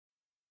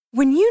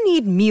When you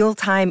need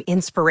mealtime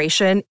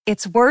inspiration,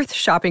 it's worth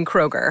shopping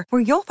Kroger,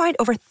 where you'll find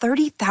over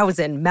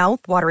 30,000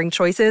 mouth-watering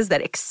choices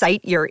that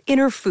excite your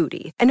inner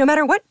foodie. And no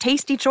matter what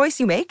tasty choice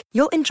you make,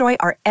 you'll enjoy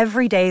our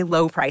everyday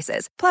low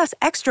prices, plus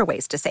extra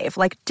ways to save,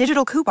 like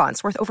digital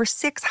coupons worth over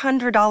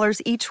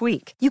 $600 each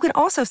week. You can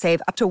also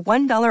save up to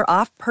 $1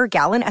 off per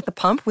gallon at the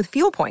pump with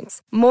fuel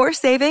points. More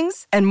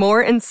savings and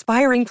more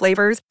inspiring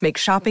flavors make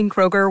shopping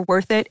Kroger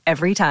worth it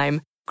every time.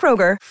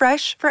 Kroger,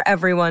 fresh for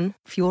everyone.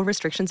 Fuel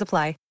restrictions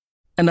apply.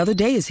 Another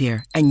day is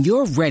here, and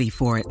you're ready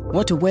for it.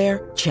 What to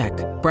wear? Check.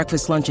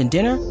 Breakfast, lunch, and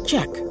dinner?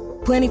 Check.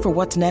 Planning for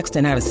what's next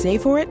and how to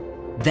save for it?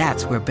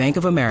 That's where Bank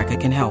of America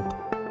can help.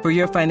 For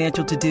your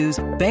financial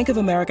to-dos, Bank of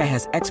America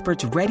has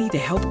experts ready to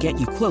help get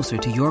you closer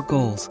to your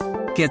goals.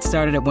 Get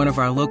started at one of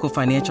our local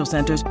financial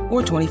centers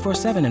or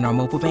 24/7 in our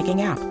mobile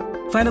banking app.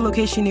 Find a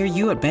location near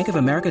you at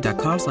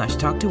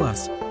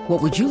bankofamerica.com/talktous.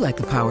 What would you like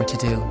the power to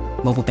do?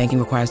 Mobile banking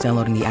requires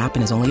downloading the app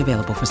and is only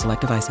available for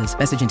select devices.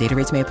 Message and data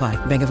rates may apply.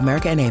 Bank of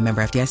America N.A.,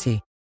 member FDIC.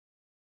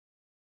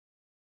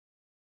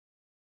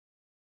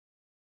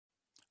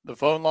 The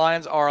phone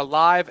lines are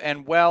alive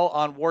and well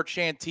on War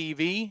Chant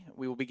TV.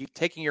 We will be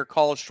taking your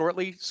calls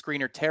shortly.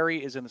 Screener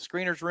Terry is in the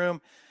screener's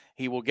room.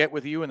 He will get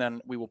with you, and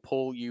then we will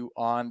pull you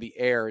on the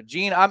air.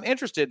 Gene, I'm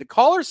interested. The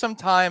callers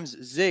sometimes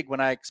zig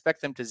when I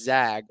expect them to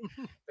zag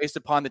based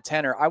upon the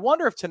tenor. I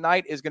wonder if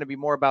tonight is going to be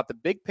more about the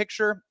big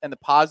picture and the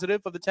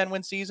positive of the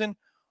 10-win season,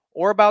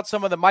 or about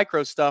some of the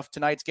micro stuff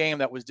tonight's game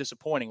that was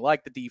disappointing,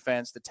 like the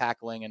defense, the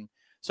tackling, and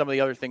some of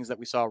the other things that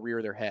we saw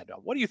rear their head.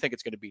 What do you think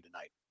it's going to be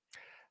tonight?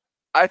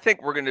 I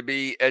think we're going to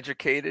be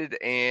educated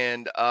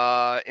and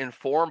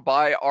informed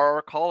by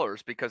our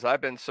callers, because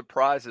I've been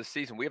surprised this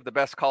season. We have the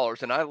best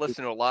callers, and I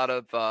listen to a lot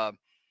of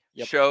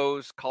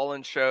shows,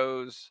 call-in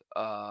shows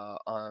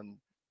on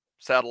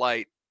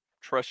satellite,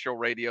 terrestrial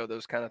radio,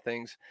 those kind of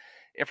things.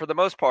 And for the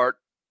most part,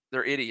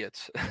 they're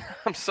idiots.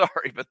 I'm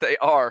sorry, but they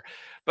are.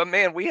 But,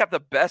 man, we have the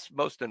best,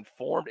 most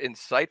informed,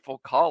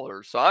 insightful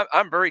callers. So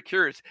I'm very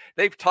curious.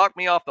 They've talked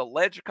me off the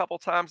ledge a couple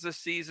times this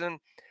season.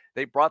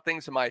 They brought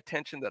things to my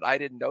attention that I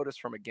didn't notice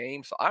from a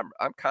game. So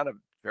I'm kind of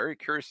very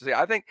curious to see.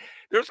 I think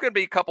there's going to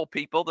be a couple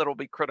people that will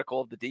be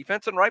critical of the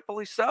defense, and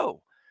rightfully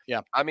so.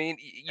 Yeah. I mean,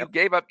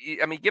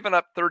 giving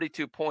up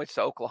 32 points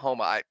to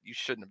Oklahoma, you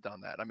shouldn't have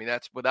done that. I mean,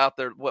 that's without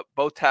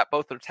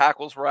both their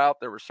tackles were out.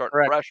 There were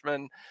certain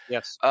freshmen.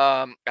 Yes.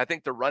 I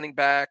think the running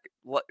back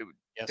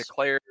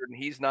declared, and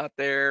he's not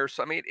there.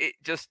 So, I mean,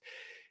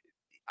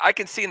 I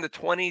can see in the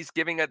 20s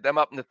giving them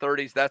up in the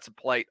 30s. That's a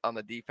plight on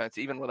the defense,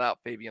 even without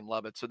Fabian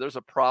Lovett. So there's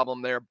a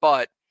problem there.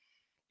 But,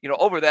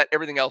 over that,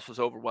 everything else was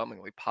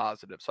overwhelmingly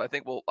positive. So I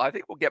think we'll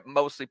get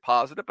mostly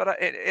positive. But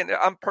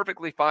I'm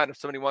perfectly fine if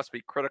somebody wants to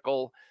be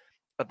critical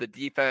of the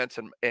defense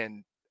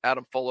and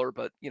Adam Fuller.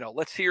 But,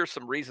 let's hear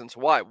some reasons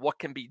why. What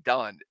can be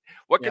done?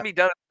 What can be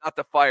done not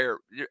to fire?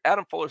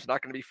 Adam Fuller's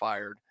not going to be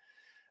fired.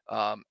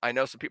 I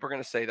know some people are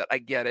going to say that. I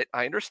get it.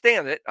 I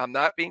understand it. I'm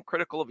not being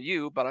critical of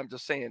you, but I'm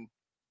just saying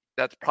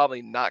that's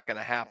probably not going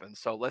to happen.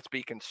 So let's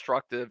be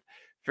constructive,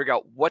 figure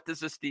out what does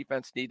this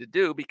defense need to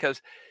do,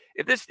 because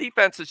if this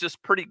defense is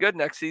just pretty good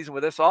next season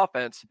with this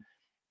offense,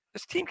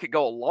 this team could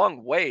go a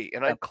long way,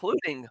 and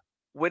including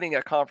winning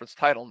a conference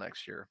title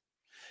next year.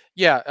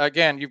 Yeah,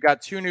 again, you've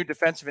got two new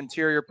defensive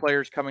interior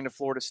players coming to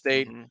Florida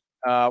State.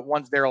 Mm-hmm.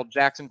 One's Daryl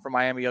Jackson from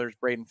Miami, the other's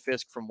Braden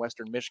Fisk from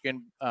Western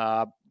Michigan.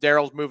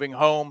 Daryl's moving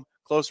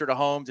closer to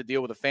home to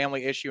deal with a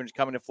family issue, and is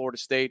coming to Florida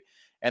State.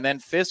 And then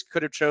Fisk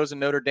could have chosen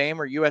Notre Dame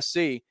or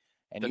USC.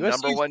 And the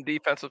number one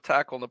defensive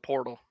tackle in the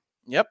portal.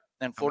 Yep,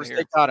 and Florida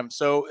State got him.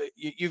 So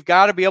you've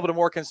got to be able to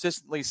more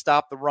consistently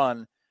stop the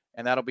run,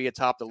 and that'll be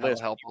atop the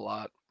list. That'll help a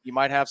lot. You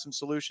might have some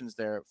solutions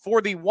there.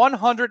 For the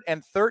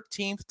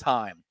 113th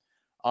time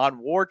on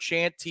War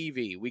Chant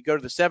TV, we go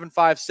to the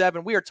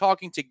 757. We are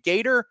talking to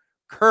Gator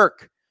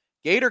Kirk.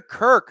 Gator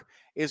Kirk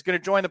is going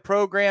to join the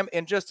program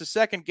in just a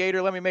second.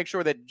 Gator, let me make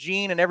sure that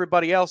Gene and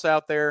everybody else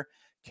out there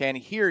can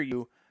hear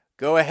you.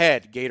 Go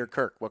ahead, Gator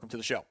Kirk. Welcome to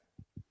the show.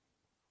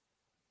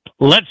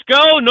 Let's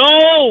go,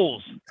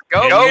 Noles!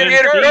 Go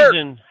Gator Kirk!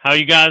 How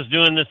you guys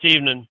doing this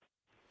evening?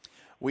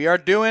 We are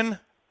doing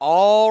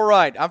all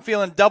right. I'm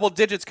feeling double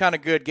digits kind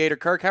of good, Gator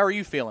Kirk. How are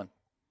you feeling?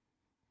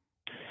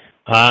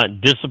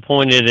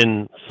 Disappointed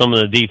in some of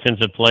the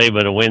defensive play,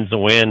 but a win's a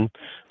win.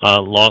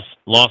 Lost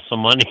some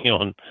money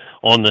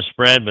on the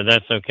spread, but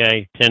that's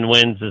okay. 10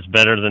 wins is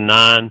better than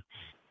 9.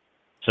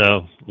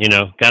 So,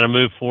 got to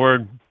move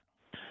forward,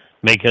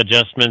 make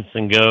adjustments,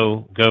 and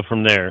go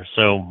from there.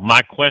 So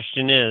my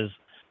question is,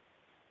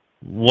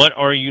 what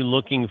are you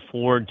looking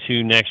forward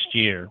to next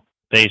year,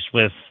 based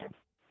with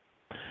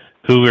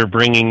who we're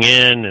bringing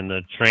in and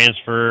the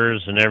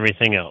transfers and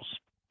everything else?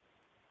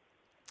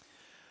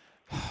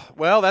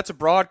 Well, that's a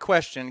broad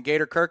question.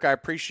 Gator Kirk, I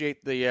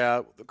appreciate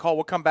the call.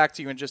 We'll come back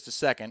to you in just a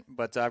second,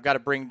 but I've got to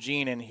bring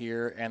Gene in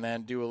here and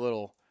then do a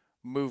little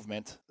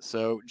movement.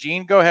 So,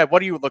 Gene, go ahead.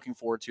 What are you looking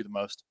forward to the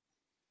most?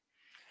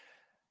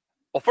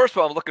 Well, first of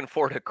all, I'm looking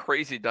forward to a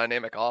crazy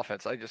dynamic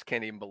offense. I just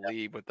can't even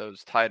believe with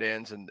those tight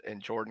ends and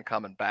Jordan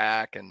coming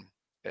back and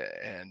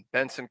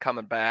Benson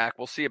coming back.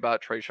 We'll see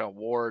about Trayshawn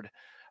Ward.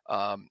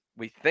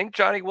 We think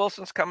Johnny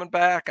Wilson's coming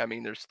back. I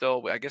mean, there's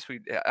still, I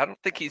don't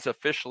think he's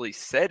officially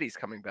said he's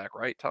coming back,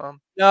 right, Tom?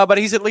 No, but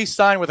he's at least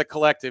signed with a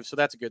collective, so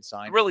that's a good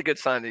sign. Really good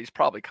sign that he's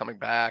probably coming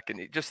back. And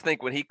you just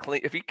think when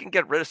if he can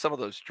get rid of some of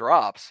those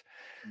drops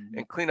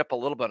and clean up a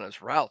little bit on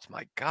his routes,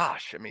 my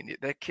gosh, I mean,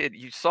 that kid,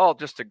 you saw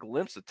just a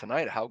glimpse of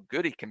tonight of how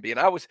good he can be.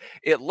 And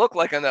it looked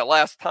like on that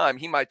last time,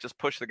 he might just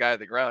push the guy to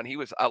the ground.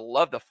 I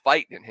love the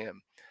fight in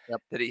him.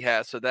 Yep. That he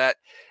has.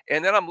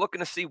 And then I'm looking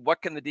to see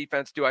what can the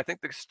defense do. I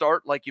think the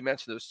start, like you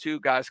mentioned, those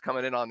two guys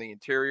coming in on the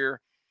interior.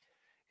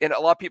 And a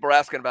lot of people are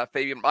asking about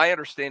Fabian. My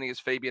understanding is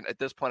Fabian, at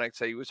this point, I'd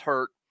say he was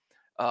hurt.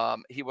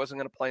 He wasn't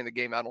going to play in the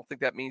game. I don't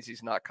think that means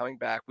he's not coming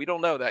back. We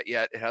don't know that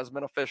yet. It hasn't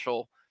been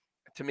official.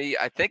 To me,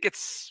 I'd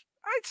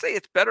say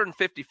it's better than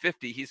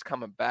 50-50. He's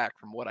coming back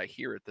from what I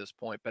hear at this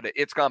point. But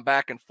it's gone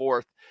back and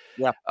forth.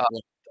 The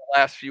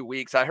last few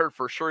weeks. I heard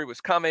for sure he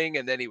was coming,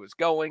 and then he was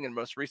going. And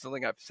most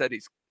recently, I've said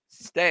he's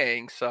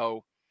staying,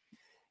 so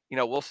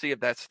we'll see if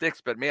that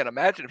sticks. But man,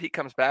 imagine if he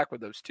comes back with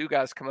those two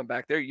guys coming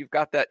back there. You've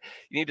got that.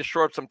 You need to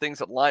shore up some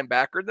things at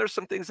linebacker. There's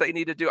some things that you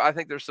need to do. I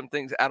think there's some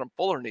things Adam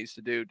Fuller needs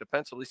to do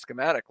defensively,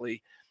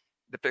 schematically,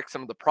 to fix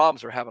some of the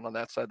problems they're having on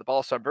that side of the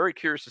ball. So I'm very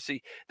curious to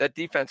see. That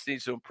defense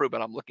needs to improve,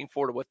 and I'm looking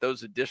forward to what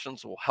those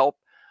additions will help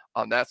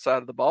on that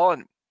side of the ball.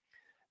 And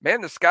man,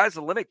 the sky's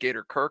the limit,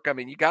 Gator Kirk. I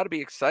mean, you got to be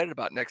excited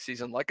about next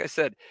season. Like I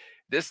said,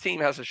 this team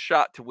has a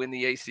shot to win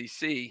the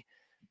ACC.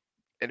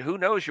 And who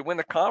knows, you win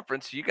the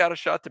conference, you got a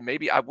shot to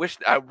maybe, I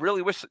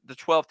really wish the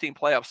 12-team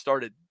playoff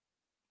started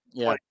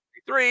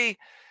 2023.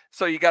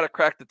 So you got to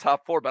crack the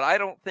top four, but I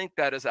don't think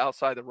that is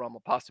outside the realm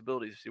of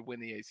possibilities to win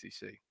the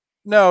ACC.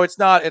 No, it's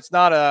not. It's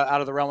not out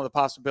of the realm of the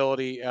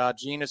possibility,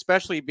 Gene,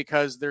 especially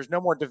because there's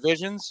no more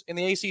divisions in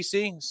the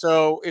ACC.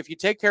 So if you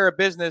take care of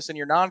business in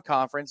your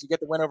non-conference, you get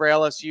the win over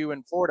LSU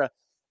and Florida.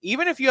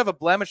 Even if you have a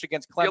blemish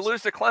against Clemson. You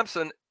lose to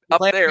Clemson up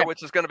there,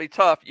 which is going to be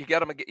tough. You get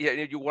them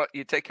again.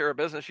 You take care of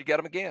business, you get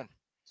them again.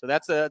 So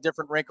that's a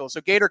different wrinkle.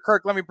 So Gator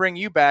Kirk, let me bring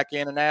you back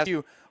in and ask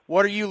you,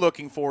 what are you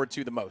looking forward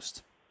to the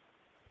most?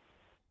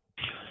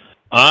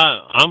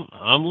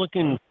 I'm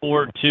looking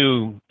forward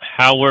to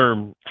how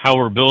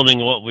we're building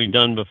what we've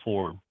done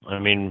before. I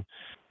mean,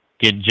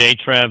 get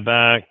J-Trav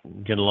back,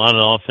 get a lot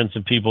of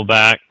offensive people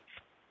back.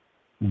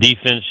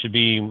 Defense should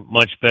be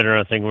much better.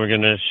 I think we're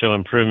going to show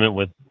improvement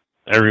with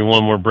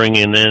everyone we're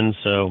bringing in.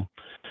 So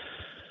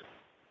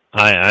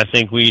I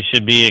think we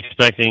should be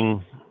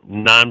expecting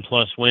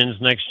 9+ wins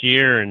next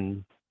year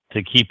and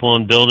to keep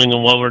on building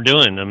on what we're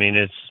doing. I mean,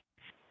 it's,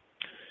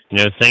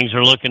 things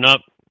are looking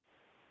up.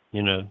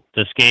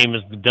 This game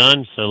is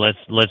done, so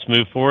let's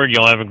move forward.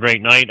 Y'all have a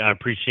great night. I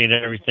appreciate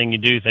everything you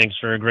do. Thanks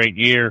for a great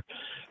year.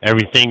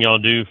 Everything y'all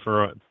do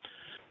for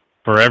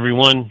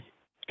everyone.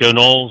 Go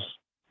Noles.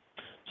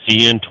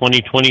 See you in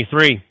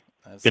 2023.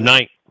 Good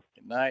night.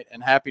 Good night,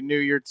 and Happy New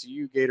Year to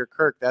you, Gator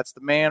Kirk. That's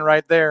the man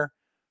right there.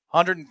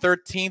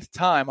 113th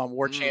time on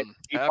War Chant.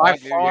 By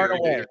far and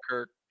away. Gator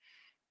Kirk.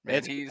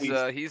 Man,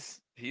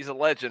 he's a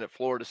legend at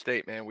Florida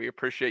State, man. We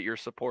appreciate your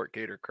support,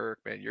 Gator Kirk,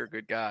 man. You're a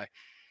good guy.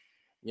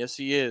 Yes,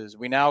 he is.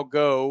 We now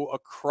go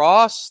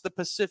across the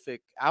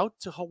Pacific out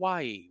to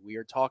Hawaii. We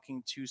are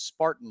talking to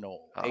Spartanol,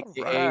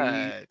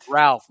 a.k.a.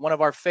 Ralph, one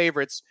of our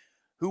favorites,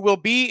 who will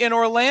be in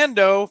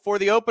Orlando for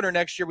the opener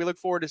next year. We look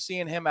forward to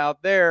seeing him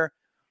out there.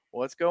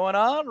 What's going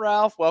on,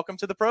 Ralph? Welcome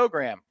to the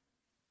program.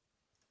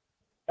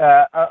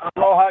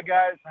 Aloha,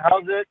 guys.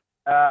 How's it?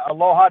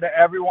 Aloha to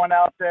everyone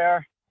out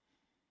there.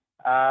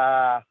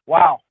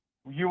 Wow.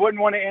 You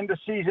wouldn't want to end the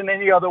season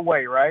any other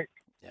way, right?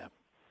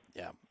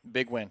 Yeah.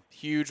 Big win.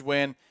 Huge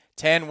win.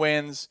 10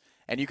 wins.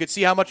 And you could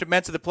see how much it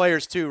meant to the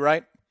players too,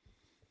 right?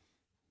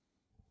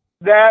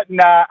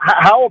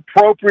 How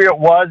appropriate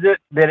was it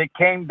that it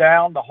came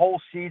down the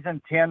whole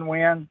season, 10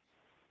 wins,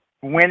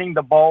 winning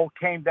the bowl,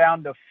 came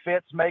down to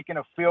Fitz making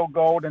a field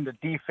goal and the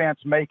defense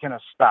making a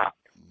stop?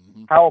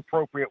 Mm-hmm. How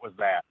appropriate was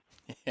that?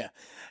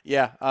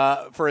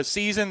 Yeah. For a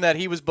season that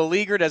he was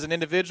beleaguered as an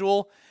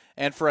individual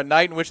and for a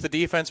night in which the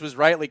defense was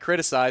rightly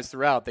criticized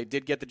throughout, they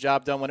did get the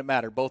job done when it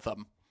mattered, both of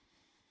them.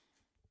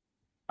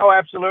 Oh,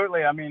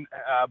 absolutely. I mean,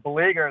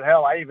 beleaguered,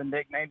 hell, I even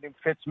nicknamed him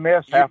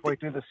Fitz-Miss halfway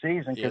through the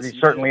season because he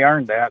certainly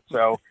earned that.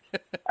 So,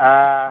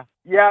 I'm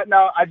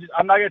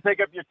not going to take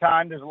up your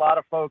time. There's a lot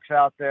of folks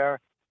out there.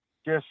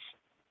 Just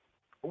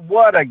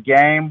what a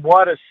game,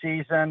 what a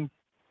season.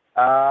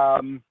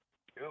 Couldn't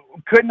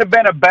have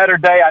been a better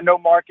day. I know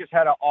Marcus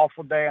had an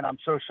awful day, and I'm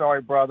so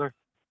sorry, brother.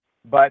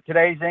 But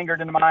today's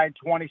Ingrid and my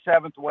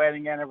 27th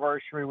wedding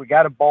anniversary. We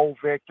got a bowl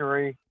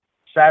victory.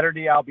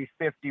 Saturday, I'll be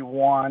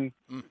 51.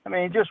 I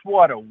mean, just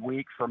what a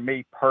week for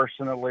me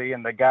personally,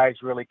 and the guys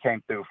really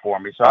came through for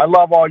me. So I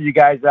love all you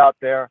guys out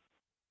there,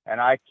 and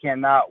I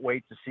cannot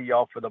wait to see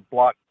y'all for the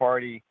block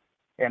party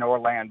in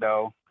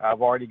Orlando.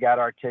 I've already got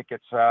our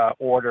tickets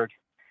ordered.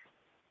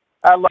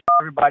 I love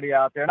everybody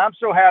out there, and I'm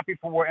so happy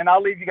for – and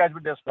I'll leave you guys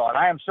with this thought.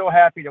 I am so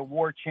happy that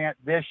War Chant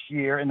this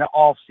year in the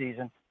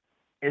offseason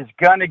is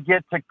going to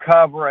get to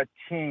cover a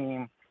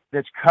team –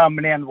 that's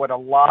coming in with a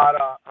lot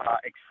of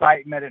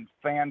excitement and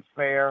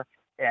fanfare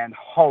and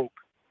hope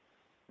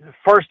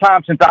first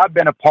time since I've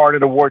been a part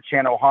of the War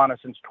Chant Ohana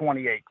since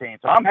 2018.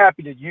 So I'm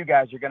happy that you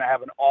guys are going to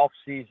have an off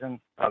season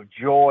of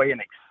joy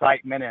and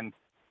excitement,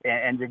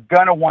 and you're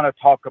going to want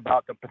to talk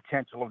about the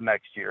potential of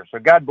next year. So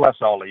God bless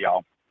all of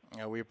y'all.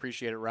 Yeah, we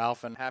appreciate it,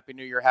 Ralph, and Happy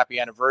New Year, happy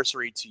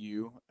anniversary to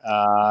you.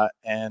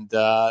 And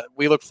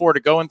we look forward to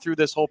going through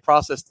this whole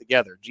process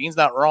together. Gene's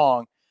not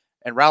wrong,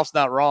 and Ralph's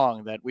not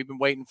wrong that we've been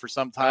waiting for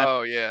some time.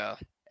 Oh, yeah.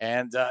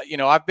 And,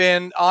 I've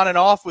been on and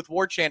off with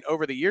War Chant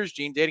over the years,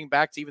 Gene, dating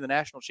back to even the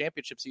national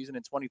championship season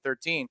in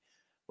 2013.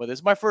 Well, this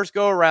is my first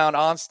go-around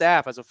on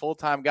staff as a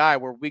full-time guy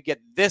where we get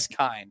this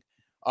kind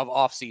of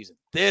off-season,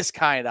 this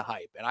kind of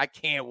hype, and I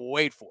can't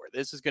wait for it.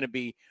 This is going to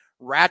be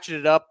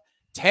ratcheted up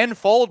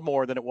tenfold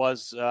more than it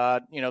was,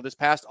 this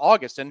past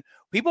August. And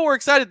people were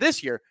excited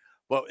this year,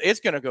 but it's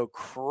going to go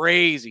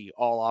crazy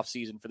all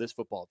off-season for this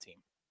football team.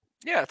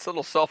 Yeah, it's a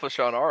little selfish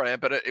on our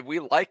end, but we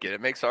like it. It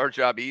makes our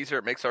job easier.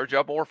 It makes our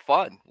job more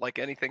fun. Like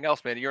anything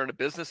else, man, you're in a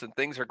business and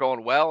things are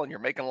going well and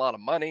you're making a lot of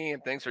money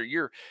and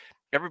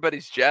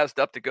everybody's jazzed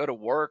up to go to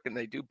work and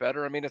they do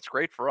better. I mean, it's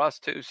great for us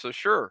too. So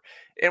sure.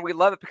 And we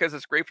love it because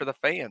it's great for the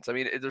fans. I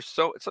mean, it's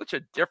such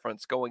a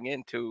difference going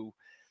into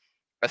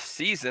a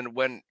season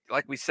when,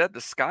 like we said, the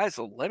sky's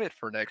the limit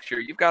for next year.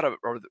 You've got a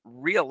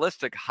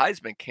realistic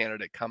Heisman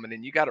candidate coming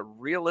in. You got a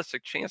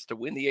realistic chance to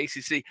win the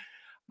ACC.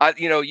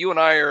 You and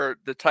I are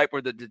the type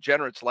where the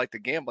degenerates like the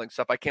gambling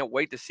stuff. I can't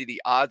wait to see the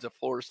odds of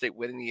Florida State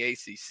winning the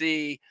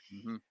ACC,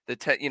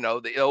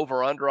 the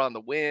over under on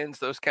the wins,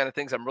 those kind of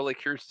things. I'm really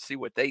curious to see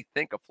what they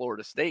think of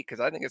Florida State because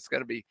I think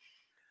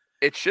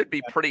it should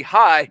be pretty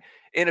high.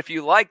 And if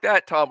you like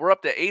that, Tom, we're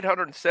up to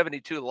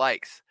 872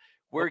 likes.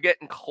 We're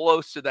getting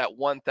close to that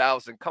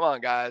 1,000. Come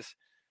on, guys.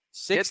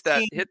 Hit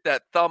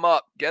that thumb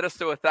up. Get us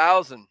to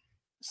 1,000.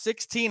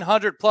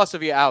 1,600 plus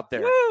of you out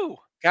there. Woo!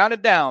 Count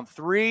it down.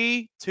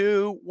 3,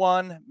 2,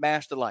 1,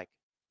 mash the like.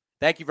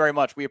 Thank you very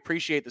much. We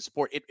appreciate the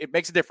support. It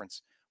makes a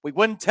difference. We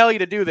wouldn't tell you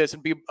to do this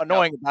and be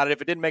annoying about it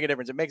if it didn't make a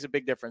difference. It makes a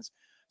big difference.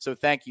 So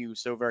thank you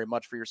so very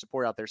much for your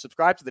support out there.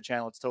 Subscribe to the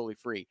channel. It's totally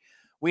free.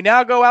 We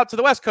now go out to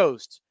the West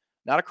Coast,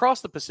 not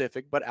across the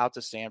Pacific, but out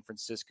to San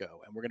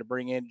Francisco. And we're going to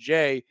bring in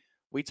Jay.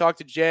 We talked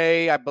to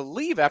Jay, I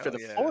believe, after the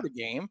Florida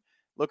game.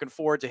 Looking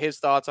forward to his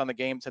thoughts on the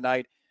game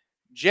tonight.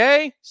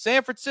 Jay,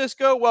 San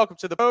Francisco, welcome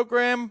to the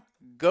program.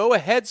 Go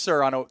ahead,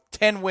 sir, on a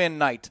 10-win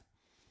night.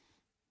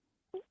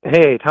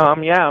 Hey,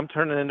 Tom. Yeah, I'm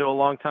turning into a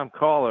long-time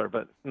caller,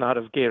 but not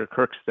of Gator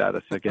Kirk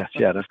status, I guess,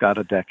 yet. I've got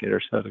a decade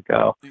or so to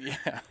go.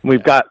 Yeah.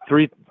 We've got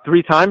three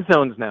time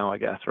zones now, I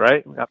guess,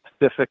 right? We've got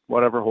Pacific,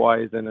 whatever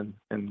Hawaii's in,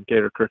 and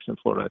Gator Kirk's in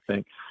Florida, I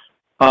think.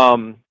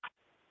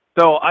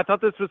 So I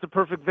thought this was a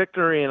perfect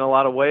victory in a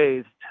lot of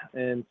ways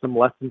and some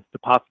lessons to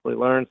possibly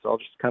learn. So I'll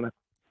just kind of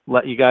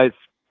let you guys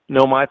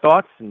know my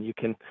thoughts, and you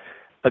can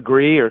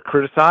agree or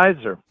criticize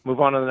or move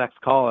on to the next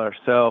caller.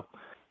 So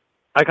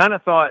I kind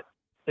of thought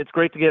it's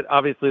great to get,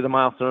 obviously, the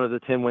milestone of the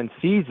 10-win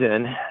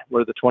season.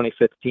 We're the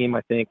 25th team,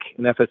 I think,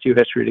 in FSU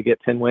history to get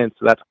 10 wins.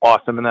 So that's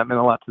awesome, and that meant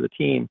a lot to the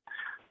team.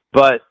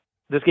 But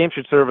this game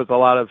should serve as a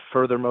lot of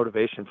further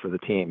motivation for the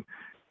team.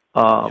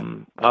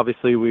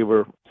 Obviously, we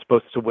were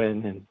supposed to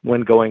win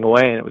going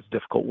away, and it was a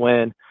difficult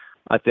win.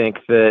 I think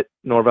that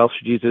Norvell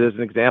should use it as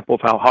an example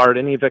of how hard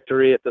any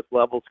victory at this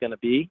level is going to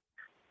be.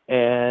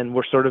 And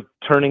we're sort of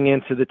turning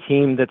into the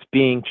team that's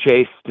being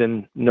chased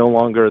and no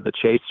longer the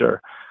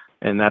chaser.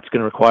 And that's going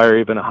to require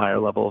even a higher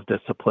level of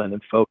discipline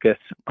and focus.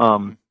 If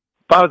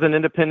I was an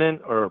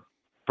independent or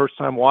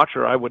first-time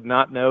watcher, I would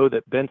not know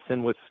that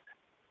Benson was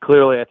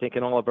clearly, I think,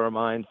 in all of our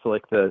minds,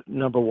 like the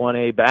number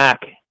 1A back.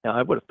 Now,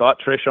 I would have thought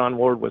Treshaun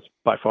Ward was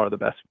by far the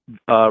best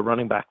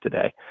running back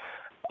today.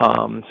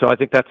 So I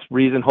think that's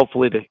reason,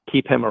 hopefully, to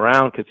keep him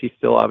around because he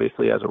still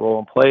obviously has a role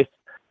in place.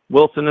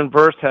 Wilson and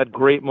Verse had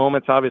great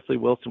moments. Obviously,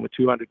 Wilson with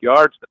 200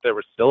 yards, but there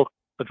was still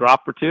a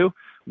drop or two.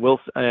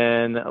 Wilson,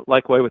 and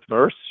likewise with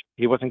Verse,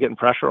 he wasn't getting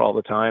pressure all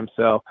the time.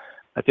 So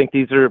I think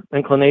these are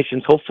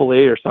inclinations,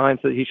 hopefully, or signs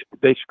that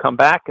they should come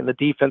back. And the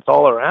defense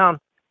all around,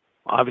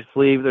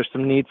 obviously, there's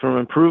some need for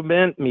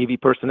improvement, maybe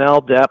personnel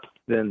depth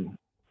and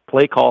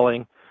play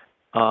calling.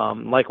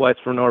 Likewise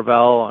for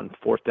Norvell on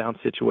fourth down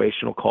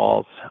situational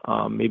calls.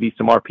 Maybe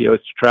some RPOs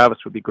to Travis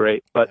would be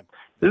great. But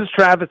this is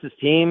Travis's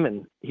team,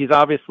 and he's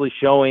obviously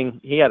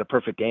showing he had a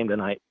perfect game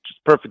tonight.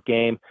 Just perfect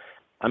game.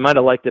 I might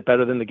have liked it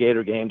better than the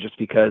Gator game just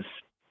because,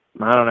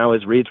 I don't know,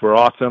 his reads were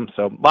awesome.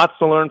 So lots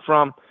to learn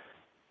from.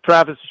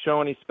 Travis is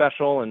showing he's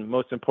special, and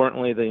most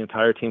importantly, the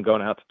entire team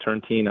going out to turn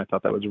teen. I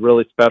thought that was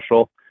really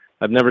special.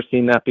 I've never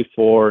seen that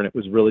before, and it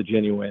was really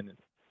genuine.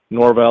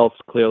 Norvell's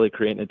clearly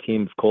creating a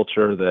team of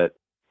culture that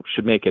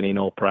should make any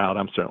Knoll proud.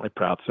 I'm certainly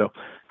proud. So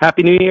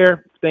Happy New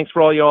Year. Thanks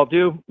for all you all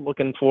do.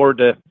 Looking forward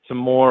to some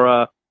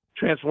more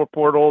transfer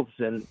portals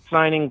and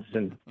signings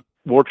and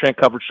War Chant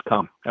coverage to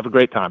come. Have a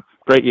great time.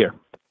 Great year.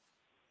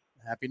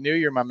 Happy New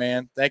Year, my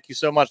man. Thank you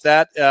so much.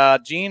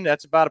 Gene,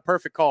 that's about a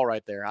perfect call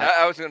right there.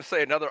 I was going to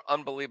say another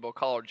unbelievable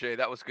caller, Jay.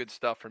 That was good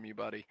stuff from you,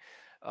 buddy.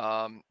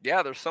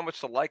 Yeah, there's so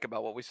much to like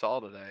about what we saw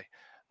today.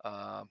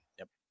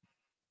 Yep.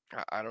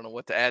 I don't know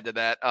what to add to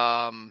that.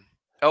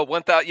 Oh,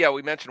 1,000. Yeah,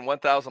 we mentioned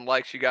 1,000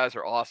 likes. You guys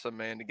are awesome,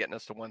 man, to getting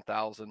us to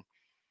 1,000.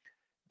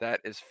 That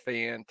is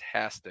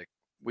fantastic.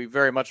 We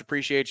very much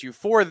appreciate you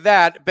for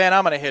that. Ben,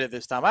 I'm going to hit it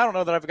this time. I don't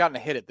know that I've gotten to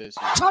hit it this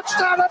year.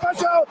 Touchdown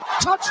episode!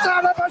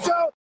 Touchdown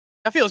episode!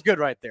 That feels good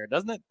right there,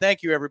 doesn't it?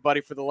 Thank you,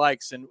 everybody, for the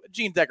likes. And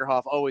Gene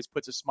Deckerhoff always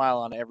puts a smile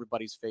on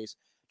everybody's face,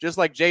 just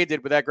like Jay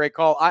did with that great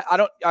call.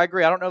 I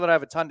agree. I don't know that I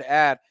have a ton to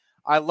add.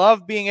 I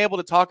love being able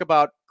to talk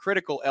about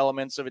critical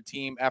elements of a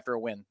team after a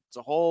win. It's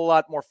a whole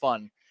lot more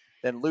fun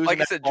than losing.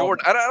 Like I said,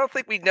 Jordan, I don't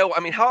think we know. I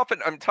mean, how often?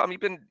 Tom,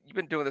 you've been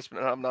doing this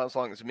not as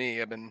long as me.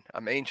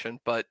 I'm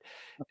ancient, but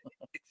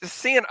just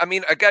seeing. I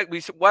mean, a guy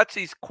we watch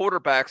these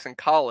quarterbacks in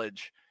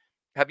college.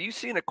 Have you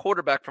seen a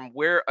quarterback from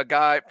where a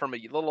guy from a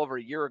little over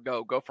a year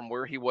ago go from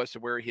where he was to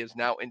where he is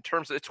now? In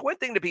terms of, it's one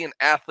thing to be an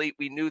athlete.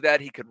 We knew that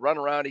he could run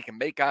around, he can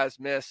make guys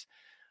miss,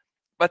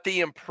 but the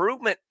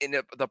improvement in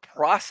the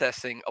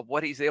processing of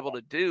what he's able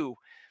to do.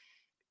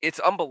 It's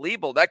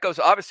unbelievable. That goes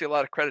obviously a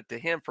lot of credit to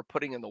him for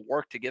putting in the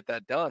work to get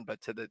that done,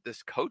 but to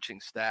this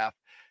coaching staff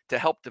to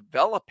help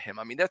develop him.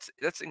 I mean,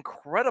 that's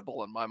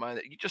incredible in my mind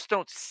that you just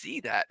don't see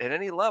that at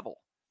any level.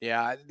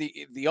 Yeah,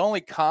 the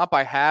only comp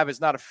I have is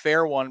not a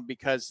fair one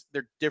because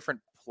they're different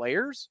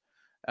players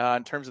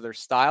in terms of their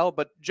style.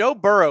 But Joe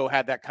Burrow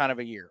had that kind of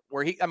a year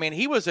where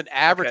he was an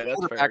average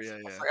quarterback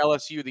for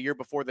LSU the year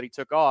before that he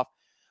took off.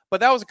 But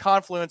that was a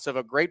confluence of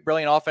a great,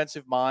 brilliant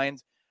offensive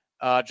mind.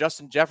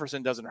 Justin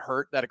Jefferson doesn't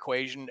hurt that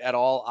equation at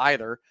all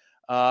either.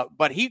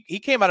 But he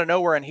came out of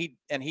nowhere and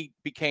he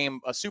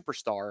became a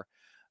superstar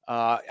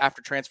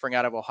after transferring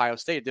out of Ohio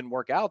State. It didn't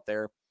work out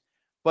there.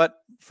 But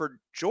for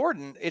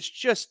Jordan, it's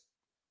just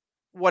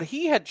what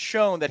he had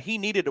shown that he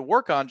needed to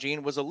work on,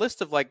 Gene, was a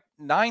list of like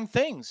 9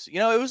 things. You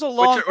know, it was a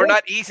long which are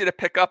not easy to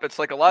pick up. It's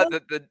like a lot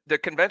of the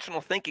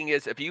conventional thinking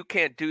is if you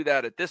can't do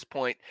that at this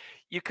point,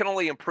 you can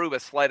only improve a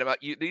slight amount.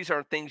 These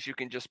aren't things you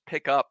can just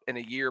pick up in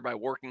a year by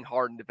working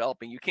hard and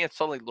developing. You can't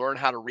suddenly learn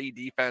how to read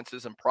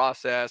defenses and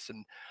process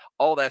and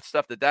all that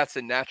stuff. That's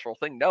a natural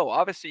thing. No,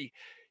 obviously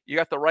you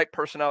got the right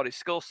personality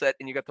skill set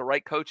and you got the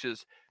right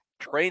coaches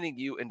training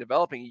you and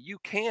developing you. You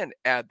can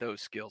add those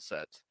skill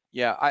sets.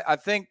 Yeah, I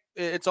think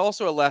it's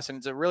also a lesson.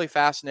 It's a really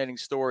fascinating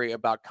story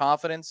about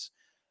confidence,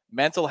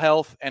 mental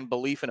health, and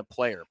belief in a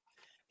player.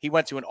 He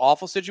went to an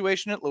awful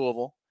situation at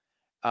Louisville.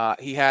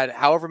 He had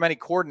however many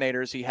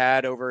coordinators he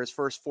had over his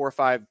first 4 or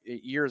 5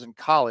 years in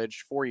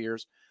college, 4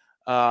 years,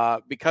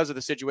 because of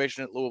the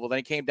situation at Louisville. Then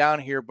he came down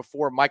here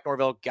before Mike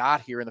Norvell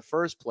got here in the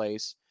first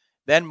place.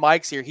 Then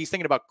Mike's here. He's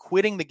thinking about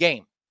quitting the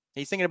game.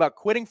 He's thinking about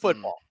quitting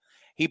football.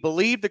 He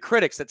believed the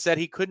critics that said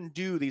he couldn't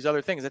do these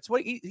other things. That's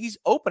what he's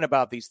open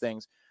about these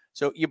things.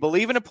 So you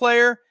believe in a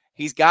player,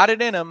 he's got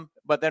it in him,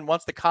 but then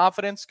once the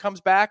confidence comes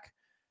back,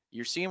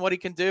 you're seeing what he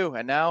can do.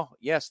 And now,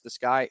 yes, the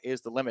sky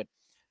is the limit.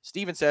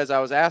 Steven says, I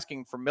was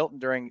asking for Milton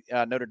during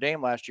Notre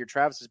Dame last year.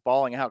 Travis is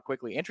balling out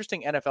quickly.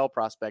 Interesting NFL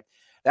prospect.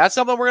 That's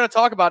something we're going to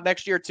talk about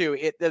next year, too.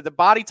 The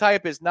body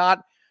type is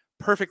not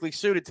perfectly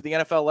suited to the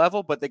NFL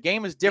level, but the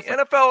game is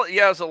different. The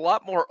NFL, is a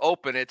lot more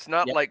open. It's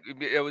not like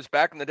it was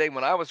back in the day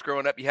when I was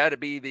growing up. You had to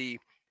be the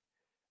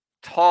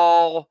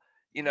tall,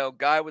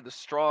 guy with a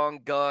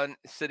strong gun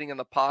sitting in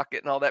the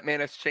pocket and all that. Man,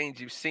 it's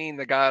changed. You've seen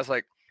the guys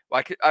like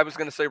I was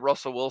going to say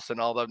Russell Wilson,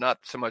 although not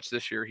so much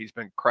this year. He's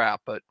been crap,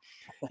 but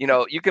you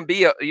can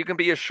be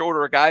a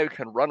shorter guy who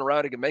can run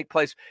around and can make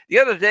plays. The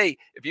other day,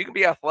 if you can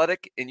be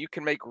athletic and you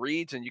can make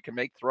reads and you can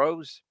make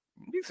throws,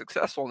 you can be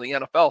successful in the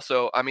NFL.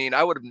 So, I mean,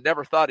 I would have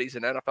never thought he's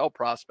an NFL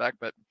prospect,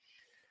 but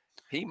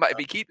he might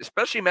be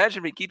especially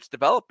imagine if he keeps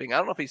developing. I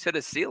don't know if he's hit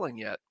his ceiling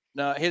yet.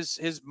 No,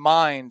 his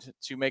mind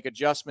to make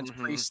adjustments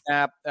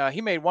pre-snap.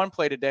 He made one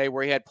play today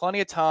where he had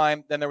plenty of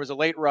time. Then there was a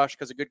late rush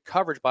because of good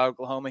coverage by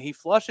Oklahoma. He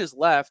flushes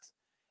left,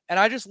 and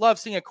I just love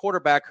seeing a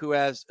quarterback who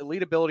has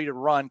elite ability to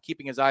run,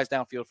 keeping his eyes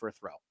downfield for a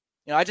throw.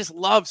 I just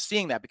love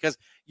seeing that because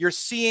you're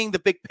seeing the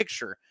big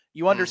picture.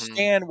 You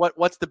understand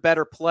what's the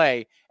better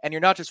play, and you're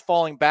not just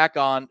falling back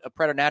on a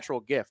preternatural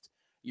gift.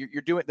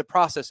 You're doing the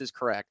process is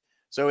correct.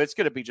 So it's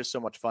going to be just so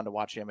much fun to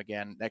watch him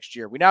again next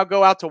year. We now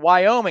go out to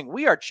Wyoming.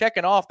 We are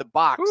checking off the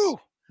box. Ooh,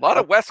 a lot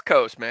of West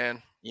Coast,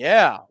 man.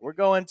 Yeah, we're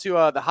going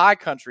to the high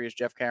country, as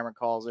Jeff Cameron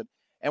calls it.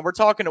 And we're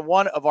talking to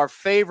one of our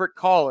favorite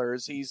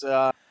callers. He's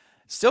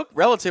still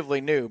relatively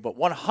new, but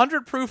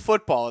 100 Proof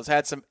Football has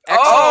had some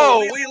excellent.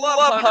 Oh, we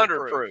love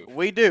 100 Proof.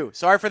 We do.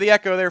 Sorry for the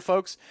echo there,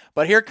 folks.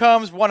 But here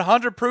comes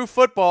 100 Proof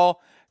Football.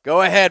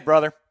 Go ahead,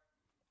 brother.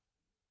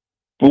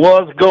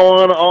 What's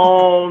going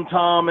on,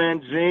 Tom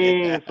and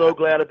Gene? Yeah. So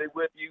glad to be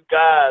with you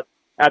guys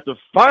after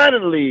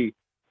finally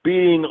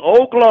beating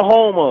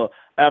Oklahoma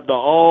after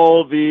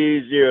all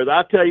these years.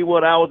 I tell you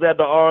what, I was at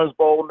the Orange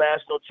Bowl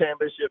National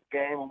Championship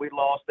game when we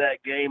lost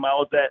that game. I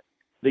was at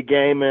the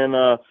game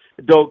in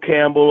Doak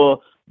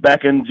Campbell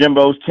back in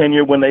Jimbo's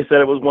tenure when they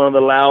said it was one of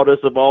the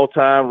loudest of all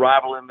time,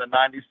 rivaling the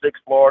 96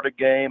 Florida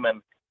game.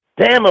 And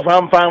damn if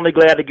I'm finally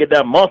glad to get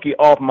that monkey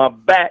off my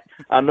back.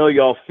 I know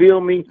y'all feel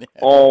me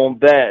on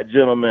that,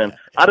 gentlemen.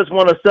 I just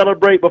want to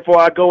celebrate before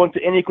I go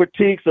into any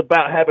critiques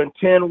about having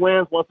 10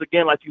 wins. Once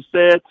again, like you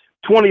said,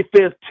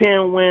 25th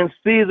 10-win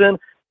season.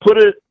 Put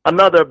it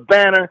another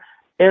banner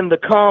in the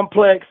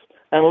complex,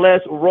 and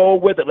let's roll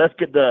with it. Let's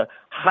get the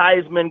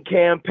Heisman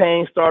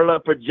campaign started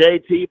up for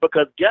JT,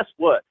 because guess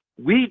what?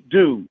 We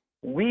do,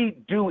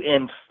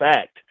 in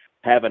fact,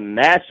 have a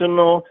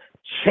national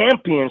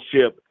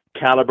championship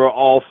caliber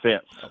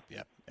offense.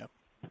 Yep.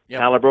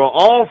 Caliber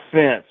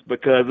offense,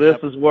 because this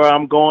is where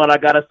I'm going. I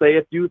got to say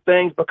a few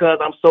things because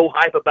I'm so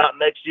hype about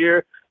next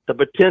year, the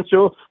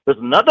potential. There's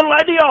nothing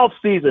like the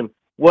offseason.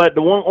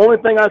 Only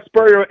thing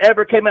Spurrier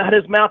ever came out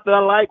of his mouth that I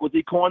like was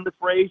he coined the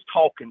phrase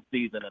talking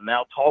season. And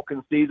now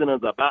talking season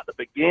is about to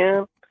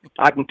begin.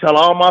 I can tell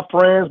all my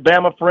friends,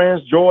 Bama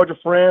friends, Georgia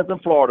friends,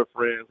 and Florida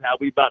friends how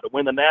we about to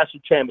win the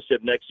national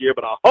championship next year.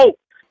 But I hope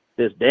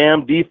this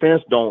damn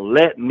defense don't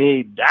let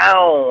me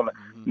down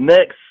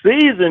next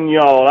season,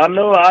 y'all. I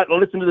know I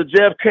listen to the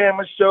Jeff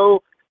Cameron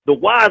show, the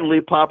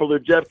widely popular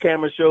Jeff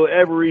Cameron show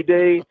every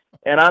day,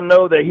 and I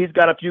know that he's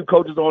got a few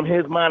coaches on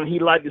his mind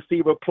he'd like to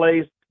see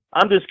replaced.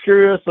 I'm just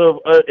curious of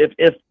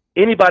if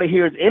anybody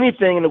hears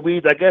anything in the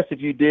weeds. I guess if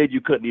you did,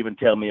 you couldn't even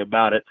tell me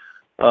about it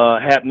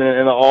happening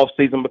in the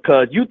offseason,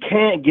 because you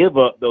can't give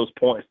up those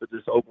points to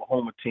this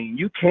Oklahoma team.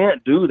 You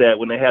can't do that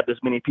when they have this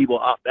many people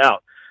opt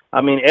out. I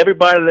mean,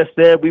 everybody that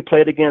said we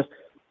played against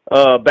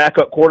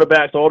backup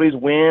quarterbacks, all these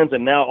wins,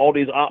 and now all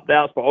these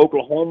opt-outs for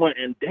Oklahoma,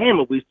 and damn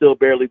it, we still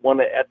barely won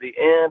it at the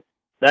end.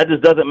 That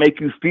just doesn't make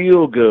you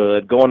feel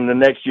good going into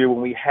next year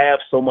when we have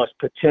so much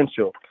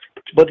potential.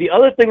 But the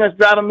other thing that's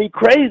driving me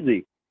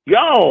crazy,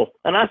 y'all,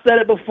 and I said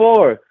it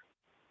before,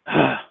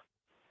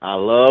 I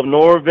love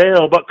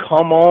Norvell, but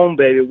come on,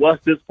 baby,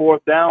 what's this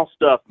fourth down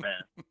stuff,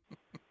 man?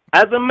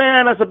 As a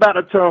man that's about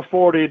to turn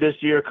 40 this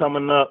year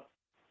coming up,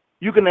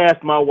 you can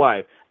ask my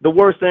wife. The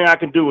worst thing I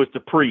can do is to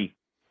pre.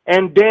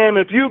 And damn,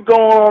 if you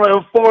go on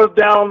a fourth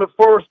down the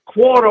first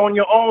quarter on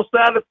your own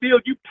side of the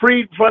field, you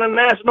pre in front of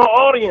national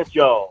audience,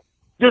 y'all.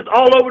 Just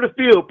all over the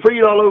field,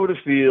 pre all over the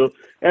field,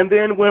 and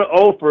then went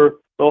over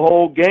the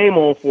whole game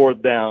on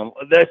fourth down.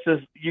 That's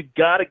just, you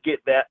got to get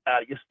that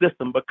out of your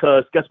system,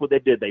 because guess what they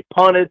did? They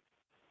punted,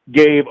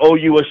 gave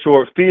OU a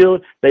short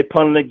field. They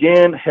punted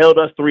again, held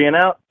us 3 and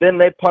out. Then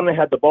they punted,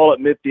 had the ball at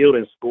midfield,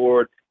 and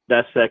scored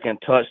that second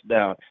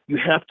touchdown. You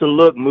have to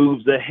look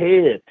moves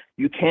ahead.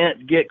 You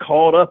can't get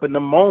caught up in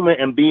the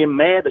moment and being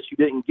mad that you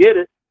didn't get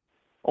it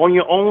on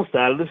your own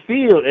side of the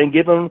field and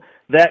give them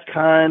that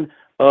kind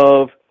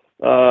of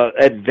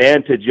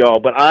advantage, y'all.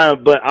 But I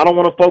don't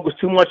want to focus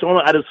too much on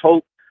it. I just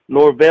hope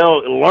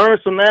Norvell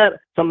learns from that.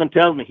 Something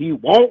tells me he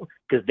won't,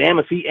 because damn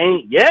if he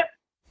ain't yet.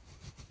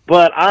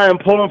 But I am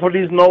pulling for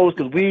these Noles,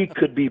 because we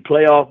could be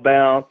playoff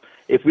bound.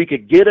 If we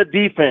could get a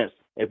defense,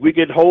 if we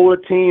could hold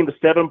a team to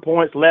 7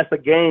 points less a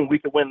game, we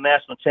could win the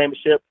national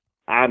championship.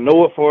 I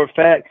know it for a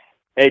fact.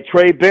 Hey,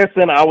 Trey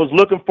Benson, I was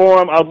looking for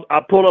him.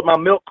 I pulled up my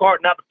milk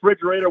carton out the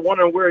refrigerator,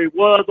 wondering where he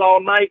was all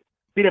night,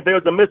 seeing if there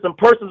was a missing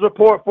persons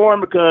report for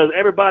him, because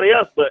everybody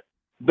else but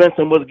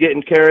Benson was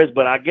getting carries.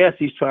 But I guess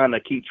he's trying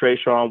to keep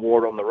Trayshawn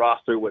Ward on the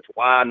roster, which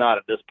why not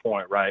at this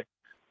point, right?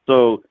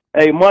 So,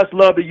 hey, much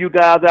love to you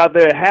guys out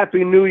there.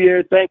 Happy New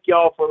Year. Thank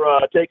y'all for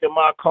taking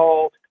my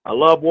call. I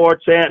love War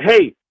Chant.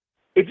 Hey,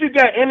 if you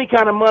got any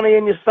kind of money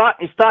in your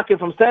stocking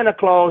from Santa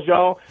Claus,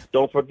 y'all,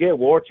 don't forget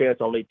War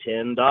Chant's only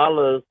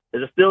 $10.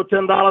 Is it still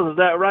 $10? Is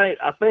that right?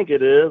 I think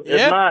it is. Yep.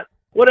 If not,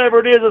 whatever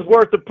it is, it's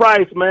worth the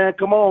price, man.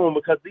 Come on,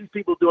 because these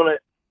people doing it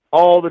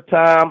all the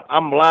time.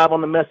 I'm live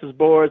on the message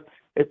boards.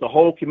 It's the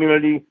whole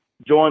community.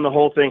 Join the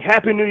whole thing.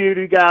 Happy New Year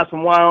to you guys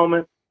from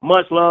Wyoming.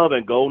 Much love,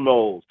 and go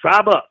Noles.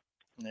 Tribe up.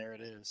 There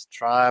it is.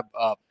 Tribe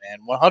up, man.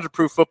 100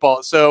 proof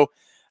football. So,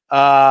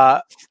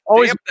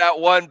 always Stamp that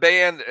one,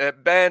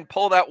 Ben,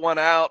 pull that one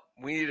out.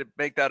 We need to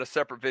make that a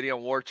separate video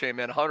on War Chain,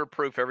 man. 100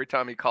 proof every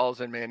time he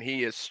calls in, man.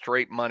 He is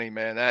straight money,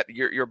 man. That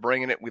you're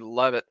bringing it. We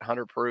love it.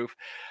 100 proof.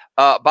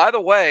 By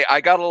the way,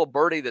 I got a little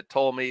birdie that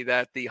told me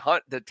that the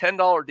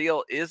 $10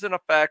 deal is in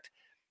effect.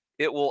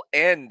 It will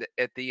end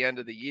at the end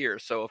of the year.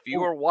 So if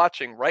you are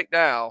watching right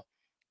now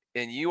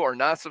and you are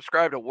not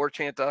subscribed to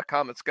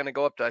warchant.com, it's going to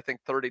go up to, I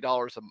think,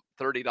 $30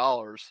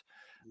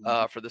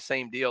 for the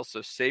same deal.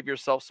 So save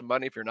yourself some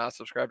money if you're not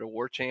subscribed to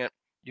War Chant.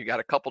 You got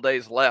a couple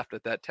days left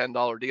at that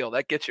 $10 deal.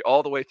 That gets you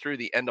all the way through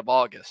the end of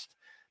August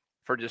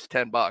for just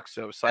 $10.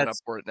 So sign up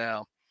for it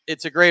now.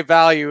 It's a great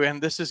value,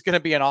 and this is going to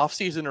be an off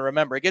season to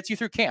remember. It gets you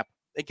through camp.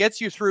 It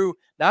gets you through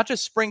not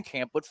just spring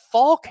camp, but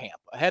fall camp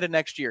ahead of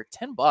next year.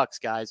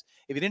 $10, guys.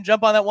 If you didn't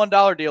jump on that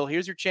 $1 deal,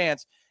 here's your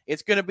chance.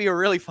 It's going to be a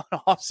really fun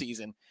off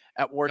season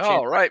at War Chant.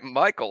 All right,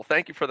 Michael.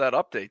 Thank you for that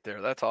update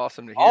there. That's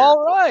awesome to hear.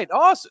 All right,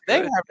 awesome. They're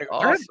having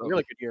awesome. a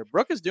really good year.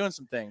 Brooke is doing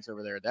some things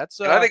over there. That's.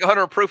 I think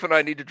 100 proof and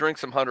I need to drink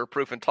some 100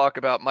 proof and talk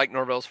about Mike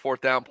Norvell's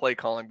fourth down play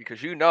calling, because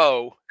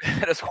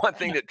that is one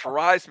thing that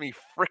drives me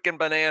freaking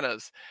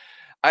bananas.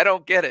 I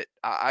don't get it.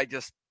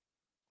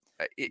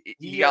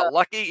 He got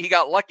lucky. He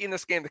got lucky in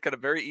this game that could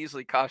have very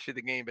easily cost you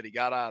the game, but he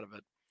got out of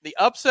it. The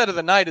upset of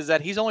the night is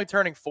that he's only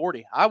turning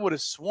 40. I would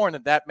have sworn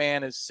that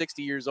man is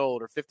 60 years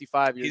old or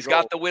 55 years old. He's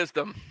got the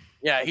wisdom.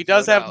 Yeah, he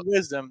does have the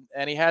wisdom,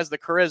 and he has the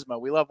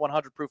charisma. We love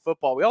 100 Proof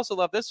Football. We also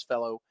love this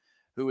fellow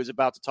who is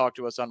about to talk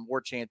to us on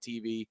War Chant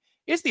TV.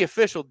 is the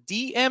official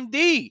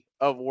DMD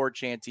of War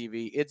Chant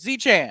TV. It's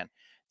Z-Chan,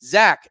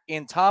 Zach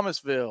in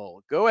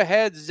Thomasville. Go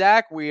ahead,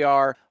 Zach. We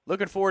are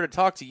looking forward to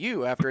talk to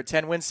you after a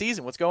 10-win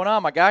season. What's going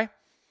on, my guy?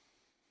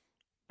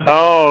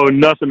 Oh,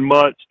 nothing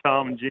much,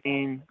 Tom and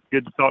Gene.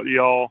 Good to talk to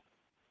y'all.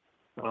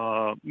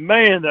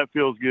 Man, that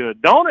feels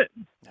good, don't it?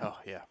 Oh,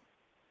 yeah.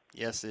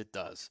 Yes, it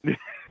does.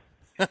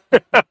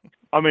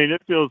 I mean,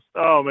 that feels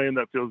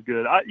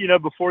good.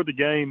 Before the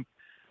game,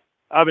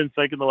 I've been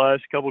thinking the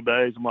last couple of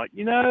days, I'm like,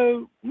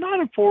 9-4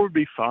 would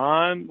be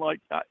fine. Like,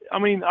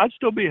 I'd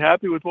still be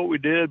happy with what we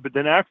did. But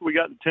then after we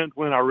got the 10th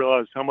win, I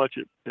realized how much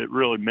it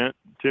really meant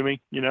to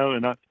me,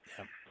 and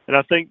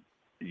I think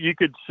you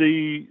could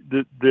see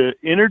the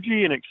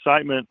energy and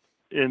excitement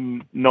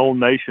in Noel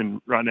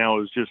Nation right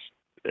now is just,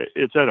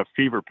 it's at a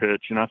fever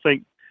pitch. And I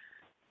think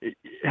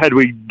had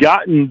we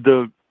not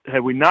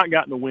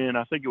gotten the win,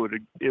 I think it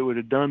would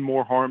have done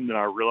more harm than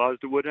I realized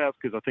it would have,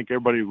 because I think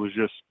everybody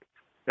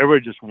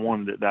just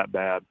wanted it that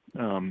bad.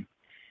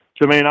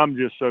 So man,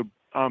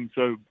 I'm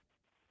so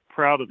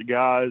proud of the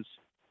guys.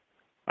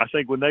 I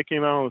think when they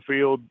came out on the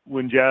field,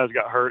 when Jazz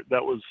got hurt,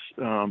 that was,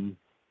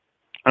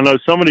 I know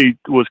somebody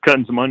was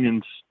cutting some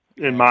onions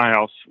in my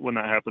house when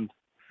that happened.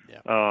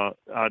 Yeah.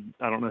 I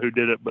don't know who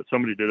did it, but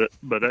somebody did it.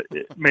 But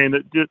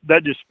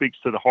that just speaks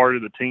to the heart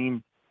of the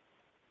team.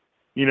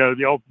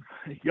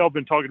 Y'all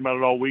been talking about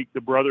it all week,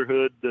 the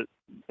brotherhood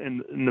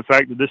and the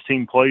fact that this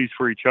team plays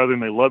for each other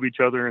and they love each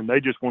other, and they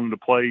just wanted to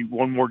play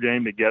one more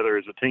game together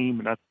as a team.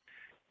 And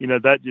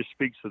that just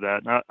speaks to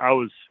that.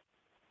 And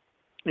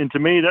and to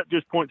me, that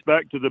just points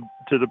back to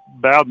the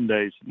Bowden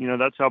days.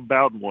 That's how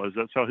Bowden was.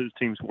 That's how his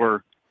teams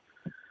were.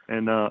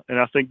 And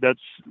I think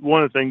that's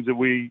one of the things that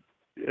we,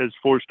 as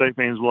Florida State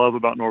fans, love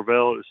about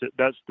Norvell, is that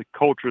that's the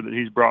culture that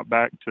he's brought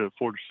back to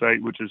Florida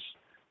State, which is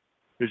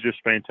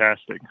just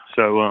fantastic.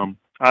 So,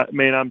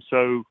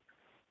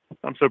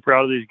 I'm so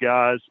proud of these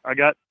guys. I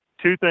got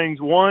two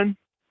things. One,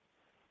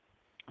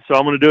 so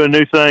I'm going to do a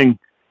new thing.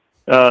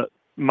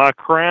 My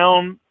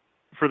crown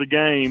for the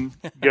game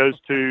goes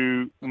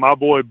to my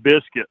boy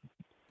Biscuit,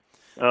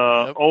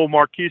 old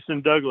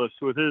Marqueson Douglas,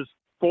 with his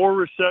 4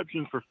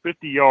 receptions for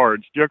 50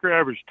 yards. Jucker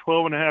averaged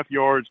 12.5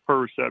 yards per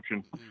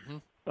reception.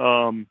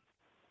 Mm-hmm.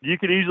 You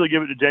could easily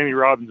give it to Jamie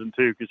Robinson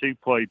too, because he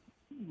played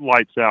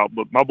lights out.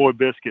 But my boy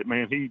Biscuit,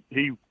 man, he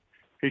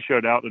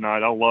showed out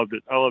tonight. I loved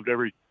it. I loved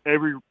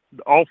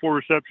all 4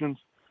 receptions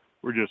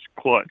were just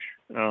clutch.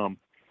 So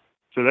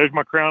there's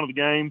my crown of the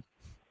game.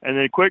 And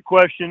then a quick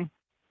question.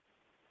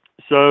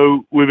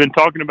 So we've been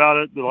talking about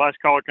it. The last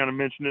caller kind of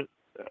mentioned it.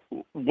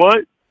 What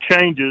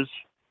changes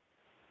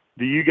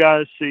do you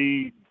guys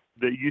see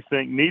that you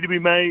think need to be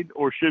made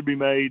or should be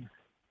made,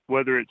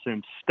 whether it's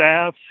in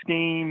staff,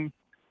 scheme,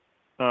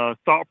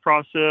 thought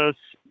process,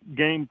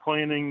 game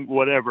planning,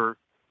 whatever,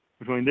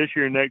 between this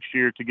year and next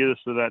year to get us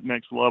to that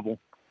next level?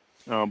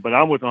 But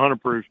I'm with 100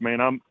 Proof,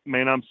 man.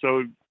 I'm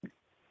so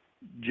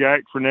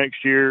jacked for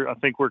next year. I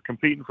think we're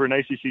competing for an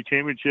ACC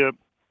championship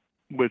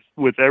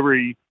with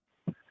every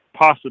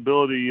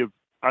possibility of.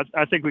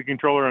 I think we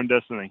control our own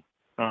destiny,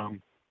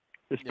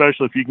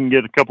 especially if you can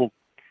get a couple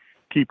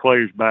key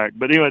players back.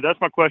 But anyway, that's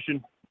my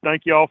question.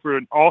 Thank you all for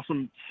an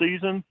awesome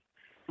season.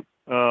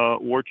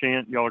 War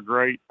Chant, y'all are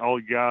great. All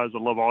you guys, I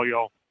love all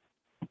y'all.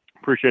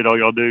 Appreciate all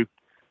y'all do.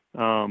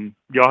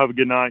 Y'all have a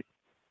good night.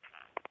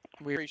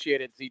 We appreciate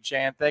it,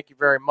 Z-Chan. Thank you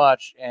very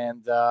much.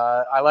 And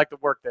I like the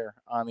work there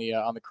on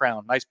the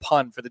crown. Nice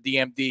pun for the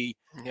DMD.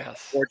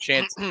 Yes. War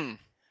Chant.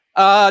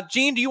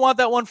 Gene, do you want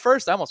that one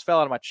first? I almost fell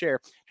out of my chair.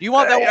 Do you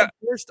want that one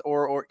first,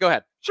 or go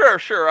ahead?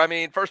 Sure. I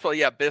mean, first of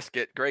all,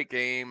 Biscuit, great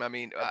game. I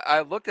mean, I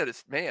looked at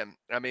his man.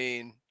 I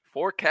mean,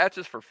 4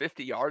 catches for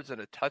 50 yards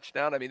and a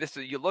touchdown. I mean,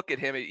 you look at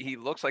him, he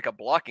looks like a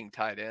blocking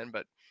tight end,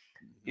 but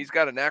he's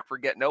got a knack for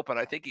getting open.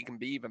 I think he can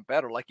be even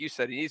better. Like you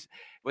said,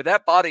 with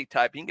that body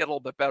type, he can get a little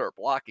bit better at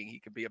blocking. He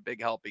could be a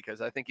big help, because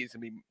I think he's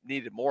going to be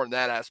needed more in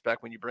that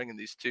aspect when you bring in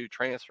these 2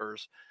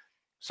 transfers.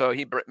 So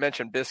he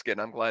mentioned Biscuit,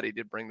 and I'm glad he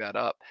did bring that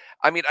up.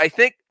 I mean,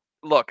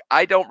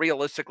 I don't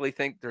realistically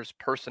think there's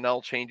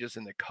personnel changes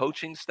in the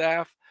coaching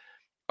staff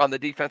on the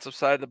defensive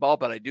side of the ball,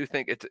 but I do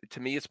think to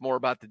me, it's more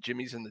about the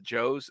Jimmies and the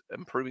Joes,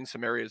 improving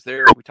some areas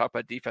there. We talked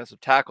about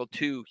defensive tackle,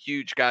 2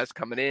 huge guys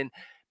coming in.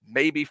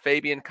 Maybe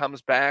Fabian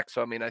comes back.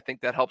 So, I mean, I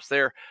think that helps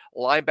there.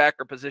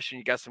 Linebacker position,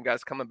 you got some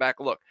guys coming back.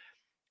 Look,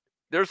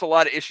 there's a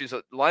lot of issues.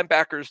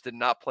 Linebackers did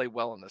not play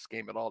well in this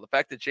game at all. The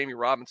fact that Jamie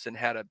Robinson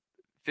had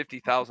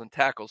 50,000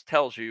 tackles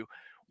tells you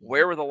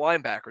where were the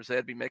linebackers. They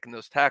had to be making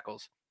those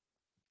tackles.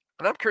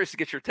 And I'm curious to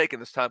get your take in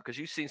this time, because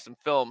you've seen some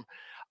film.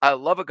 I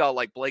love a guy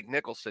like Blake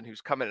Nicholson who's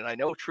coming in. I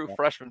know true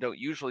freshmen don't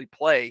usually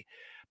play,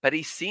 but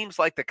he seems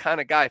like the kind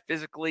of guy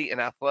physically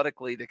and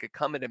athletically that could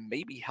come in and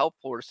maybe help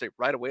Florida State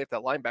right away at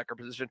that linebacker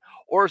position.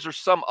 Or is there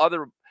some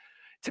other?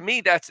 To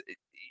me, that's,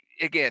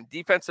 again,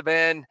 defensive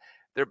end.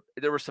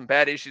 There were some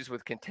bad issues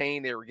with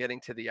contain. They were getting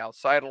to the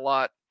outside a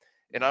lot.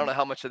 And I don't know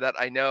how much of that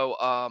I know.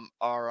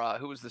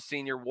 Who was the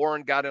senior?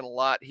 Warren got in a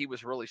lot. He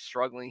was really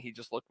struggling. He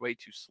just looked way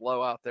too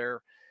slow out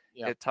there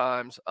at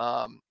times.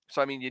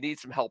 So, I mean, you need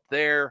some help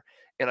there.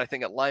 And I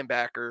think at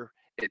linebacker,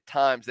 at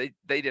times.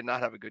 They did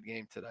not have a good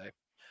game today.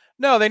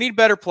 No, they need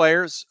better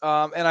players.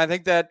 And I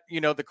think that,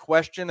 the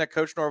question that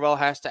Coach Norvell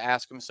has to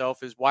ask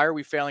himself is, why are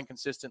we failing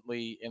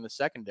consistently in the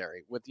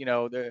secondary? With,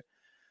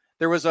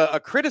 there was a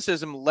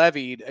criticism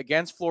levied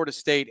against Florida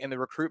State in the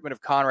recruitment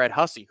of Conrad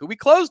Hussey, who we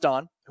closed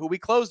on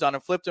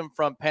and flipped him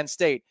from Penn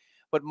State.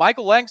 But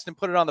Michael Langston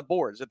put it on the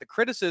boards that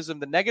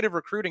the negative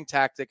recruiting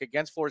tactic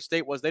against Florida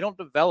State was they don't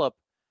develop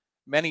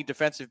many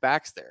defensive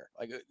backs there.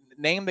 Like,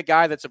 name the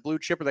guy that's a blue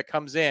chipper that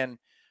comes in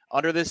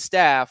under this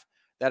staff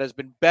that has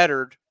been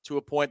bettered to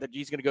a point that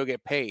he's going to go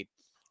get paid.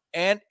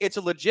 And it's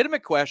a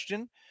legitimate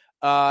question.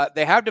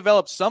 They have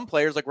developed some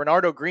players, like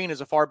Renardo Green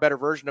is a far better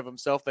version of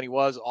himself than he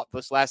was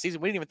this last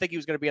season. We didn't even think he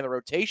was going to be in the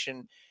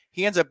rotation.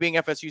 He ends up being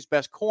FSU's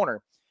best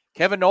corner.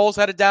 Kevin Knowles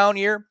had a down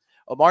year.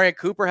 Omarion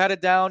Cooper had a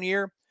down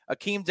year.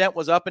 Akeem Dent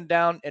was up and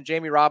down, and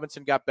Jamie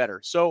Robinson got better.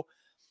 So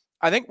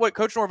I think what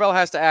Coach Norvell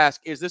has to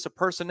ask, is this a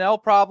personnel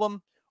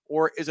problem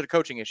or is it a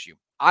coaching issue?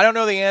 I don't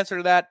know the answer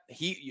to that.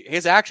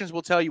 His actions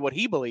will tell you what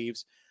he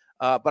believes,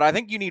 but I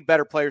think you need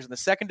better players in the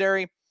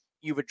secondary.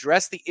 You've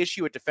addressed the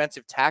issue at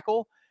defensive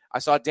tackle. I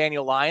saw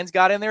Daniel Lyons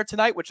got in there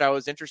tonight, which I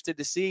was interested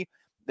to see.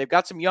 They've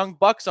got some young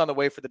bucks on the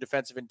way for the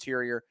defensive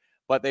interior,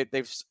 but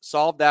they've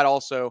solved that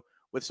also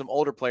with some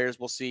older players.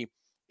 We'll see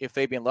if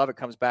Fabian Lovett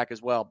comes back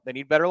as well. They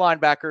need better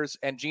linebackers.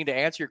 And, Gene, to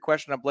answer your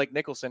question on Blake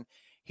Nicholson,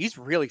 he's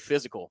really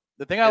physical.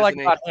 The thing I like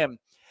about him,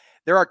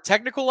 there are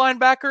technical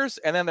linebackers,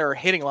 and then there are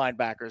hitting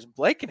linebackers.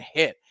 Blake can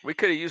hit. We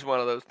could have used one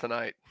of those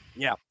tonight.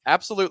 Yeah,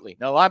 absolutely.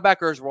 No,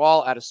 linebackers were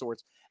all out of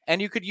sorts. And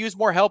you could use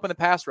more help in the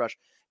pass rush.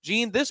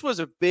 Gene, this was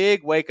a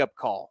big wake-up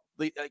call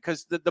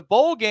because the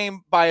bowl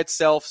game by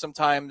itself,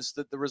 sometimes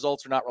the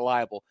results are not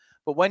reliable.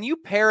 But when you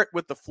pair it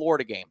with the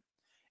Florida game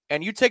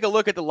and you take a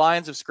look at the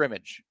lines of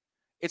scrimmage,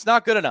 it's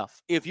not good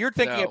enough. If you're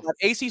thinking about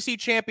ACC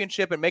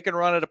championship and making a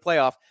run at a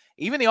playoff,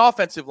 even the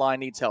offensive line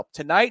needs help.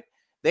 Tonight,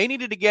 they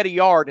needed to get a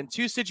yard in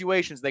two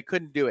situations. They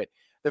couldn't do it.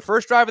 The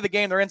first drive of the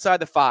game, they're inside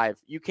the 5.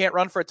 You can't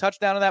run for a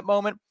touchdown in that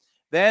moment.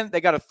 Then they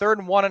got a 3rd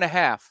and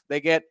 1.5. They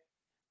get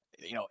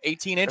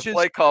 18 inches. The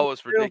play call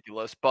was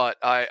ridiculous, but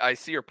I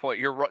see your point.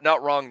 You're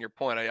not wrong in your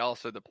point. I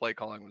also, the play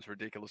calling was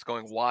ridiculous,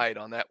 going wide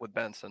on that with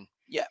Benson.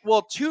 Yeah,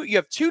 well, you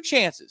have 2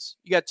 chances.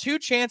 You got 2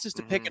 chances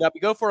to pick it up.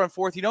 You go for it on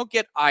 4th. You don't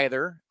get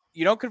either.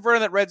 You don't convert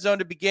in that red zone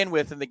to begin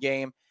with in the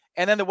game.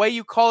 And then the way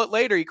you call it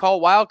later, you call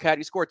Wildcat,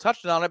 you score a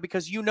touchdown on it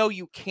because you know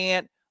you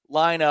can't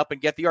line up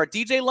and get the yard.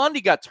 DJ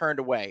Lundy got turned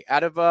away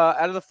out of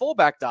the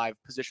fullback dive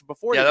position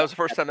before. Yeah, that was the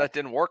first time that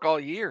didn't work all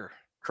year.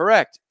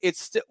 Correct.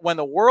 It's when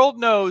the world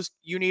knows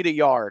you need a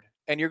yard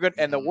and you're good,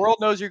 and the world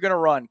knows you're going to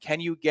run.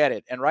 Can you get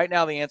it? And right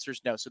now the answer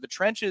is no. So the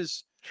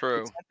trenches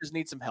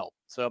need some help.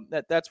 So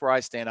that's where I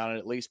stand on it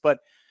at least. But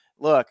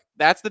look,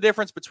 that's the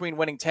difference between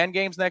winning 10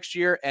 games next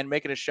year and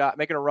making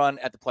a run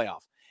at the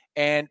playoff.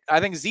 And I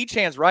think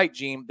Z-Chan's right,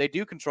 Gene. They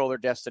do control their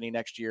destiny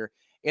next year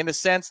in the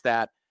sense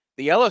that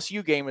the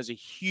LSU game is a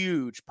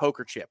huge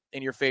poker chip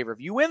in your favor. If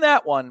you win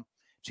that one,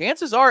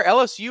 chances are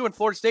LSU and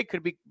Florida State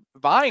could be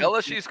vying.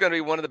 LSU is going to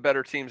be one of the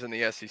better teams in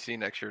the SEC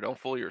next year. Don't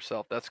fool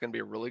yourself. That's going to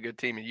be a really good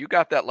team. And you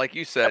got that, like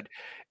you said,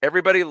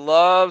 everybody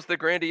loves the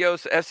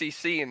grandiose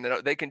SEC and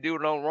they can do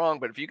no wrong.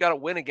 But if you got to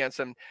win against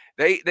them,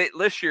 they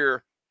this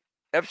year,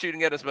 FSU didn't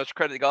get as much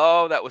credit. They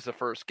go, oh, that was the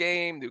first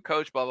game, new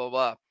coach, blah, blah,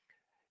 blah.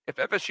 If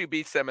FSU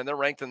beats them and they're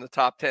ranked in the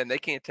top 10, they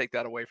can't take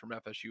that away from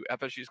FSU.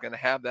 FSU is going to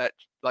have that,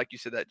 like you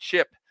said, that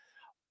chip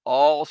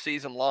all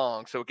season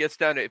long. So it gets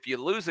down to if you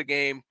lose a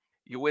game,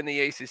 you win the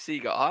ACC,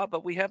 you go,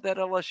 but we have that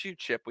LSU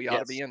chip. We ought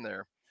to be in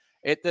there.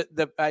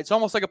 It's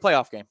almost like a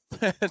playoff game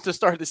to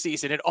start the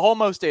season. It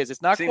almost is.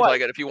 It's not Seems quite.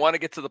 like it. If you want to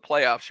get to the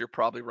playoffs, you're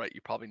probably right. You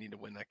probably need to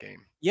win that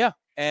game. Yeah,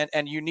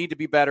 and you need to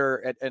be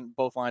better at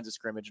both lines of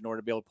scrimmage in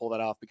order to be able to pull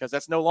that off, because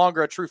that's no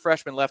longer a true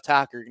freshman left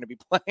tackle you're going to be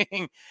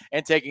playing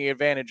and taking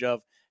advantage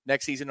of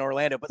next season in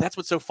Orlando. But that's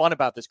what's so fun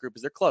about this group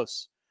is they're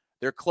close.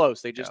 They're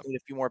close. They just need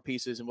a few more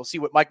pieces, and we'll see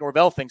what Mike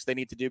Norvell thinks they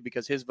need to do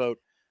because his vote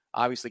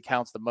obviously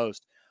counts the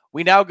most.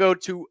 We now go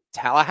to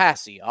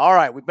Tallahassee. All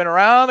right, we've been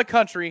around the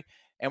country,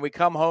 and we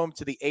come home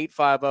to the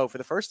 850 for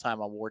the first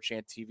time on War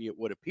Chant TV, it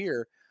would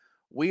appear.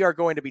 We are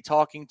going to be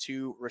talking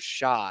to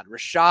Rashad.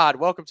 Rashad,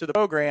 welcome to the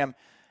program,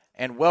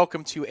 and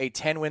welcome to a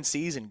 10-win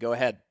season. Go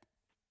ahead.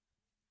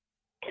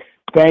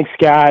 Thanks,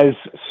 guys.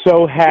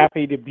 So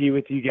happy to be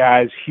with you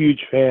guys.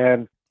 Huge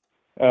fan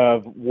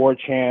of War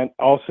Chant.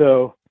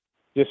 Also,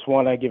 just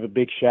want to give a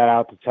big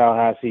shout-out to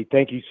Tallahassee.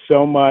 Thank you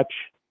so much,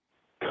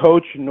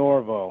 Coach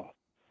Norvell,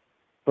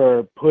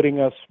 for putting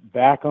us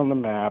back on the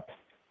map.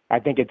 I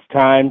think it's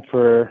time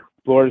for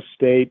Florida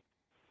State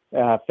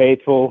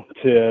faithful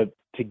to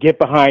get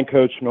behind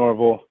Coach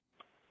Norvell.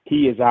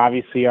 He is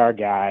obviously our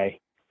guy.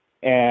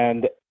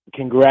 And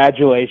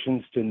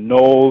congratulations to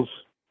Knowles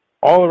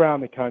all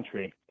around the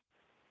country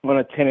on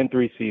a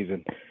 10-3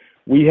 season.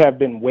 We have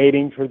been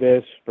waiting for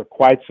this for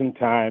quite some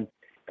time.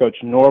 Coach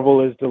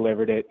Norvell has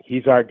delivered it.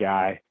 He's our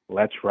guy.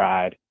 Let's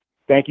ride.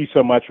 Thank you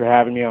so much for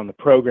having me on the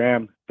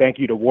program. Thank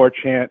you to War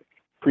Chant.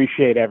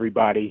 Appreciate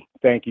everybody.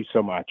 Thank you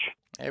so much.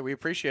 Hey, we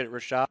appreciate it,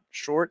 Rashad.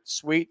 Short,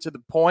 sweet, to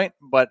the point,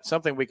 but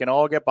something we can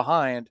all get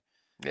behind.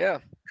 Yeah,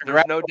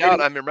 there's no doubt.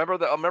 I mean,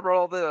 remember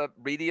all the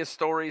media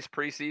stories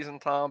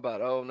preseason, Tom,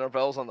 about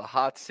Norvell's on the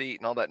hot seat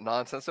and all that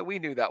nonsense. So we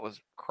knew that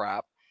was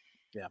crap.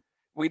 Yeah,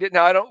 we didn't.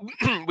 Now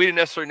we didn't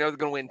necessarily know they're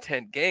going to win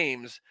 10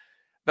 games,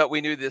 but we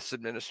knew this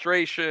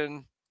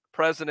administration,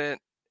 president,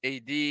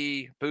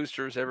 AD,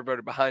 boosters,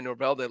 everybody behind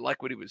Norvell, they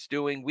liked what he was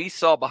doing. We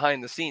saw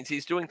behind the scenes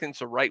he's doing things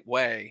the right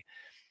way,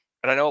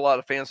 and I know a lot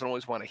of fans don't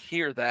always want to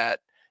hear that.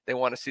 They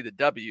want to see the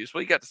W's.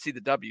 Well, you got to see the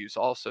W's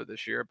also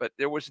this year, but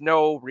there was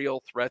no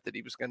real threat that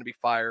he was going to be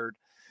fired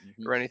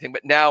or anything.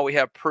 But now we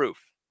have proof.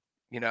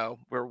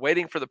 We're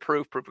waiting for the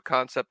proof of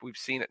concept. We've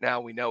seen it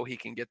now. We know he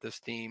can get this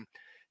team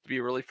to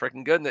be really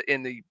freaking good.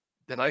 And the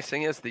nice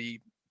thing is the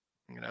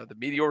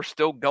meteor's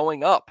still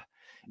going up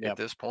at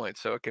this point,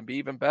 so it can be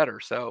even better.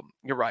 So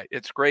you're right.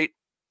 It's great.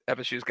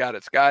 FSU's got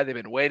its guy. They've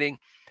been waiting.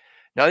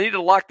 Now they need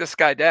to lock this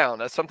guy down.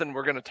 That's something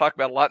we're going to talk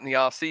about a lot in the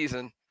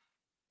offseason.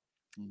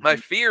 My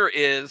fear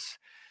is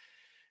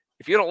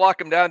if you don't lock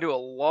him down to a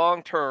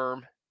long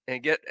term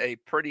and get a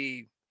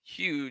pretty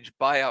huge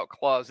buyout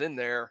clause in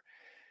there,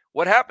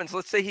 what happens?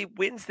 Let's say he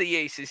wins the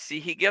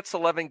ACC, he gets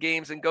 11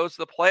 games and goes to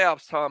the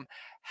playoffs, Tom.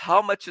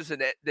 How much is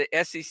the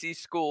SEC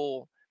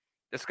school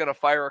that's going to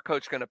fire a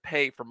coach going to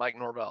pay for Mike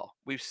Norvell?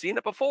 We've seen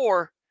it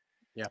before.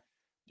 Yeah.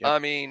 I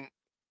mean,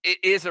 it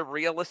is a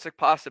realistic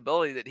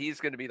possibility that he's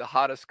going to be the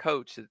hottest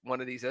coach that one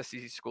of these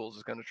SEC schools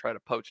is going to try to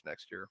poach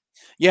next year.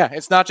 Yeah,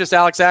 it's not just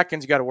Alex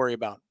Atkins you got to worry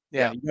about.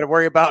 Yeah, you got to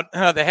worry about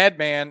the head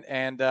man,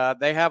 and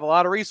they have a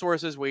lot of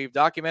resources. We've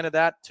documented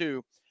that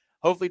too.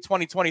 Hopefully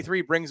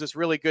 2023 brings us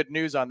really good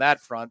news on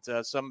that front.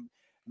 Some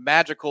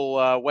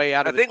magical way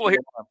out of I think we'll hear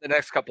the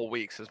next couple of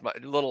weeks.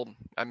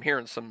 I'm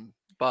hearing some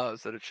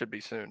buzz that it should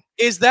be soon.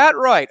 Is that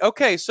right?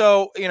 Okay,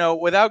 so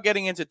without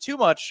getting into too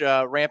much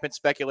rampant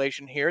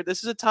speculation here,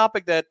 this is a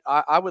topic that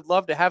I would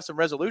love to have some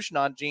resolution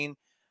on, Gene.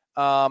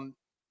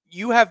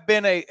 You have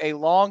been a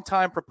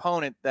long-time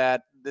proponent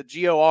that the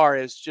GOR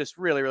is just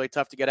really, really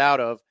tough to get out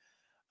of.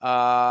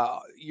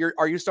 Are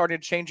you starting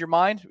to change your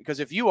mind? Because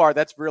if you are,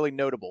 that's really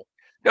notable.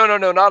 No,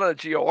 not on a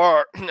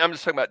GOR. I'm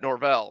just talking about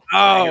Norvell.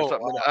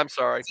 I'm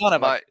sorry.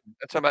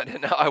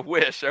 I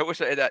wish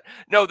I had that.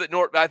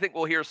 No, I think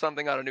we'll hear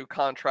something on a new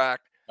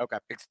contract,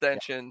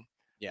 extension,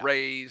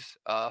 raise,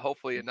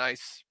 hopefully a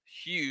nice,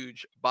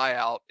 huge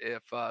buyout,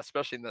 if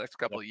especially in the next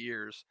couple of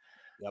years.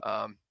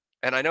 Yep.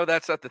 And I know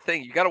that's not the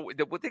thing.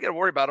 What they got to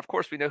worry about. Of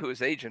course, we know who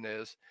his agent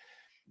is,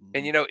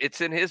 and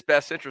it's in his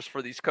best interest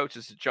for these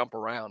coaches to jump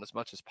around as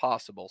much as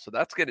possible. So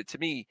that's going to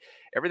me,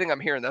 everything I'm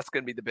hearing, that's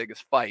going to be the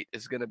biggest fight.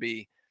 Is going to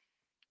be,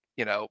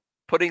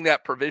 putting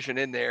that provision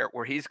in there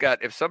where he's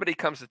got, if somebody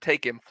comes to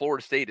take him,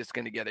 Florida State is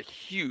going to get a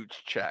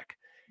huge check.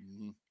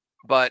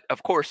 But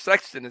of course,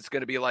 Sexton is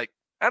going to be like,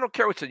 I don't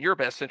care what's in your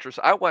best interest.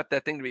 I want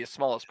that thing to be as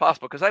small as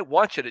possible because I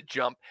want you to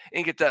jump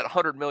and get that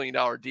 $100 million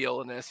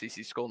deal in the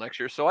SEC school next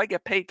year. So I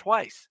get paid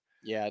twice.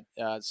 Yeah,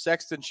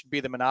 Sexton should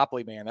be the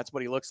monopoly man. That's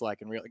what he looks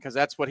like, because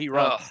that's what he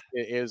runs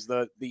is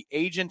the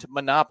agent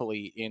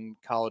monopoly in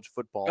college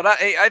football. But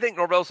I think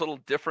Norvell's a little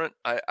different.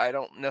 I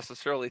don't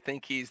necessarily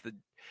think he's the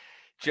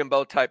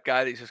Jimbo type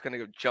guy that he's just going to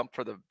go jump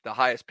for the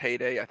highest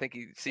payday. I think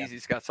he sees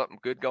he's got something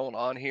good going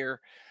on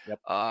here. Yep.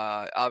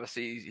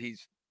 Obviously,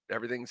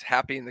 everything's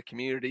happy in the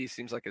community.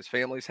 Seems like his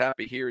family's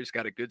happy here. He's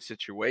got a good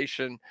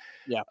situation.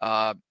 Yeah.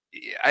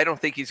 I don't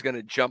think he's going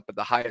to jump at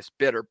the highest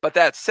bidder. But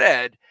that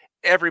said,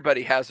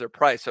 everybody has their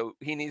price, so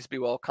he needs to be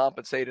well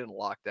compensated and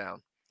locked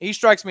down. He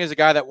strikes me as a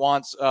guy that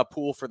wants a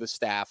pool for the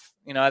staff.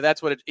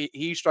 That's what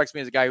he strikes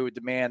me as a guy who would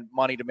demand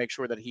money to make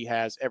sure that he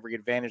has every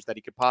advantage that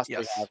he could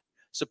possibly have.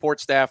 Support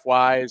staff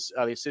wise,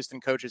 the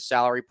assistant coach's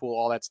salary pool,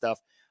 all that stuff.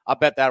 I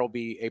bet that'll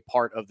be a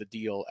part of the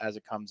deal as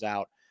it comes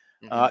out.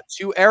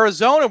 To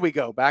Arizona we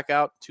go, back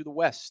out to the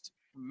west.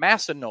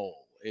 Massa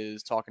Knoll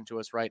is talking to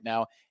us right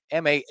now.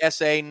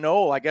 M-A-S-A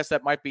Knoll. I guess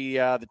that might be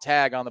the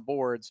tag on the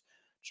boards.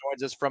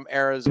 Joins us from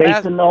Arizona.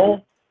 Mason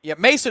Knoll? Yeah,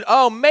 Mason.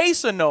 Oh,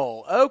 Mesa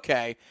Knoll.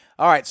 Okay.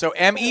 All right. So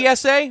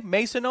M-E-S-A,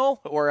 Mesa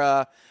Knoll? Or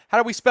how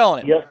are we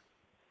spelling it? Yes.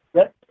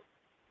 Yep.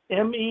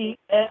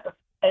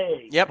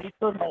 M-E-S-A. Yep.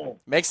 Mesa Knoll.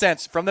 Makes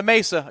sense. From the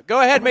Mesa.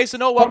 Go ahead, Mesa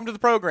Knoll. Welcome to the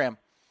program.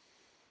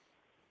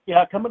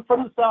 Yeah, coming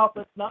from the south,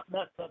 it's not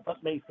Mesa,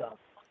 but Mesa.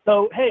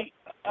 So, hey,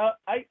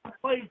 I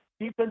played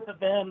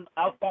defensive end,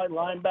 outside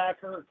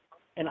linebacker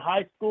in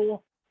high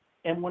school,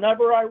 and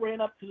whenever I ran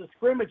up to the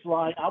scrimmage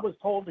line, I was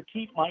told to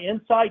keep my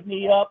inside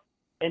knee up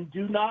and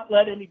do not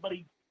let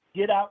anybody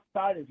get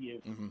outside of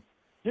you.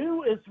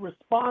 Who is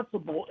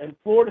responsible in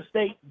Florida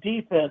State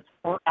defense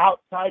for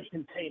outside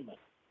containment?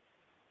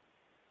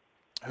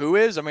 Who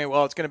is? I mean,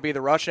 well, it's going to be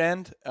the rush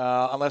end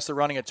unless they're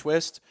running a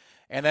twist.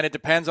 And then it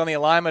depends on the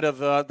alignment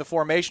of the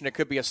formation. It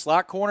could be a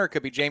slot corner. It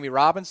could be Jamie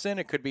Robinson.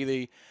 It could be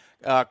the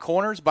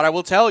corners. But I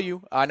will tell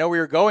you, I know where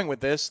you're going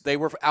with this. They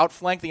were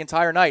outflanked the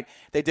entire night.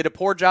 They did a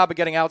poor job of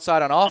getting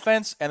outside on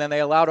offense, and then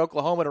they allowed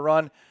Oklahoma to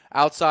run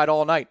outside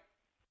all night.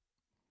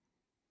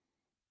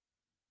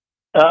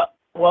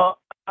 Well,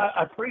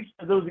 I appreciate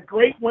it. Was a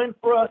great win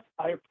for us.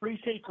 I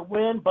appreciate the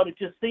win, but it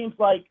just seems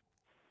like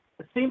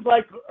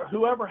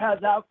whoever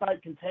has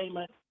outside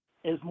containment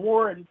is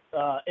more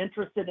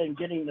interested in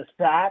getting the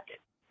sack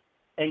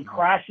and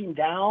crashing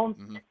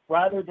down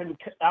rather than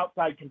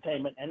outside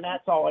containment, and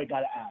that's all I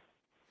got to ask.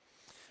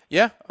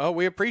 Yeah,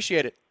 we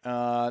appreciate it.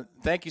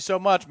 Thank you so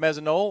much,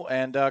 Mezzanole,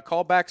 and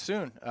call back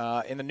soon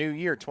in the new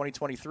year,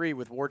 2023,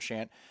 with War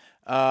Chant.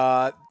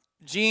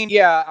 Gene,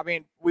 yeah, I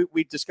mean,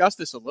 we discussed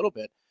this a little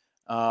bit,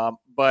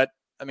 but,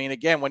 I mean,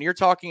 again, when you're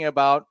talking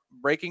about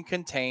breaking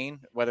contain,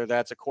 whether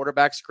that's a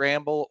quarterback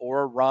scramble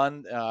or a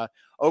run,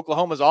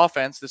 Oklahoma's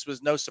offense, this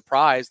was no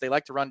surprise. They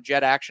like to run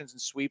jet actions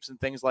and sweeps and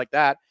things like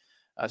that,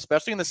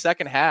 especially in the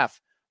second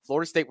half.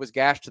 Florida State was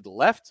gashed to the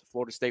left.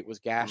 Florida State was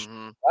gashed to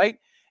the right.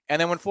 And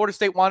then when Florida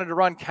State wanted to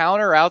run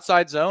counter or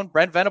outside zone,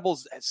 Brent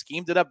Venables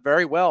schemed it up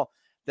very well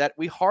that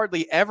we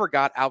hardly ever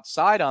got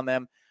outside on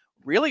them.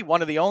 Really,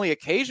 one of the only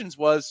occasions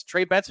was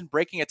Trey Benson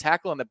breaking a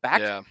tackle in the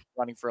back,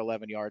 running for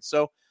 11 yards.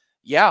 So,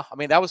 yeah, I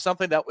mean, that was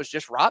something that was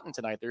just rotten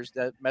tonight.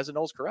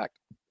 Mezzanole's correct.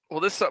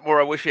 Well, this is something where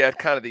I wish you had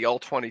kind of the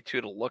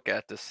all-22 to look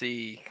at to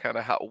see kind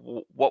of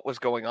what was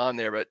going on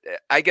there. But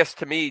I guess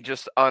to me,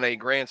 just on a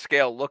grand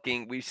scale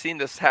looking, we've seen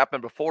this happen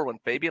before when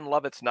Fabian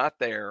Lovett's not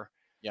there.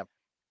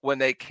 When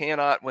they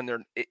cannot, when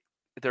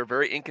they're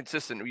very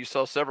inconsistent. You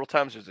saw several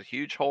times there's a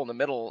huge hole in the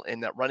middle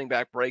and that running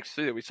back breaks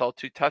through. We saw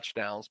 2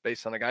 touchdowns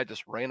based on a guy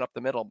just ran up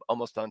the middle,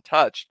 almost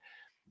untouched.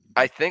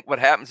 I think what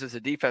happens is the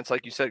defense,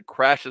 like you said,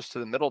 crashes to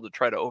the middle to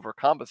try to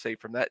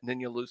overcompensate from that, and then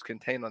you lose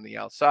contain on the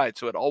outside.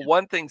 So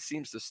one thing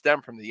seems to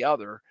stem from the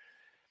other.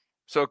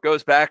 So it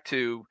goes back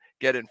to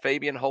getting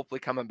Fabian hopefully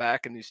coming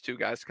back and these 2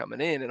 guys coming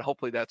in, and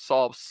hopefully that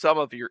solves some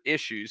of your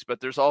issues. But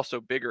there's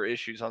also bigger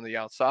issues on the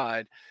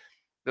outside.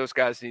 Those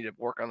guys need to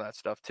work on that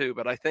stuff too.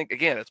 But I think,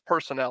 again, it's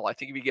personnel. I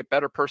think if you get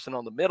better personnel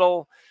in the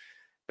middle,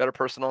 better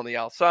personnel on the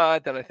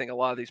outside, then I think a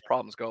lot of these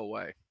problems go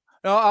away.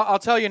 No, I'll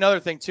tell you another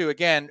thing too.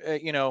 Again,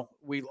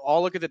 we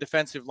all look at the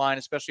defensive line,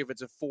 especially if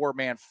it's a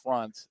 4-man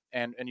front,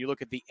 and you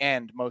look at the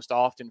end most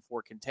often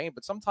for contain.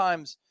 But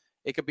sometimes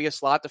it could be a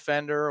slot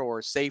defender or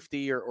a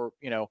safety, or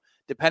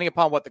depending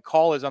upon what the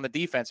call is on the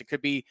defense, it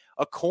could be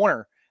a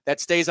corner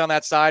that stays on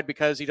that side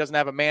because he doesn't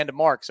have a man to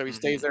mark, so he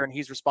stays there and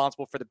he's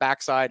responsible for the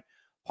backside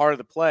part of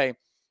the play.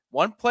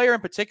 One player in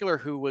particular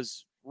who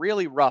was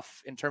really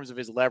rough in terms of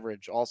his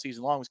leverage all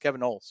season long was Kevin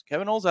Knowles.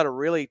 Kevin Knowles had a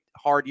really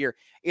hard year.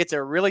 It's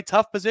a really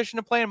tough position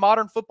to play in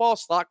modern football,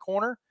 slot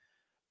corner,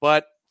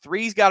 but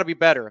 3's got to be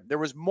better. There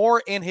was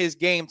more in his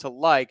game to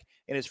like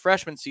in his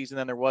freshman season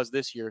than there was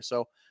this year.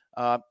 So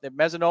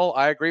Mezzanole,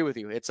 I agree with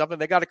you. It's something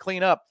they got to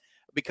clean up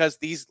because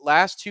these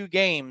last 2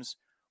 games,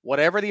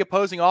 whatever the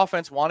opposing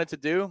offense wanted to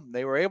do,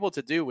 they were able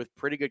to do with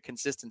pretty good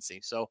consistency.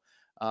 So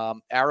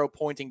arrow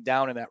pointing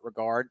down in that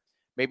regard.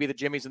 Maybe the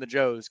Jimmies and the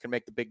Joes can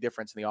make the big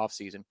difference in the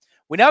offseason.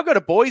 We now go to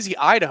Boise,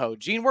 Idaho.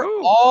 Gene, we're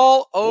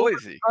all over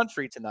the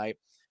country tonight.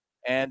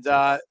 And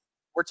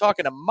we're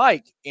talking to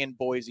Mike in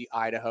Boise,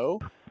 Idaho.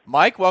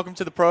 Mike, welcome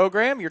to the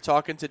program. You're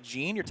talking to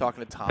Gene. You're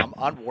talking to Tom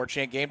on War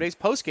Chant Game Day's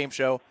postgame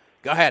show.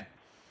 Go ahead.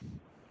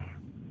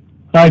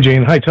 Hi,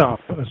 Gene. Hi, Tom.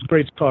 It's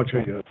great to talk to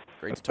you.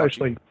 Great to talk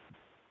to you.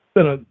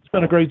 It's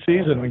been a great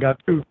season. We got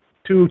two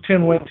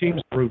 10-win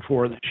teams to root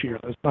for this year.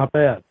 That's not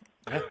bad.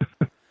 Yeah.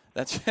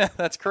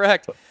 That's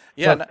correct.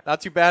 Yeah,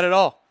 not too bad at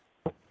all.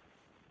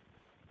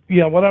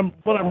 Yeah, what I'm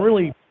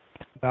really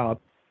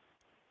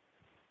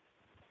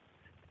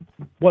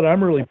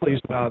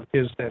pleased about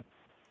is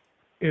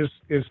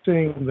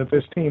seeing that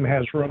this team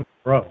has room to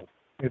grow.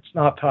 It's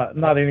not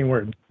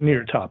anywhere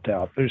near topped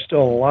out. There's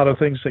still a lot of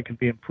things that can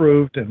be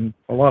improved and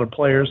a lot of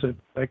players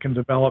that can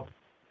develop.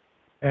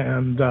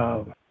 And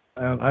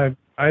I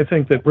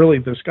think that really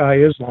the sky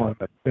is the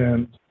limit.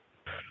 And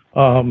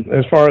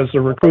as far as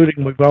the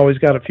recruiting, we've always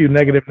got a few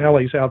negative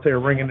Nellies out there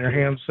wringing their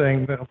hands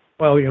saying,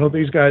 well,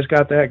 these guys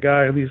got that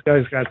guy or these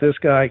guys got this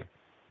guy.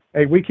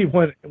 Hey, we keep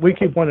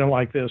winning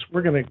like this.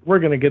 We're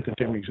gonna get the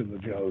Jimmies and the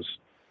Joes.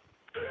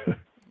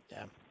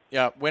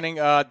 Yeah. Winning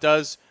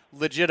does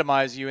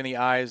legitimize you in the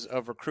eyes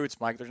of recruits,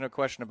 Mike. There's no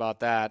question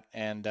about that.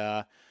 And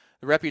the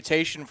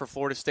reputation for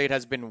Florida State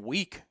has been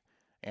weak,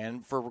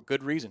 and for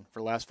good reason,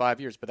 for the last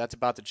 5 years. But that's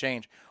about to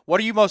change. What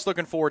are you most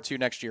looking forward to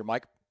next year,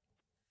 Mike?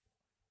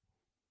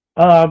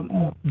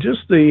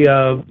 Just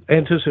the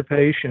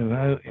anticipation,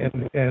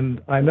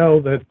 and I know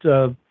that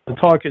the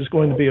talk is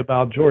going to be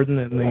about Jordan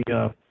and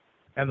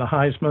the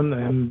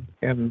Heisman,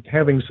 and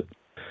having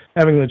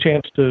the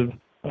chance to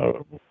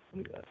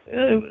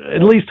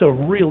at least a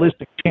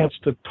realistic chance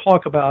to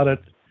talk about it,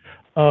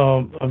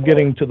 of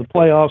getting to the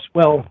playoffs.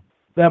 Well,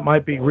 that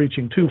might be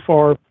reaching too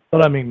far,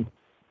 but I mean,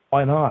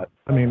 why not?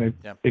 I mean,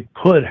 it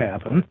could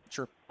happen.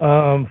 Sure.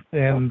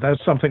 And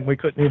that's something we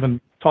couldn't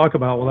even talk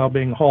about without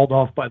being hauled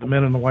off by the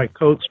men in the white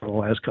coats for the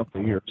last couple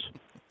of years.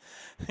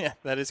 Yeah,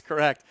 that is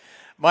correct.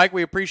 Mike,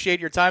 we appreciate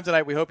your time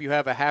tonight. We hope you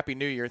have a happy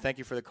new year. Thank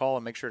you for the call,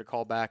 and make sure to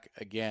call back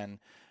again.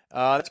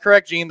 That's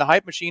correct, Gene. The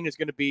hype machine is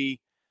going to be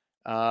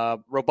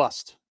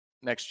robust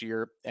next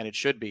year, and it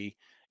should be.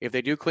 If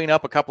they do clean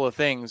up a couple of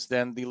things,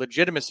 then the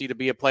legitimacy to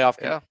be a playoff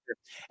contender.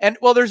 And,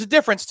 well, there's a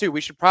difference, too.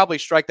 We should probably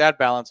strike that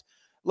balance.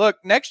 Look,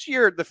 next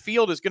year the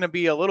field is going to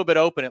be a little bit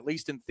open, at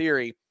least in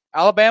theory,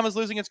 Alabama's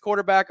losing its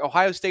quarterback.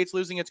 Ohio State's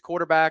losing its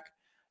quarterback.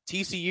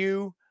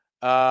 TCU,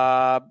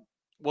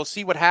 we'll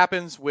see what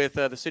happens with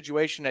the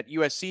situation at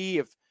USC.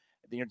 If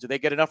do they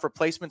get enough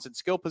replacements and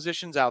skill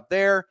positions out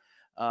there?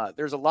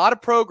 There's a lot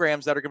of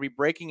programs that are going to be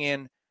breaking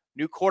in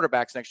new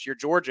quarterbacks next year.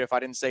 Georgia, if I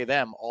didn't say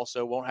them,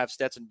 also won't have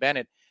Stetson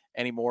Bennett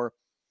anymore.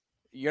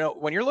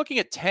 When you're looking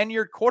at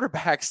tenured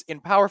quarterbacks in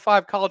Power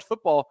 5 college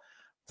football,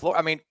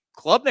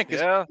 Klubnik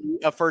is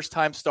a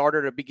first-time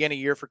starter to begin a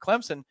year for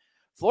Clemson.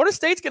 Florida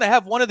State's going to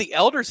have one of the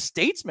elder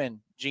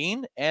statesmen,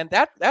 Gene, and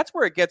that's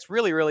where it gets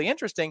really, really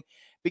interesting,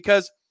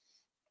 because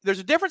there's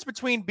a difference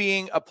between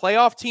being a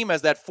playoff team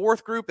as that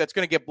fourth group that's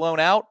going to get blown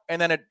out and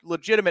then a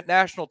legitimate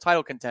national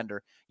title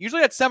contender.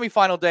 Usually that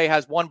semifinal day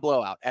has one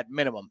blowout at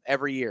minimum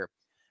every year.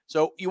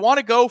 So you want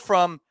to go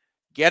from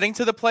getting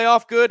to the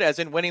playoff good, as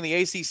in winning the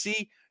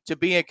ACC, to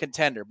being a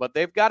contender. But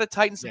they've got to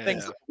tighten some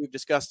things that we've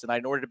discussed tonight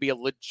in order to be a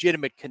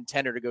legitimate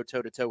contender to go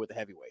toe-to-toe with the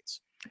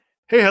heavyweights.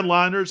 Hey,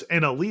 headliners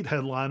and elite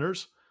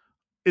headliners.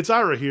 It's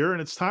Ira here,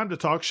 and it's time to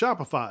talk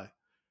Shopify.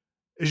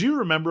 As you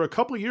remember, a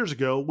couple of years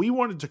ago, we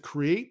wanted to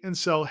create and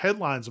sell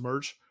headlines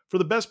merch for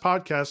the best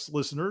podcast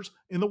listeners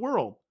in the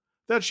world.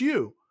 That's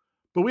you.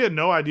 But we had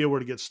no idea where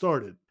to get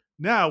started.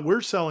 Now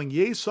we're selling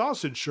Yay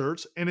Sausage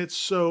shirts, and it's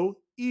so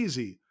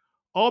easy.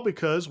 All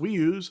because we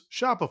use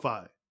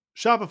Shopify.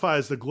 Shopify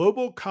is the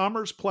global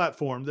commerce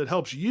platform that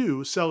helps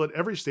you sell at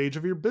every stage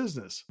of your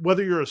business.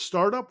 Whether you're a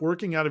startup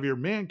working out of your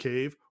man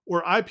cave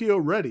or IPO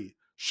ready,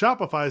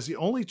 Shopify is the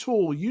only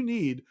tool you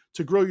need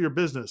to grow your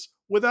business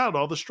without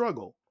all the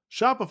struggle.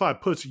 Shopify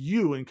puts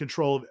you in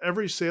control of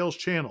every sales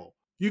channel.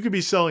 You could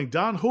be selling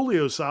Don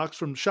Julio socks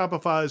from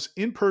Shopify's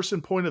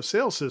in-person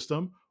point-of-sale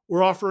system,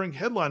 or offering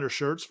headliner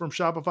shirts from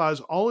Shopify's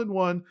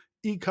all-in-one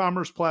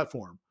e-commerce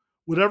platform.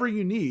 Whatever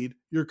you need,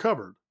 you're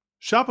covered.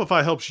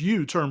 Shopify helps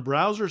you turn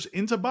browsers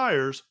into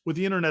buyers with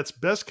the internet's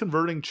best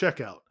converting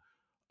checkout,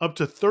 up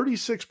to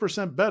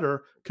 36%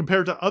 better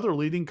compared to other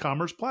leading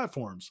commerce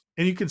platforms.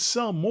 And you can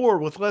sell more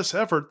with less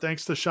effort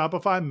thanks to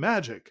Shopify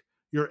Magic,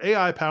 your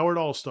AI-powered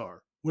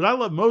all-star. What I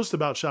love most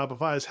about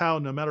Shopify is how,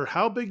 no matter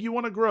how big you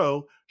want to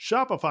grow,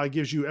 Shopify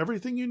gives you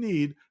everything you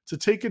need to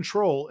take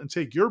control and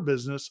take your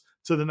business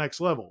to the next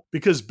level.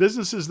 Because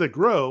businesses that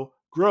grow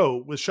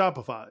with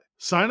Shopify.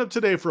 Sign up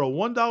today for a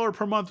 $1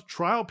 per month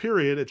trial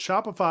period at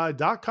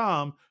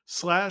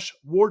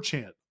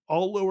shopify.com/warchant,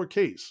 all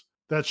lowercase.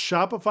 That's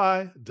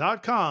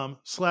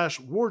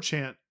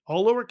shopify.com/warchant,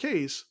 all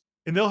lowercase,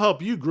 and they'll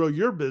help you grow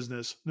your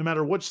business no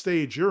matter what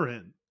stage you're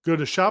in. Go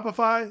to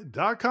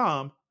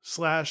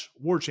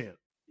shopify.com/warchant.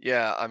 It's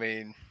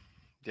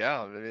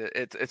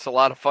a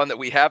lot of fun that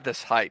we have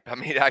this hype.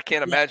 I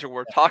can't imagine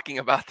we're talking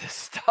about this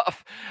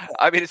stuff.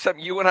 It's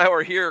something you and I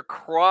were here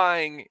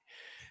crying,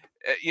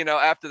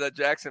 after the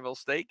Jacksonville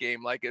State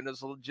game. It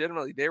was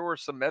legitimately, there were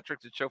some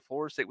metrics that show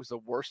Florida State was the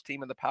worst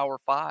team in the Power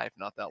 5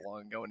 not that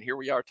long ago. And here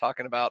we are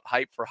talking about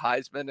hype for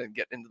Heisman and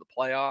getting into the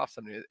playoffs.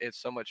 It's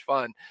so much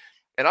fun.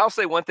 And I'll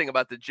say one thing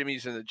about the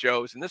Jimmies and the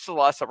Joes, and this is the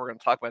last time we're going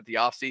to talk about the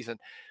offseason.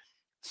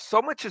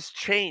 So much has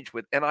changed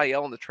with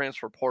NIL and the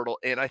transfer portal.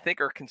 And I think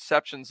our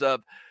conceptions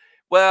of,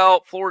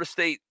 Florida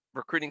State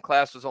recruiting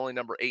class was only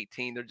number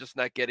 18. They're just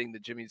not getting the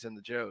Jimmies and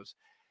the Joes.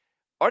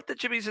 Aren't the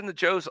Jimmies and the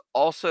Joes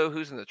also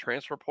who's in the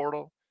transfer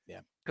portal? Yeah.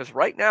 Because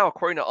right now,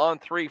 according to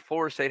On3,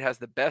 Florida State has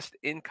the best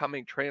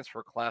incoming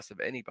transfer class of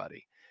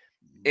anybody.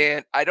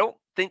 And I don't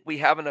think we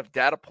have enough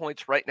data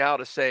points right now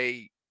to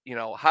say,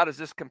 how does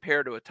this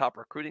compare to a top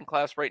recruiting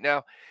class right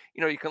now?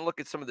 You can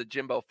look at some of the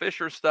Jimbo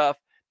Fisher stuff.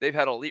 They've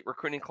had elite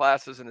recruiting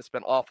classes, and it's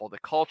been awful. The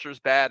culture's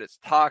bad. It's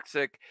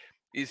toxic.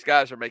 These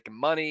guys are making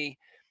money.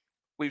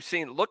 We've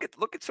seen, look at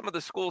some of the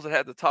schools that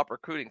had the top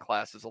recruiting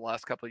classes the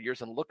last couple of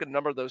years, and look at a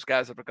number of those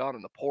guys that have gone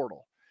in the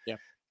portal. Yeah.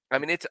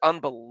 It's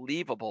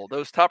unbelievable.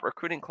 Those top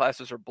recruiting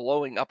classes are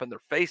blowing up in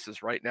their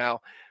faces right now.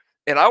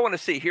 And I want to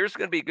see, here's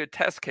going to be a good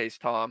test case,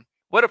 Tom.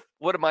 What if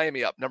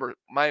Miami up?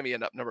 Miami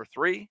end up number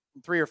 3?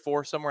 3 or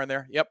 4, somewhere in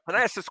there. Yep. And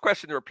I asked this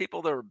question. There were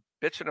people that were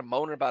bitching and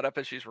moaning about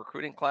FSU's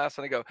recruiting class.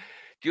 And I go,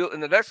 in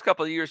the next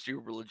couple of years, do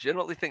you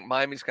legitimately think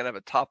Miami's going to have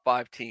a top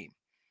 5 team?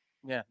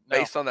 Yeah.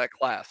 Based on that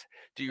class.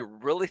 Do you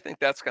really think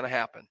that's going to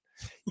happen?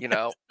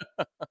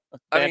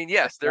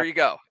 Yes, there you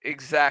go.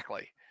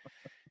 Exactly.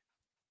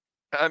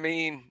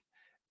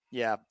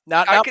 Yeah.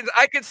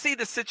 I could see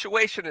the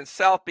situation in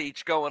South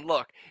Beach going,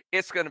 look,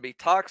 it's going to be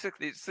toxic.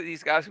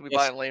 These guys will be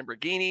buying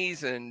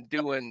Lamborghinis and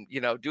doing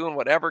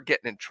whatever,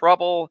 getting in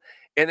trouble.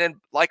 And then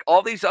like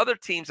all these other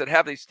teams that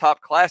have these top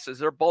classes,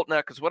 they're bolting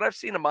out. Because what I've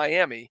seen in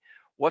Miami,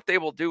 what they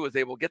will do is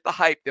they will get the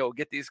hype. They'll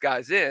get these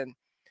guys in.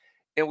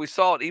 And we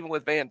saw it even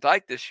with Van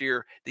Dyke this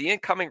year. The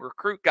incoming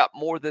recruit got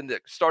more than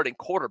the starting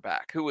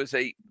quarterback, who was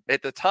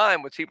at the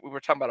time, we were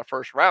talking about a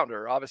first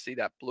rounder. Obviously,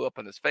 that blew up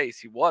in his face.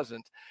 He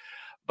wasn't.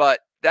 But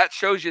that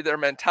shows you their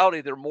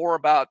mentality. They're more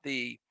about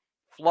the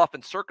fluff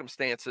and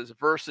circumstances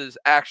versus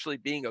actually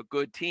being a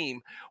good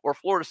team. Where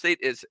Florida State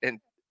is, and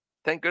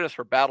thank goodness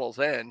for Battle's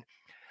End,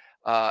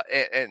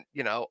 and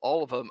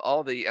all of them,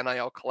 all the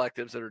NIL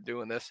collectives that are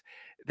doing this,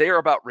 they are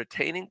about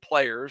retaining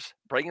players,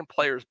 bringing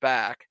players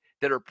back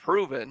that are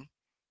proven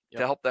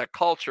to help that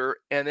culture,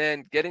 and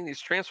then getting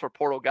these transfer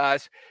portal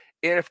guys.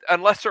 And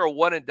unless they're a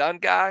one and done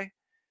guy,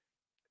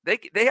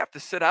 they have to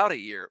sit out a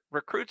year.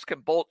 Recruits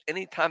can bolt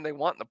anytime they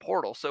want in the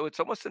portal, so it's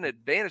almost an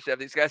advantage to have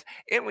these guys.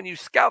 And when you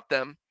scout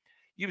them,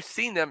 you've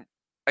seen them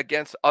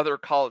against other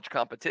college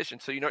competition,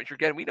 so you know what you're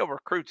getting. We know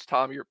recruits,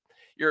 Tom.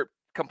 You're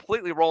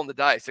completely rolling the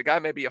dice. A guy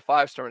may be a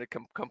 5-star and it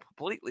can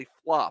completely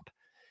flop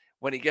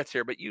when he gets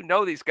here, but you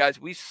know these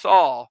guys. We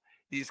saw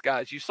these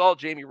guys. You saw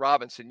Jamie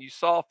Robinson. You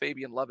saw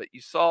Fabian Lovett.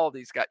 You saw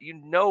these guys. You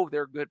know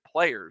they're good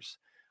players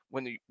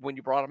when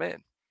you brought them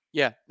in.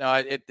 Yeah, no,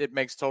 it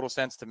makes total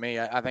sense to me.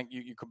 I think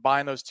you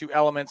combine those two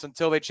elements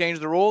until they change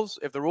the rules.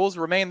 If the rules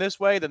remain this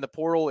way, then the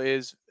portal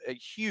is a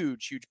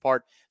huge, huge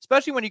part,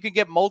 especially when you can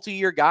get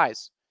multi-year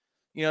guys.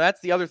 You know,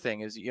 that's the other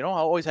thing is you don't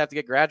always have to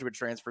get graduate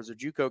transfers or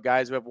JUCO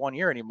guys who have 1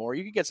 year anymore.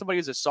 You can get somebody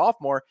who's a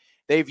sophomore.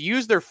 They've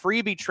used their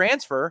freebie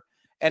transfer,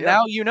 and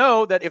now you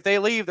know that if they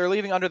leave, they're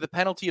leaving under the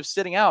penalty of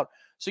sitting out.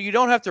 So you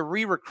don't have to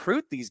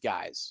re-recruit these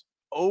guys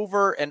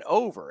over and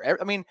over.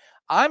 I mean,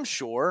 I'm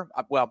sure,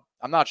 well,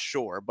 I'm not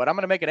sure, but I'm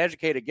going to make an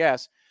educated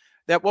guess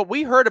that what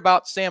we heard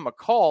about Sam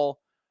McCall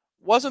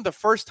wasn't the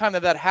first time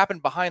that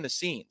happened behind the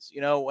scenes. You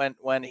know,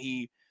 when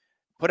he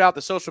put out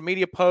the social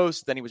media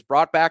post, then he was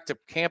brought back to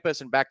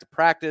campus and back to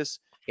practice.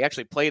 He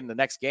actually played in the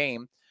next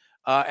game,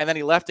 and then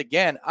he left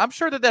again. I'm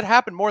sure that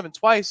happened more than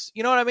twice.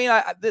 You know what I mean?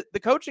 The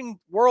coaching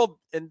world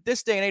in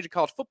this day and age of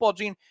college football,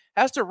 Gene,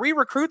 has to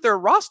re-recruit their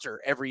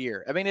roster every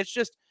year. I mean,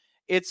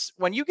 it's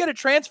when you get a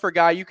transfer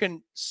guy, you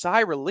can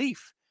sigh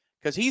relief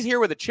because he's here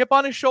with a chip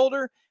on his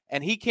shoulder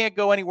and he can't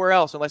go anywhere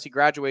else unless he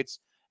graduates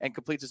and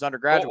completes his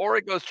undergraduate. Or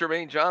he goes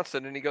Jermaine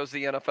Johnson and he goes to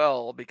the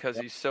NFL because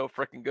he's so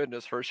freaking good in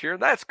his first year.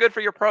 And that's good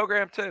for your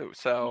program too.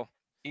 So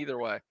either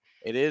way.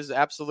 It is,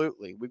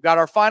 absolutely. We've got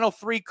our final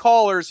 3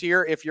 callers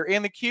here. If you're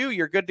in the queue,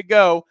 you're good to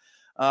go.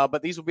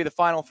 But these will be the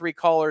final 3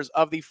 callers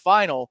of the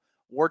final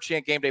War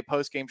Chant Game Day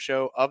postgame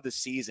show of the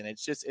season.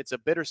 It's a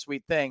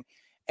bittersweet thing.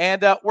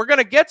 And we're going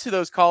to get to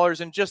those callers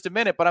in just a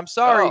minute, but I'm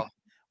sorry.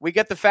 We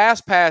get the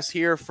fast pass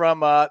here from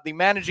the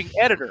managing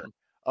editor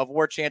of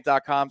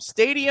warchant.com,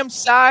 Stadium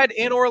Side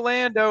in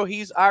Orlando.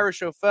 He's Ira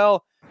Schoffel.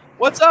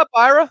 What's up,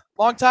 Ira?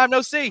 Long time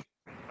no see.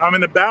 I'm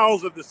in the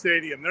bowels of the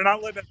stadium. They're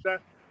not letting us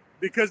that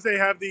because they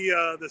have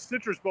the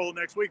Citrus Bowl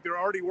next week. They're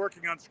already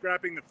working on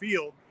scrapping the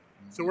field,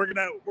 so we're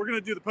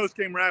gonna do the post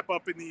game wrap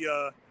up in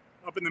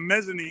the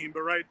mezzanine.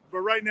 But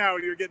right now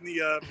you're getting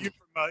the view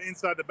from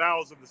inside the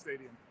bowels of the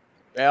stadium.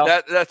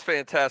 Well, that's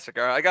fantastic.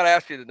 All right, I got to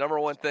ask you the number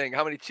one thing: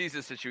 how many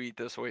cheeses did you eat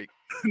this week?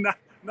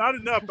 not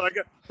enough, but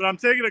I'm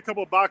taking a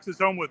couple of boxes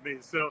home with me.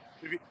 So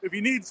if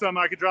you need some,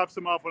 I could drop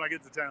some off when I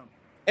get to town.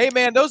 Hey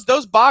man,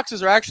 those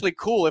boxes are actually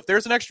cool. If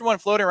there's an extra one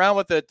floating around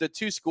with the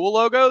 2 school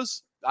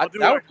logos, I'll do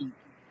what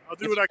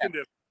I can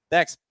do.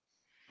 Thanks.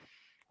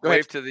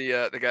 Wave to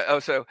the guy. Oh,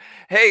 so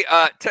hey,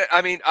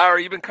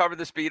 Ira, you've been covering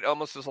this beat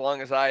almost as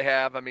long as I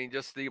have.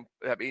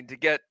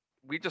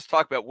 We just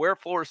talked about where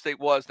Florida State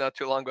was not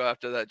too long ago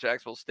after that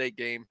Jacksonville State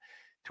game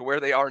to where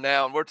they are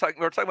now. And we're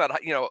talking about,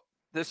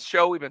 this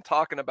show we've been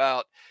talking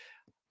about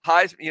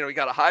Heisman, we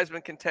got a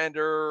Heisman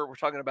contender. We're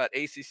talking about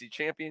ACC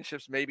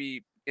championships,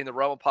 maybe in the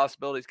realm of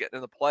possibilities getting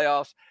in the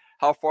playoffs,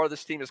 how far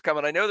this team is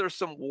coming. I know there's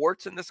some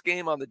warts in this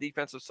game on the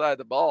defensive side of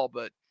the ball,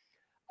 but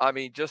I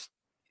mean, just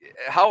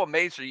how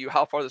amazed are you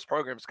how far this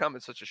program has come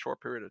in such a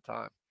short period of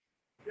time?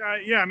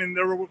 Yeah. I mean,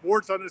 there were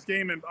warts on this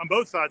game on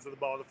both sides of the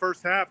ball. The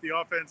first half, the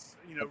offense,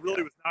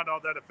 really was not all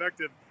that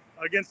effective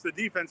against the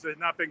defense that had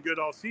not been good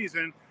all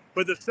season.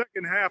 But the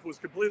second half was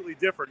completely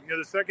different.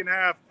 The second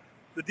half,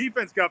 the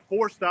defense got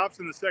 4 stops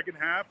in the second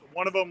half.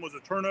 One of them was a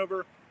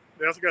turnover.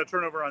 They also got a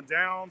turnover on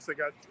downs.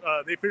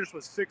 They finished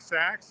with 6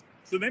 sacks.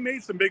 So they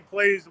made some big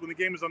plays when the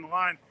game was on the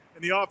line,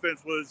 and the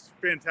offense was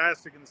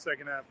fantastic in the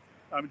second half.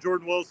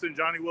 Jordan Wilson,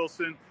 Johnny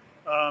Wilson,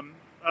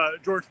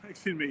 Jordan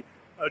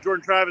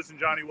Travis and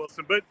Johnny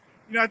Wilson. But,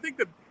 I think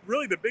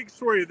the big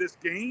story of this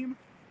game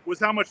was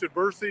how much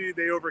adversity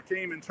they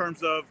overcame in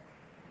terms of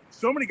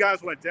so many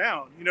guys went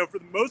down. For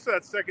most of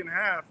that second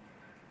half,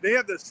 they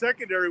had the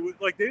secondary,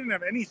 they didn't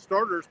have any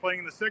starters playing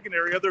in the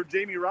secondary other than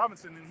Jamie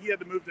Robinson, and he had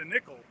to move to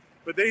nickel.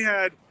 But they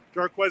had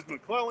Jarquez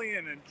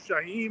McClellan and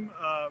Shaheem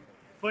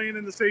playing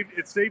in the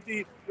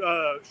safety,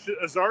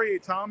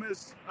 Azaria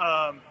Thomas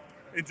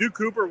and Duke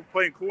Cooper were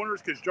playing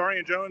corners because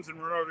Jarian Jones and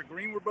Renardo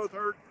Green were both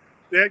hurt.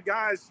 They had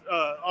guys,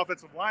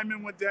 offensive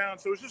linemen went down.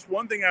 So it was just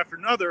one thing after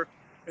another,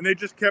 and they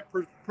just kept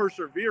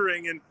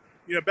persevering. And,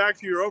 back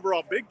to your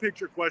overall big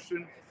picture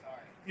question,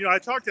 I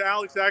talked to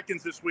Alex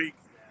Atkins this week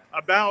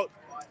about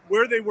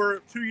where they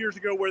were 2 years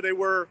ago, where they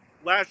were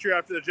last year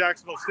after the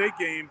Jacksonville State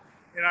game.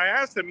 And I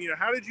asked him,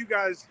 how did you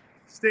guys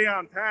stay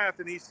on path?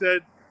 And he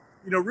said,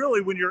 really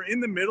when you're in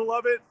the middle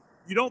of it,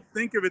 you don't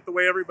think of it the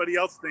way everybody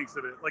else thinks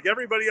of it. Like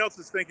everybody else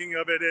is thinking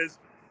of it as,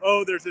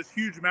 oh, there's this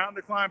huge mountain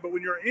to climb. But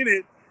when you're in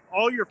it,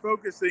 all you're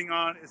focusing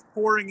on is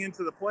pouring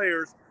into the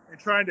players and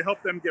trying to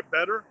help them get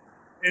better.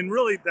 And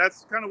really,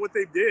 that's kind of what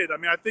they did. I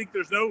mean, I think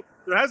there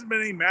hasn't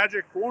been any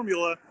magic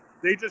formula.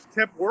 They just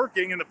kept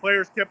working, and the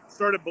players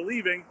started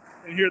believing,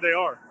 and here they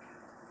are.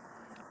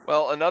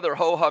 Well, another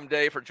ho-hum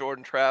day for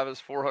Jordan Travis,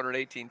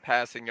 418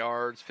 passing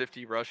yards,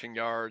 50 rushing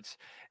yards.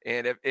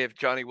 And if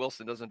Johnny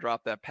Wilson doesn't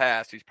drop that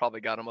pass, he's probably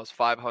got almost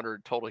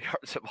 500 total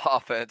yards of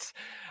offense.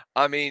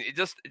 I mean, it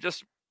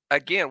just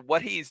again,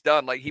 what he's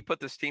done, like he put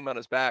this team on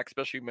his back,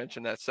 especially you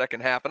mentioned that second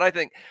half. And I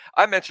think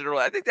I mentioned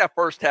earlier, I think that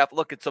first half,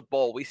 look, it's a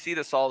bowl. We see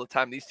this all the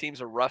time. These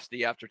teams are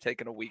rusty after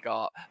taking a week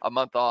off, a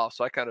month off.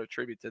 So I kind of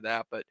attribute to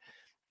that. But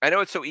I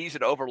know it's so easy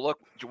to overlook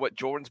what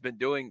Jordan's been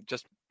doing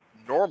just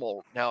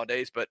normal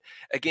nowadays, but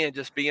again,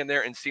 just being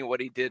there and seeing what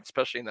he did,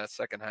 especially in that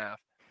second half.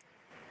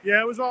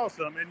 Yeah, it was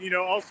awesome. And,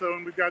 also,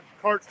 and we've got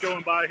carts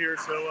going by here,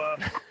 so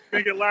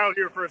going to get loud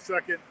here for a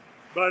second.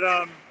 But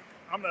I'm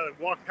going to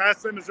walk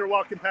past them as they're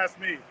walking past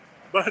me,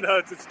 but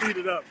to speed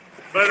it up.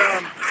 But,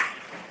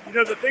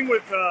 the thing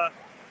with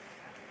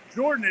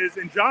Jordan is,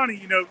 and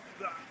Johnny,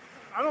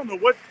 I don't know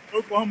what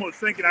Oklahoma was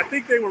thinking. I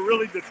think they were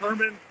really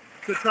determined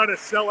to try to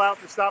sell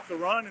out to stop the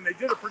run, and they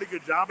did a pretty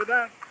good job of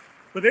that.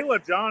 But they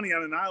left Johnny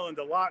on an island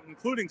a lot,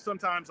 including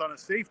sometimes on a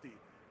safety.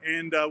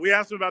 And we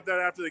asked him about that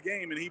after the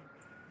game, and he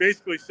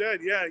basically said,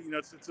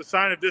 it's a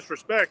sign of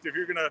disrespect if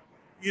you're going to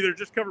either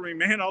just cover me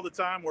man all the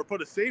time or put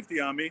a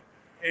safety on me.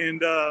 And,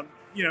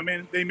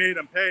 man, they made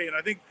him pay. And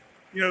I think,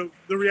 the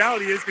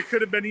reality is it could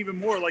have been even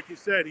more. Like you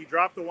said, he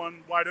dropped the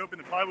one wide open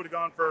that probably would have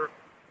gone for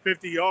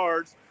 50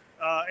 yards.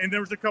 And there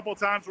was a couple of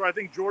times where I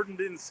think Jordan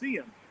didn't see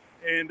him.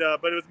 And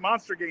but it was a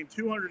monster game,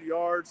 200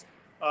 yards.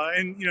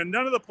 And,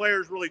 none of the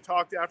players really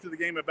talked after the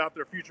game about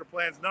their future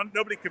plans.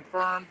 Nobody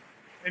confirmed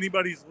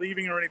anybody's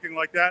leaving or anything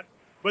like that.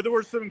 But there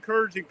were some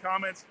encouraging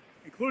comments,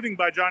 including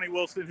by Johnny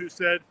Wilson, who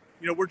said,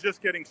 we're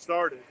just getting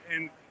started.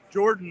 And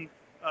Jordan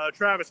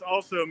Travis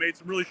also made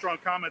some really strong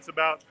comments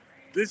about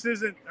this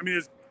isn't,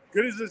 as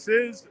good as this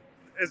is,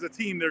 as a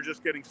team, they're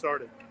just getting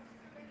started.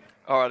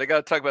 All right, I got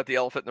to talk about the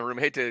elephant in the room.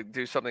 I hate to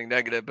do something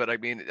negative, but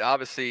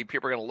obviously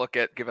people are going to look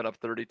at giving up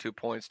 32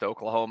 points to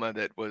Oklahoma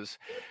that was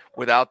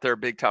without their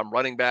big-time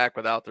running back,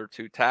 without their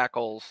two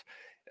tackles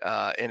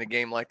in a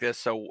game like this.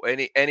 So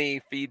any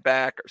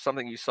feedback or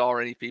something you saw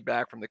or any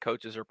feedback from the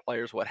coaches or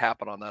players, what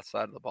happened on that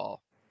side of the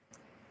ball?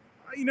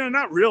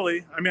 Not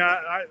really.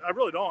 I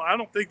really don't. I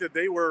don't think that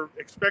they were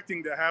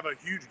expecting to have a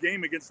huge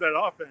game against that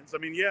offense.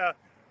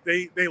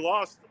 They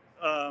lost,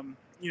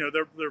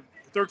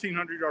 their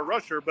 1,300-yard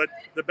rusher, but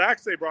the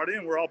backs they brought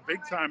in were all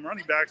big-time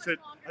running backs that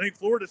I think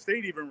Florida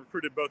State even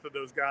recruited both of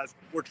those guys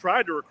or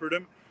tried to recruit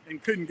them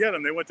and couldn't get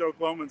them. They went to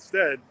Oklahoma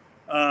instead.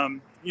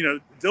 Dylan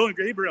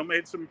Gabriel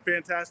made some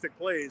fantastic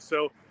plays.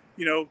 So,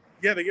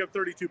 they give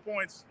 32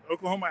 points.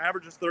 Oklahoma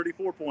averages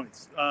 34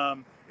 points.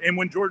 And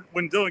when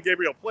Dylan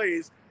Gabriel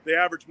plays, they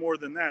average more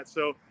than that.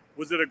 So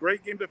was it a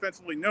great game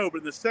defensively? No, but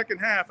in the second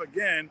half,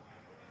 again,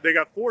 they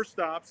got 4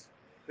 stops.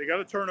 They got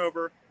a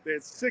turnover. They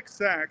had 6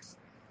 sacks.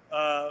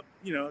 I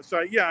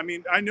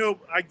know,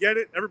 I get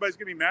it. Everybody's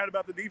going to be mad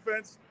about the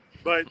defense,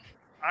 but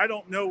I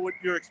don't know what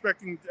you're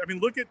expecting.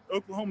 Look at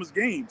Oklahoma's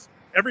games.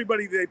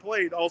 Everybody they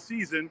played all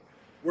season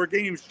were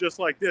games just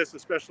like this,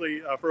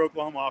 especially for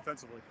Oklahoma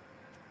offensively.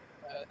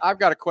 I've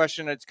got a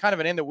question. It's kind of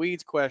an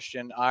in-the-weeds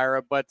question,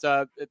 Ira, but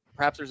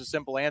perhaps there's a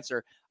simple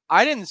answer.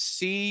 I didn't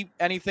see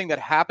anything that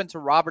happened to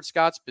Robert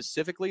Scott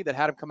specifically that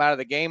had him come out of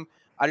the game.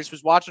 I just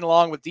was watching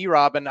along with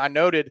D-Rob, and I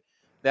noted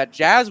that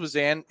Jazz was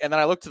in, and then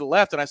I looked to the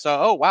left, and I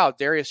saw, oh, wow,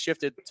 Darius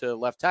shifted to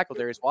left tackle,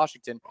 Darius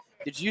Washington.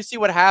 Did you see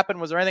what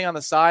happened? Was there anything on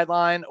the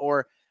sideline,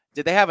 or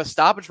did they have a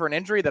stoppage for an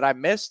injury that I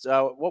missed?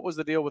 What was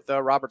the deal with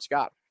Robert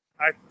Scott?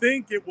 I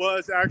think it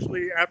was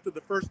actually after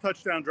the first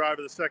touchdown drive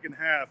of the second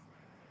half.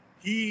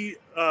 He,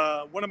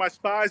 one of my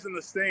spies in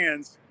the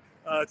stands,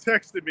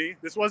 texted me.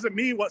 This wasn't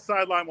me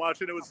sideline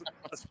watching. It was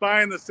a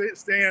spy in the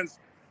stands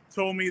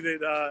told me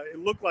that it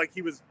looked like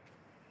he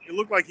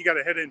got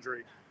a head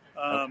injury.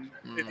 At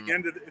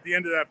the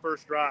end of that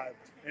first drive,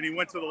 and he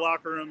went to the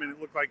locker room, and it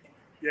looked like,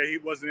 he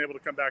wasn't able to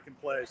come back and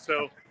play.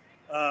 So,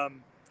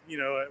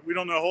 we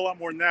don't know a whole lot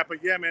more than that.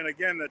 But yeah, man,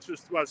 again, that's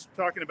just what I was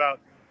talking about.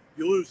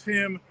 You lose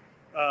him.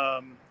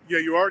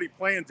 You're already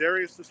playing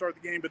Darius to start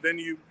the game, but then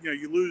you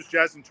lose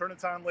Jazz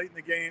Turnitin late in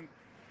the game.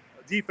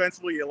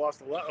 Defensively, you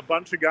lost a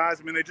bunch of guys.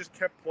 They just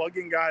kept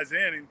plugging guys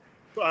in,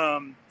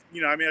 and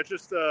it's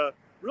just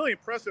really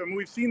impressive.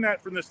 We've seen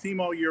that from this team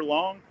all year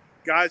long.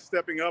 Guys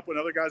stepping up when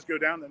other guys go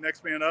down, the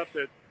next man up.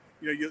 That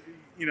you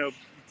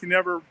can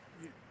never,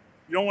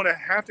 you don't want to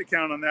have to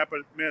count on that,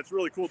 but man, it's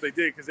really cool they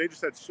did because they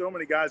just had so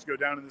many guys go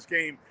down in this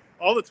game.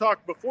 All the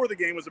talk before the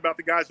game was about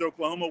the guys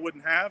Oklahoma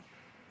wouldn't have,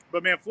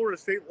 but man, Florida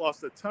State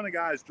lost a ton of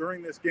guys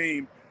during this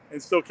game and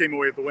still came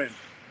away with the win.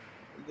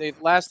 The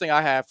last thing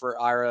I have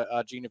for Ira,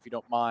 Gene, if you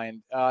don't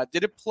mind,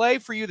 did it play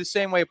for you the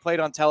same way it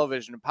played on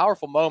television? A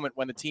powerful moment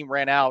when the team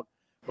ran out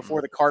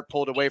before the cart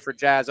pulled away for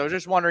Jazz. I was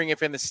just wondering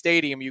if in the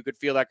stadium you could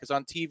feel that, because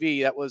on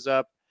TV that was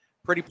a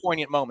pretty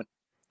poignant moment.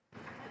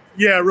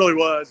 Yeah, it really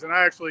was. And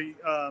I actually,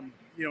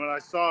 when I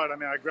saw it,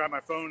 I grabbed my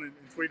phone and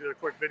tweeted a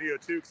quick video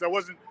too, because I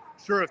wasn't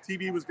sure if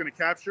TV was going to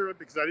capture it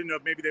because I didn't know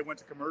if maybe they went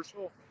to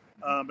commercial.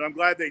 But I'm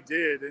glad they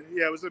did. And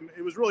yeah, it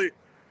was really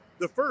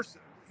the first,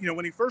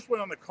 when he first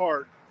went on the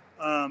cart,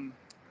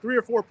 3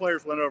 or 4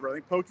 players went over. I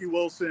think Pokey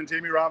Wilson,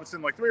 Jamie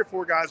Robinson, like 3 or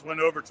 4 guys went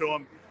over to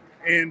him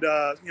and,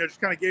 just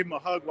kind of gave him a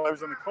hug while he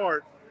was on the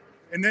cart.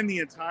 And then the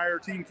entire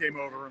team came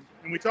over him.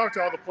 And we talked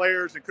to all the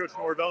players and Coach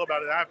Norvell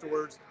about it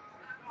afterwards.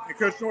 And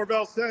Coach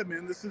Norvell said,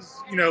 man, this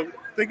is,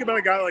 think about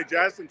a guy like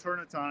Jazlyn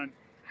Turnitin.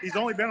 He's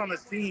only been on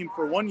this team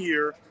for 1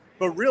 year,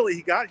 but really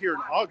he got here in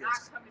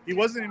August. He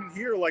wasn't even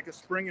here like a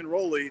spring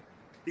enrollee.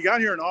 He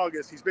got here in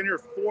August. He's been here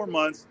 4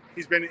 months.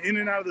 He's been in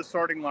and out of the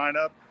starting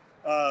lineup,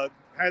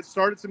 had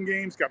started some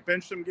games, got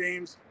benched some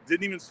games,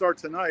 didn't even start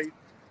tonight.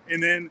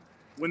 And then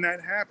when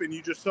that happened,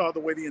 you just saw the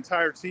way the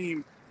entire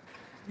team,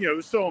 it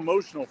was so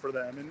emotional for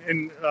them.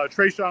 And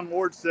Trayshawn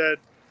Ward said,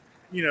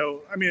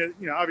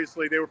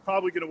 obviously they were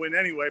probably going to win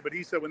anyway, but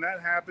he said when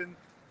that happened,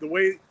 the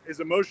way as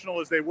emotional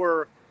as they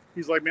were,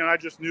 he's like, man, I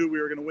just knew we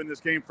were going to win this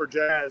game for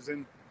Jazz.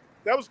 And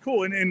that was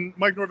cool. And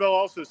Mike Norvell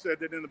also said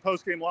that in the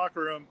post-game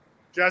locker room,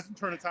 Jazlyn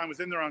Turnitin was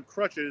in there on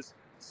crutches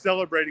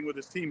celebrating with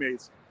his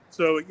teammates.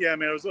 So, yeah,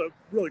 man, it was a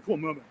really cool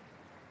moment.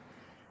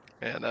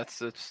 Man,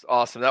 it's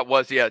awesome. That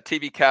was,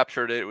 TV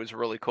captured it. It was a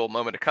really cool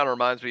moment. It kind of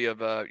reminds me of,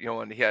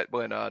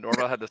 when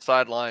Norvell had the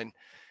sideline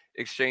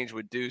exchange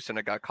with Deuce and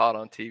it got caught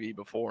on TV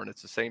before, and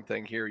it's the same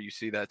thing here. You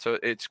see that. So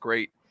it's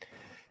great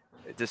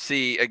to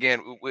see.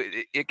 Again,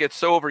 it gets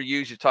so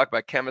overused. You talk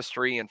about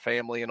chemistry and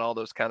family and all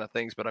those kind of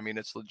things, but I mean,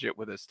 it's legit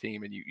with this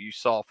team, and you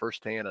saw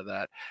firsthand of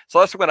that. So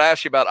that's what I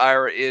asked you about,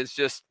 Ira, is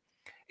just,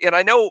 and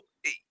I know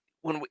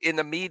when in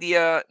the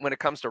media, when it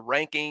comes to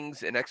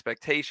rankings and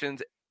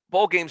expectations,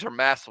 bowl games are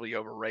massively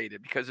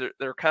overrated because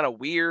they're kind of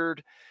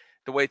weird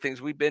the way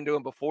things we've been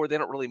doing before. They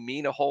don't really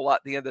mean a whole lot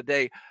at the end of the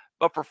day.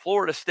 But for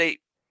Florida State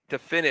to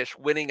finish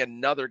winning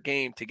another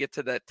game to get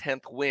to that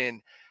 10th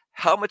win,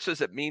 how much does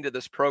it mean to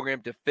this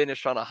program to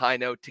finish on a high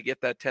note, to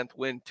get that 10th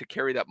win, to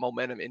carry that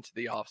momentum into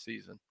the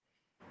offseason?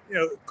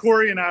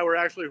 Corey and I were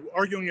actually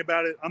arguing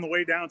about it on the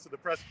way down to the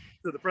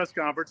press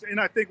conference, and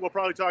I think we'll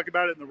probably talk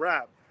about it in the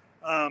wrap.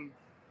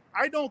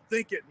 I don't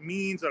think it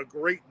means a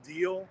great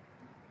deal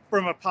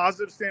from a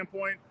positive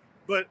standpoint,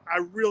 but I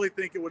really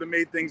think it would have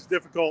made things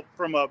difficult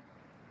from a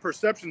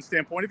perception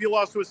standpoint if you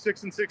lost to a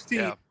 6-6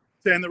 team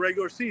to end the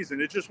regular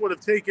season. It just would have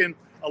taken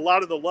a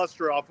lot of the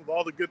luster off of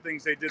all the good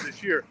things they did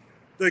this year.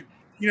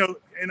 You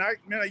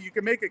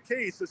can make a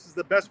case this is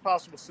the best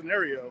possible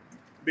scenario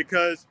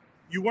because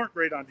you weren't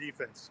great on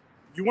defense.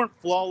 You weren't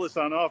flawless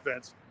on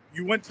offense.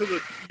 You had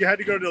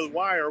to go to the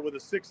wire with a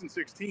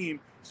 6-6 team,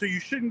 so you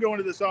shouldn't go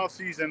into this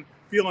offseason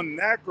feeling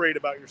that great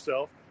about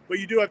yourself. But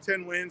you do have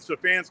 10 wins, so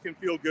fans can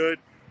feel good.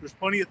 There's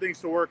plenty of things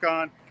to work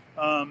on.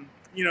 And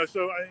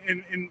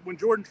when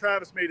Jordan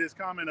Travis made his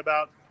comment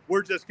about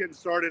we're just getting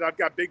started, I've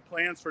got big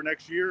plans for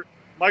next year,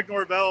 Mike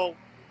Norvell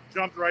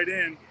jumped right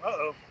in.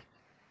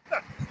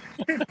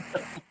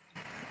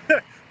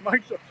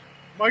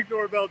 Mike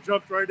Norvell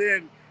jumped right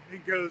in. He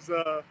goes,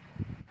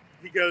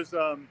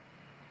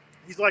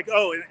 he's like,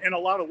 and a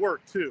lot of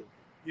work too.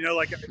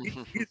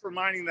 He's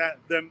reminding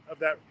them of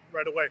that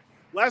right away.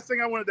 Last thing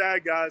I wanted to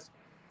add, guys,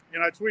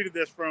 and I tweeted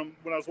this from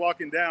when I was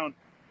walking down.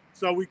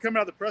 So we come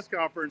out of the press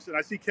conference, and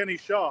I see Kenny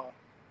Shaw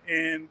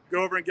and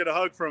go over and get a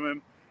hug from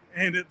him.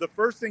 And the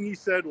first thing he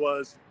said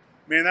was,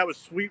 man, that was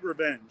sweet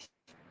revenge.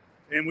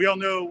 And we all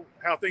know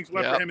how things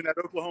went for him in that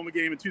Oklahoma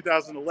game in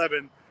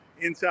 2011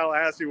 in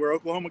Tallahassee, where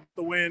Oklahoma got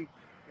the win,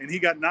 and he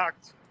got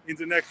knocked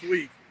into next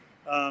week.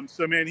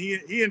 So, man,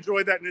 he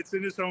enjoyed that, and it's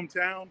in his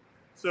hometown.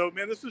 So,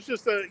 man, this was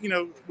just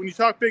when you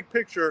talk big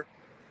picture,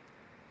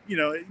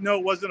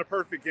 it wasn't a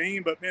perfect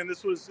game, but man,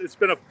 it's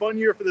been a fun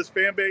year for this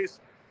fan base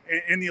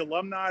and the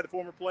alumni, the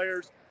former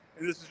players,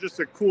 and this is just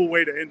a cool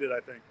way to end it, I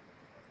think.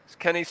 Is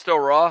Kenny still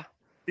raw?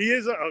 He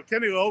is.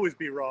 Kenny will always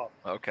be raw.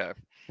 Okay.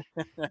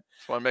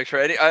 Just want to make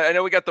sure. I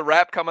know we got the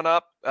wrap coming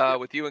up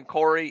with you and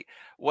Corey.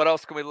 What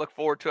else can we look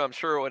forward to? I'm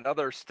sure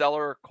another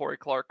stellar Corey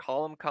Clark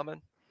column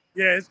coming.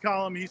 Yeah, his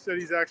column, he said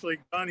he's actually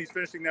done. He's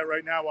finishing that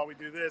right now while we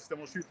do this. Then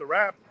we'll shoot the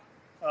wrap.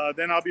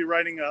 Then I'll be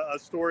writing a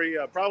story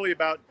probably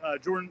about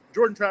Jordan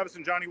Travis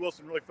and Johnny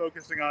Wilson, really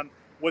focusing on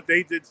what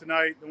they did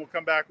tonight. Then we'll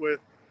come back with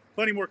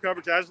plenty more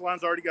coverage.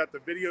 Aslan's already got the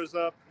videos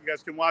up. You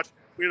guys can watch.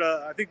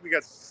 I think we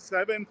got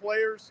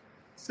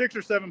 6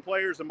 or 7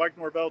 players, and Mike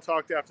Norvell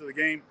talked after the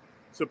game.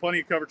 So plenty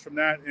of coverage from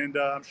that. And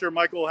I'm sure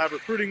Michael will have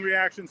recruiting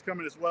reactions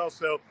coming as well.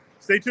 So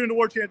stay tuned to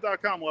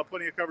warchant.com. We'll have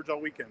plenty of coverage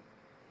all weekend.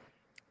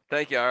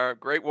 Thank you, Ira.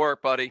 Great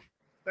work, buddy.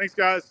 Thanks,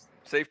 guys.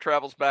 Safe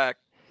travels back.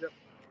 Yep.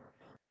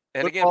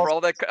 And again, for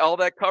all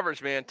that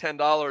coverage, man,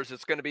 $10.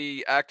 It's going to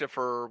be active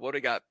for what do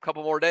we got? A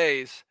couple more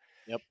days.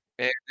 Yep.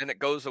 And then it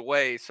goes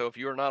away. So if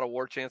you are not a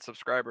War Chant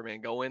subscriber,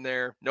 man, go in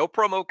there. No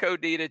promo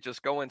code needed.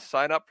 Just go and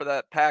sign up for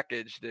that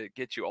package to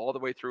get you all the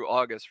way through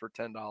August for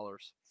 $10.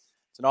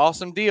 It's an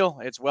awesome deal.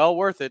 It's well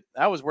worth it.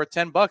 That was worth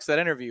 $10, that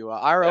interview.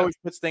 Ira always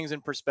puts things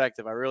in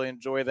perspective. I really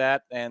enjoy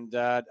that. And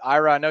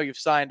Ira, I know you've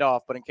signed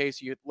off, but in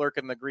case you lurk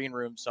in the green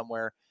room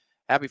somewhere,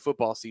 happy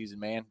football season,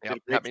 man. Yep.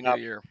 Happy New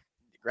Year.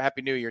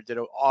 Happy New Year. Did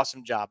an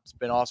awesome job. It's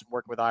been awesome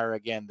working with Ira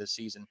again this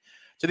season.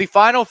 To the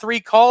final 3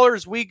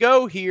 callers we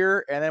go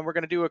here, and then we're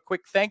going to do a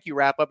quick thank you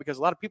wrap up because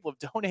a lot of people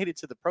have donated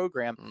to the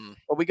program.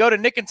 But we go to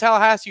Nick in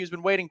Tallahassee, who's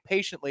been waiting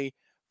patiently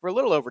for a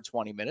little over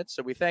 20 minutes.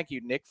 So we thank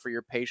you, Nick, for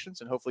your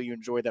patience, and hopefully you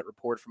enjoyed that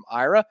report from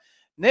Ira.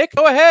 Nick,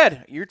 go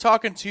ahead. You're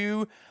talking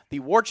to the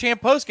War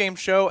Chant postgame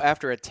show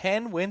after a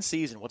 10-win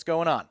season. What's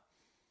going on?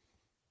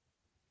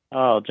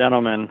 Oh,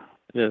 gentlemen,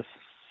 just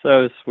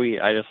so sweet.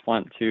 I just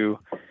want to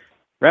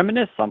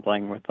reminisce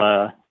something with,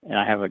 and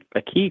I have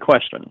a key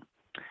question.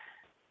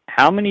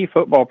 How many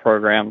football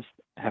programs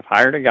have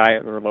hired a guy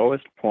at their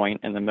lowest point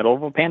in the middle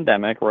of a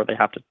pandemic where they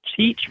have to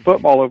teach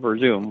football over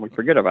Zoom? We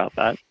forget about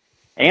that.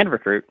 And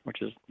recruit,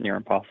 which is near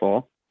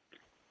impossible.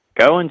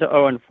 Go into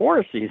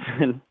 0-4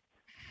 season,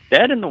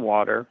 dead in the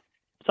water,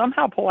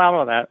 somehow pull out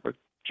of that,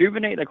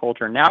 rejuvenate the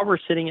culture. Now we're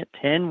sitting at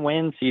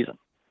 10-win season.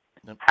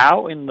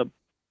 How in the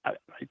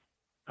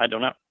I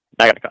don't know.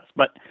 I got to cuss.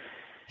 But,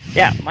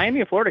 yeah,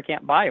 Miami of Florida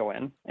can't buy a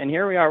win. And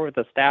here we are with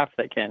a staff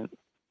that can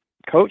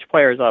coach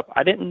players up.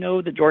 I didn't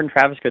know that Jordan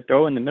Travis could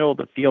throw in the middle of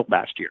the field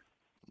last year.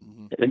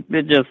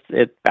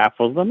 It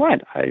baffles the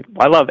mind.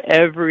 I love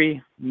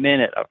every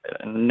minute of it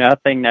and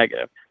nothing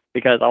negative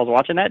because I was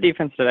watching that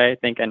defense today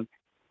thinking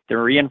the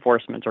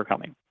reinforcements are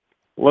coming.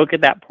 Look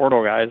at that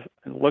portal, guys,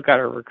 and look at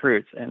our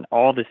recruits and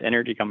all this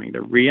energy coming.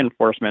 The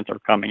reinforcements are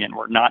coming and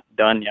we're not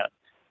done yet.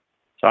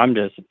 So I'm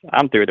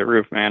through the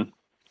roof, man.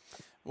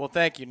 Well,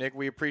 thank you, Nick.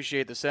 We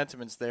appreciate the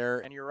sentiments there.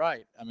 And you're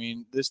right. I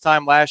mean, this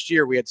time last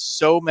year, we had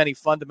so many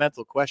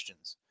fundamental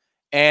questions.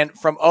 And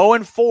from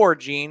 0-4,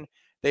 Gene,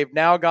 they've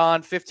now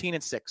gone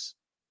 15-6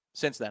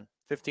 since then.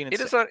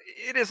 15-6.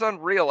 It is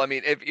unreal. I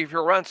mean, if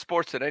you're around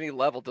sports at any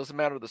level, doesn't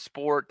matter the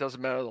sport,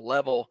 doesn't matter the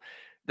level,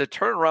 the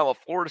turnaround what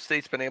Florida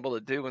State's been able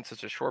to do in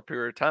such a short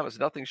period of time is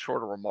nothing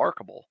short of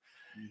remarkable.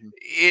 Mm-hmm.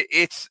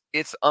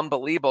 It's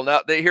unbelievable. Now,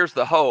 here's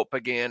the hope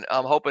again.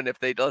 I'm hoping if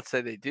let's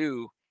say they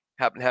do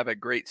happen to have a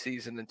great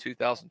season in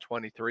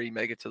 2023,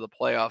 make it to the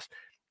playoffs,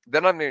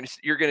 then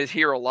you're going to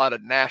hear a lot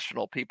of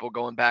national people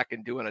going back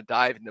and doing a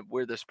dive into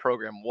where this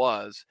program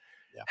was,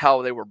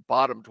 how they were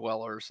bottom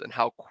dwellers, and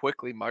how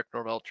quickly Mike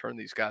Norvell turned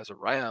these guys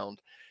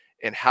around,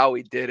 and how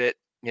he did it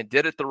and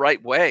did it the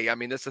right way. I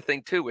mean, that's the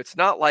thing too. It's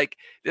not like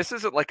this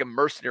isn't like a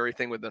mercenary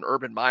thing with an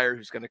Urban Meyer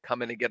who's going to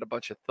come in and get a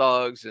bunch of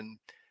thugs and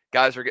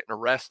guys are getting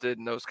arrested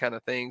and those kind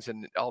of things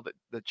and all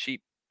the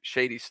cheap,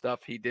 shady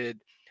stuff he did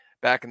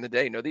back in the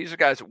day. No, these are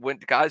guys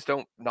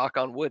don't, knock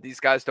on wood, these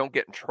guys don't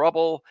get in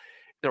trouble.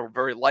 They're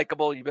very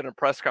likable. You've been in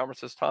press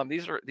conferences, Tom.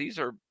 These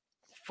are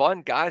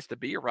fun guys to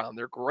be around.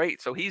 They're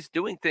great. So he's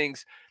doing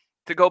things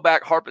to go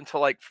back, harping to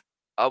like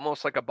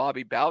almost like a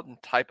Bobby Bowden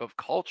type of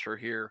culture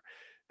here,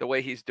 the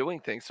way he's doing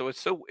things. So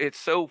it's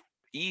so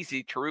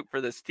easy to root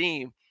for this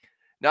team,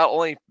 not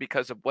only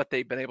because of what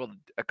they've been able to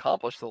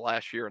accomplish the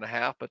last year and a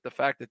half, but the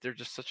fact that they're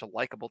just such a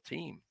likable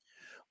team.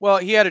 Well,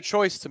 he had a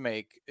choice to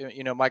make.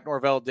 You know, Mike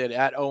Norvell did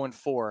at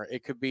 0-4.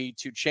 It could be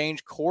to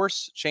change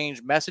course,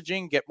 change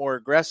messaging, get more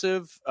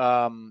aggressive,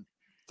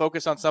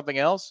 focus on something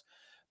else.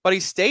 But he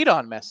stayed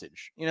on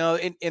message. You know,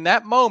 in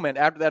that moment,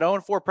 after that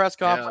 0-4 press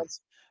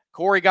conference,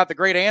 Corey got the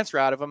great answer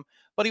out of him.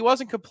 But he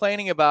wasn't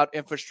complaining about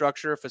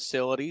infrastructure,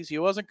 facilities. He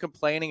wasn't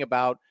complaining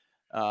about,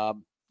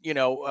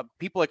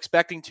 people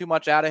expecting too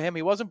much out of him.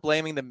 He wasn't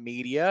blaming the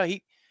media.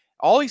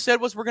 All he said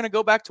was, we're going to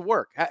go back to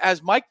work.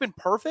 Has Mike been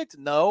perfect?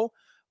 No.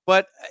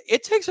 But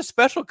it takes a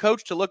special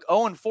coach to look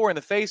 0-4 in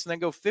the face and then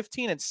go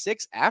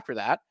 15-6 after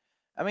that.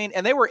 I mean,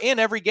 and they were in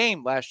every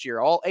game last year,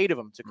 all 8 of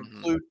them to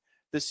conclude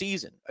the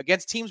season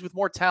against teams with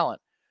more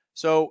talent.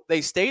 So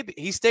he stayed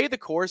the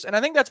course, and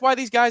I think that's why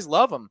these guys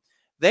love him.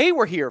 They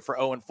were here for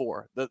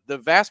 0-4, the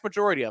vast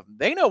majority of them.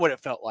 They know what it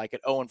felt like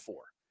at 0-4.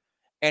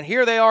 And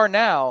here they are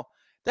now.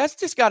 That's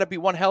just got to be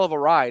one hell of a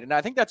ride. And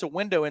I think that's a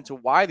window into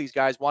why these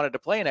guys wanted to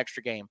play an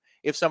extra game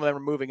if some of them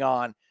were moving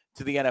on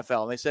to the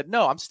NFL. And they said,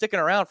 no, I'm sticking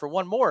around for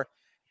one more.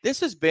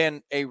 This has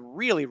been a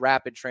really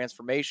rapid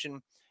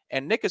transformation.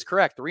 And Nick is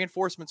correct. The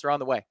reinforcements are on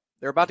the way.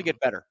 They're about to get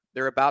better.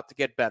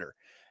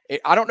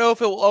 I don't know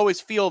if it will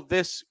always feel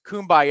this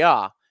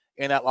kumbaya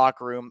in that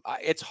locker room.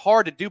 It's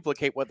hard to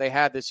duplicate what they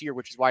had this year,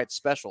 which is why it's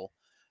special.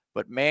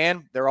 But,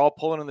 man, they're all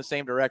pulling in the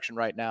same direction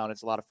right now, and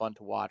it's a lot of fun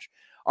to watch.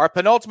 Our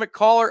penultimate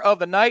caller of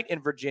the night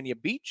in Virginia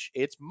Beach,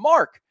 it's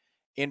Mark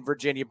in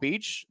Virginia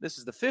Beach. This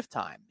is the 5th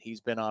time he's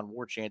been on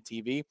War Chant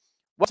TV.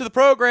 Welcome to the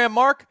program,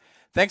 Mark.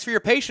 Thanks for your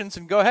patience,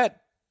 and go ahead.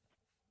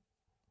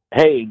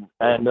 Hey,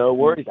 no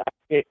worries.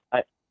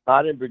 I'm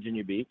not in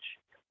Virginia Beach.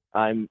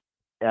 I'm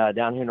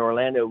down here in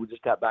Orlando. We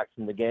just got back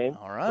from the game.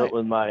 All right.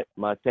 With my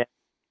family.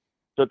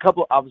 So a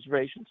couple of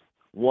observations.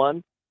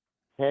 One,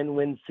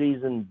 10-win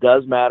season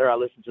does matter. I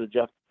listened to the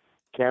Jeff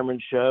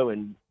Cameron show,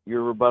 and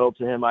your rebuttal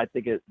to him, I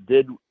think it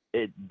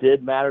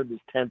did matter. This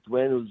 10th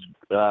win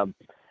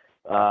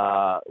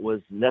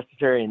was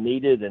necessary and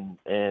needed,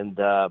 and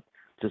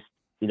just,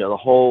 you know, the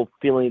whole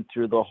feeling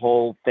through the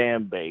whole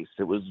fan base.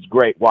 It was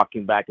great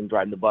walking back and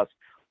driving the bus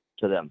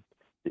to them.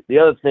 The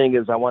other thing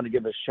is I want to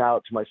give a shout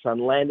out to my son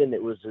Landon.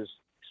 It was his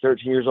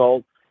 13 years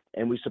old,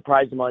 and we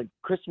surprised him on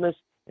Christmas.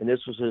 and this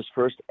was his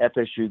first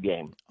FSU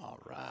game. All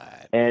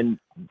right. And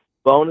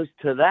bonus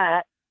to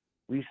that,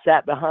 we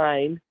sat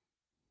behind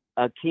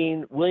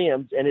Akeem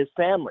Williams and his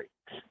family.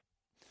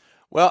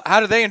 Well, how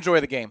did they enjoy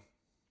the game?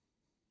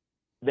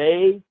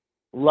 They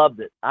loved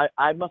it.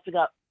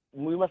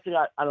 We must have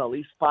got, I don't know, at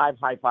least 5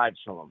 high fives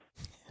from him,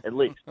 at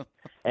least.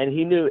 And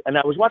he knew, and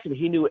I was watching,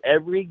 he knew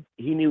every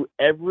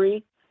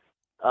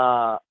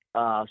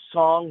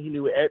song. He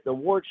knew the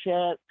war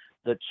chant,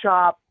 the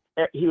chop.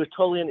 He was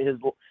totally in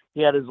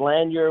he had his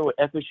lanyard,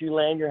 FSU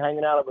lanyard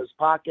hanging out of his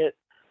pocket.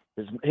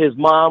 His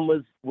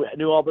mom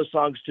knew all the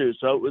songs too.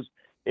 So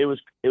it was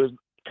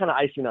kind of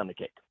icing on the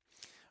cake.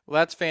 Well,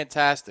 that's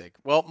fantastic.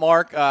 Well,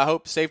 Mark, I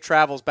hope safe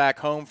travels back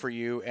home for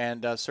you,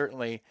 and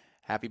certainly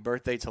happy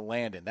birthday to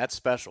Landon. That's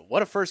special.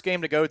 What a first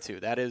game to go to.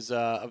 That is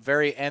a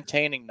very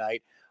entertaining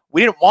night.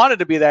 We didn't want it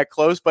to be that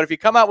close, but if you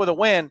come out with a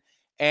win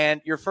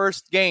and your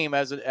first game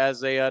as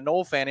a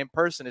Noel fan in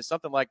person is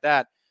something like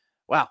that,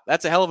 wow,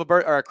 that's a hell of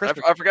a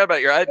Christmas. I forgot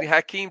about you. Adding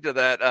Hakeem to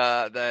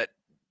that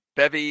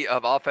bevy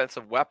of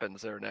offensive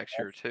weapons there next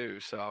year too.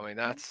 So I mean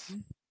that's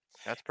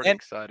pretty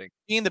exciting.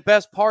 The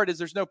best part is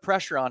there's no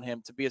pressure on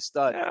him to be a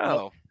stud.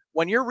 No.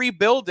 When you're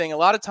rebuilding, a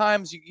lot of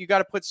times you got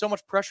to put so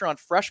much pressure on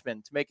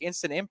freshmen to make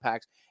instant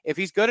impacts. If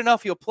he's good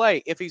enough, he'll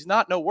play. If he's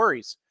not, no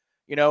worries.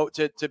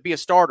 To be a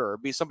starter or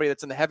be somebody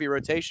that's in the heavy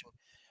rotation.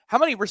 How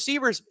many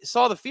receivers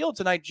saw the field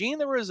tonight, Gene?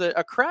 There was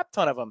a crap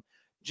ton of them.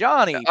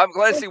 Johnny. I'm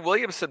glad to see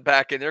Williamson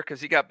back in there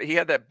because he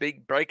had that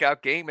big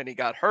breakout game and he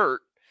got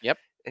hurt. Yep.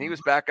 And he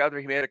was back out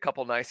there. He made a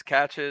couple nice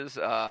catches.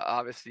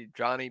 Obviously,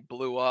 Johnny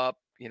blew up.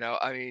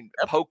 I mean,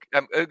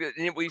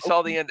 we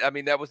saw the end. I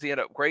mean, that was the end.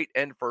 Great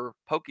end for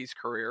Pokey's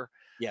career.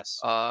 Yes.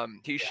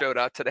 He showed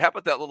out today. How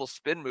about that little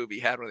spin move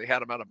he had when they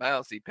had him out of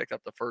bounds? He picked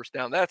up the first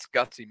down. That's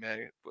gutsy,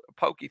 man.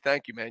 Pokey,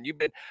 thank you, man.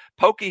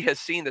 Pokey has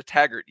seen the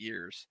Taggart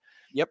years.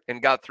 Yep.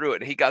 And got through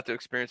it. And he got to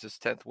experience his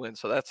 10th win.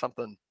 So that's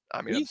something.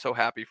 I mean, I'm so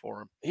happy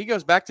for him. He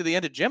goes back to the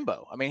end of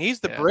Jimbo. I mean, he's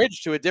the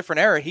bridge to a different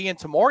era. He and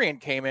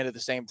Tamorian came in at the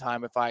same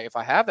time, if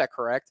I have that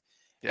correct.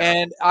 Yeah.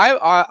 And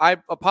I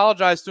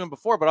apologized to him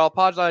before, but I'll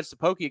apologize to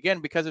Pokey again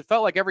because it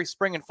felt like every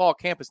spring and fall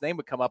camp his name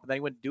would come up and then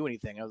he wouldn't do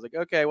anything. I was like,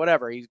 okay,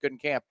 whatever. He's good in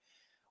camp.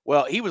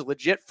 Well, he was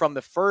legit from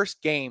the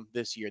first game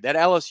this year. That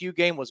LSU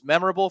game was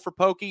memorable for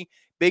Pokey.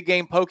 Big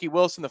game Pokey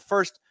Wilson, the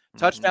first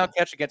touchdown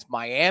catch against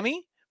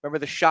Miami. Remember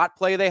the shot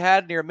play they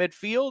had near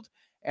midfield?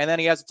 And then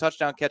he has a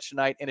touchdown catch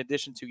tonight in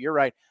addition to, you're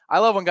right. I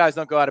love when guys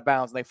don't go out of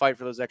bounds and they fight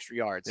for those extra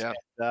yards. Yeah.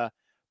 And,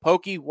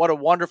 Pokey, what a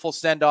wonderful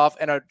send-off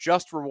and a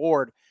just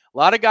reward. A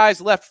lot of guys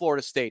left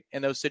Florida State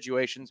in those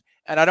situations,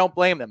 and I don't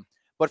blame them.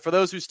 But for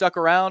those who stuck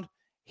around,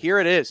 here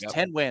it is,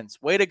 10 wins.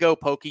 Way to go,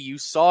 Pokey. You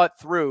saw it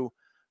through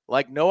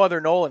like no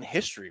other Noel in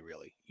history,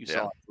 really. You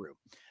saw it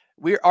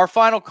through. Our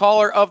final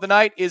caller of the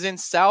night is in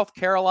South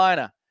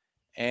Carolina,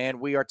 and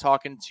we are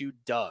talking to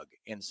Doug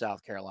in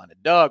South Carolina.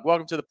 Doug,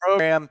 welcome to the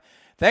program.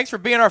 Thanks for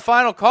being our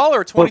final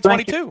caller of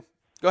 2022. Well,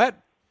 go ahead.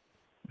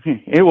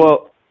 Hey,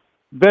 well,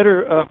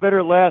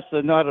 better last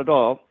than not at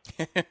all.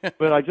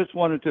 But I just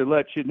wanted to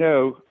let you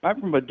know I'm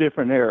from a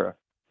different era.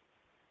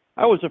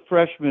 I was a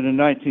freshman in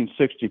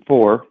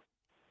 1964,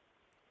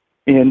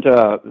 and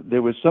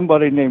there was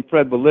somebody named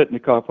Fred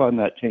Biletnikoff on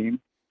that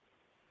team.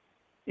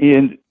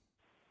 And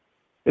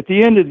at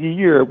the end of the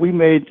year, we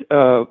made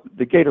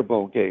the Gator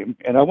Bowl game,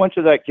 and I went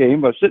to that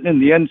game. I was sitting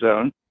in the end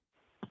zone,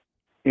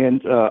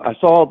 and I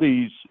saw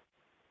these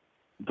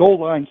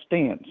goal line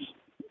stands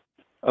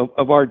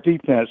of our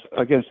defense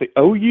against the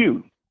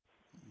OU.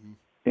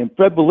 And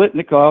Fred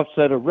Biletnikoff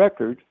set a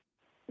record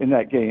in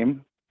that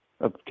game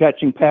of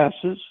catching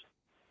passes.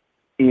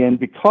 And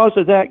because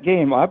of that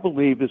game, I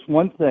believe is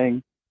one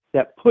thing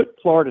that put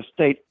Florida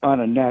State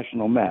on a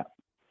national map.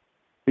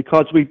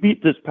 Because we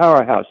beat this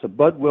powerhouse, the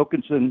Bud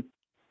Wilkinson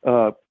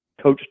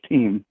coach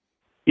team,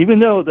 even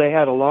though they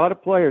had a lot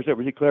of players that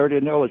were declared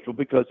ineligible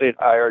because they had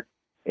hired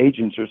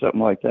agents or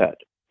something like that.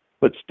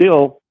 But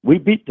still, we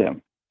beat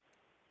them.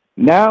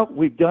 Now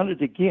we've done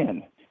it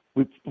again.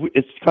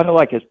 It's kind of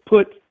like it's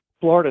put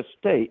Florida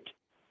State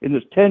in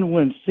this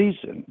 10-win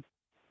season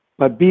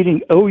by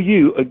beating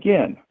OU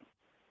again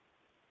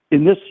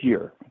in this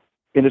year.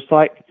 And it's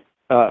like,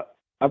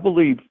 I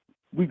believe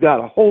we've got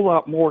a whole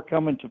lot more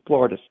coming to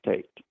Florida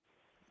State.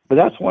 But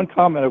that's one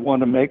comment I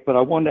want to make, but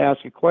I wanted to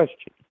ask a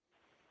question.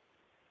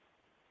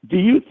 Do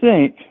you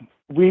think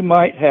we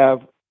might have,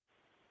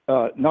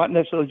 not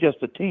necessarily just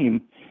a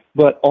team,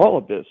 but all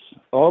of this,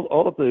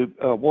 all of the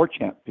war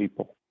chant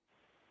people,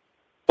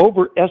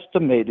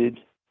 overestimated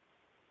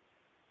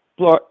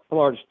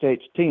Florida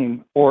State's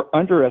team or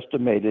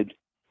underestimated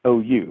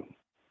OU?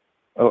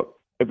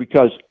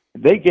 Because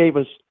they gave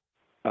us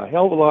a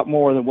hell of a lot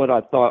more than what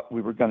I thought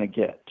we were going to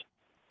get.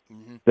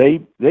 Mm-hmm.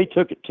 They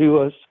took it to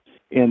us,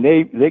 and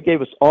they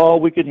gave us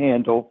all we could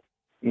handle.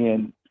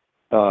 And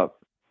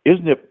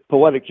isn't it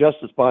poetic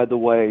justice, by the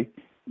way,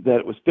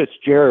 that it was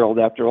Fitzgerald,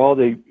 after all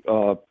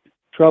the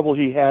trouble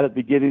he had at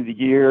the beginning of the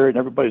year and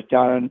everybody's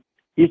down,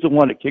 he's the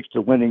one that kicks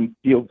the winning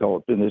field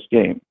goal in this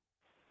game.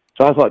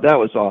 So I thought that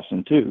was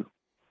awesome too.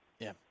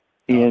 Yeah.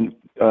 And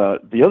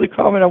the other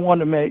comment I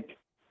wanted to make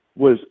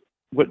was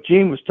what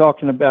Gene was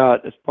talking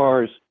about as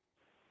far as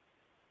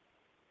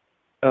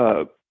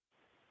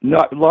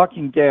not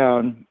locking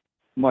down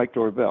Mike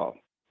Norvell.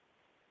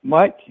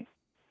 Mike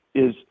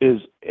is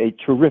a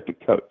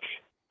terrific coach.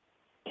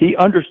 He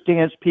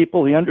understands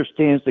people, he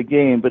understands the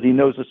game, but he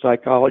knows the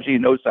psychology, he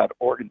knows how to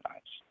organize.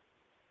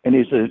 And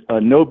he's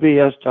a no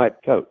BS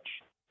type coach.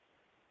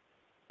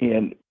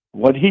 And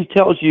what he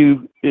tells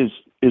you is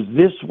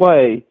this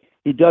way.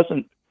 He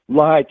doesn't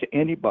lie to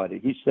anybody.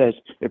 He says,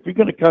 if you're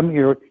going to come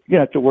here, you're going to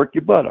have to work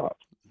your butt off.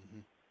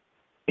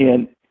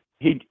 And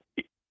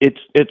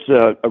it's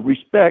a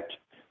respect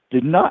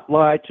to not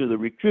lie to the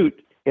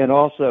recruit, and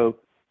also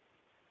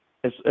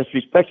as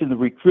respecting the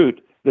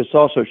recruit, that's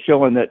also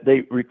showing that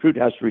the recruit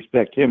has to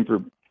respect him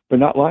for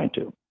not lying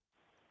to him.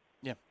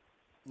 Yeah.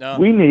 No.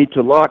 We need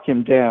to lock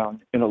him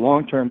down in a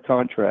long-term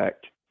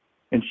contract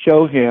and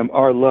show him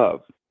our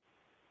love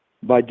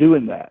by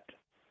doing that.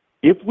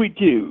 If we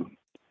do,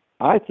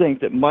 I think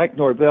that Mike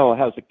Norvell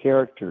has a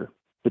character,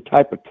 the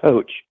type of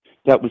coach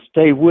that would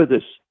stay with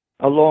us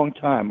a long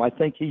time. I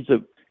think he's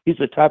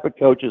the type of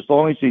coach, as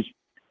long as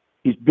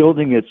he's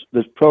building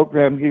this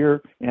program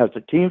here and has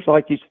the teams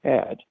like he's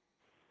had,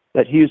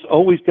 that he is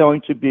always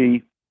going to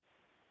be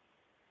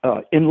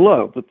in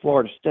love with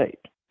Florida State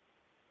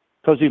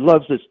because he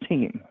loves this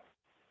team.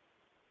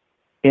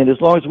 And as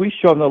long as we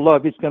show him the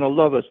love, he's going to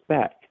love us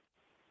back.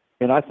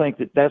 And I think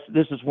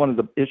this is one of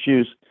the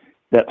issues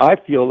that I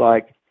feel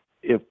like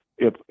if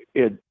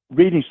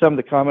reading some of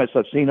the comments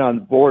I've seen on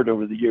the board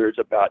over the years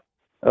about,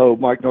 oh,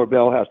 Mike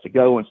Norvell has to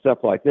go and stuff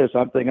like this,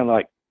 I'm thinking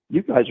like,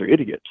 you guys are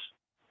idiots,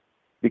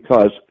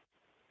 because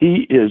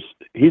he's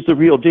the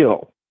real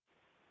deal.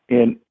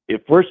 And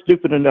if we're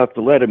stupid enough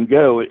to let him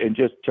go and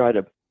just try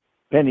to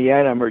penny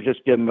at him or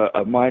just give him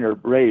a minor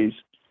raise,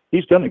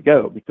 he's going to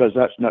go, because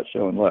that's not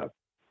showing love.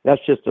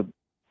 That's just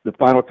the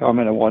final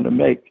comment I wanted to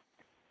make.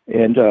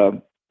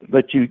 And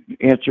let you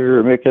answer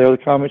or make other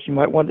comments you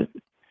might want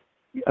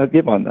to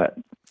give on that.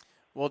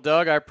 Well,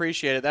 Doug, I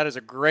appreciate it. That is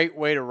a great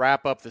way to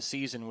wrap up the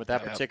season with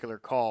that particular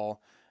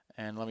call.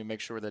 And let me make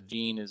sure that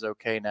Gene is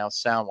okay now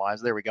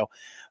sound-wise. There we go.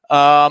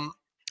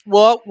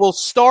 Well, we'll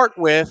start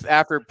with,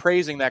 after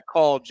praising that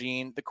call,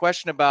 Gene, the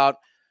question about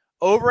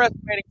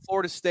overestimating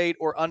Florida State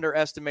or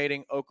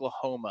underestimating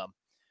Oklahoma.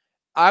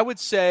 I would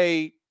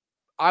say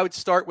I would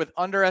start with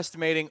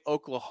underestimating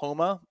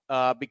Oklahoma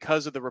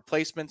because of the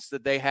replacements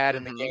that they had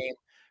in the game.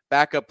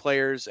 Backup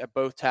players at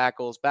both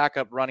tackles,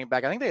 backup running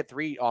back. I think they had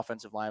 3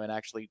 offensive linemen,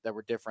 actually, that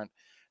were different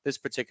this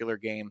particular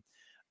game.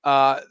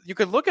 You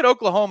can look at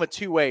Oklahoma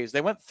 2 ways.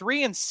 They went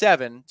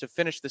 3-7 to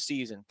finish the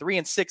season,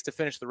 3-6 to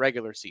finish the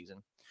regular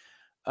season.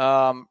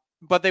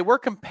 But they were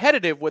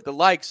competitive with the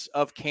likes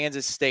of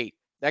Kansas State.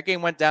 That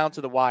game went down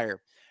to the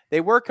wire.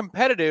 They were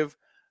competitive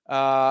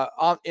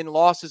in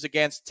losses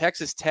against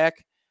Texas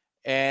Tech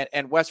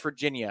and West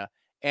Virginia.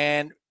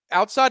 And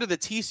outside of the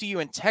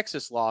TCU and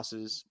Texas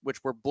losses,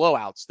 which were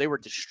blowouts, they were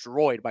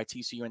destroyed by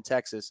TCU and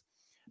Texas.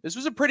 This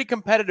was a pretty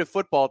competitive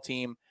football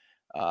team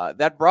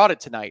that brought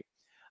it tonight.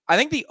 I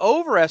think the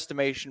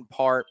overestimation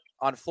part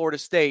on Florida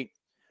State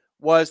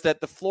was that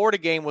the Florida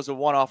game was a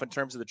one-off in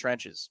terms of the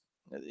trenches.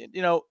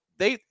 You know,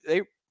 they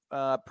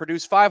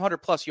produced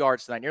 500-plus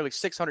yards tonight, nearly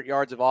 600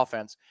 yards of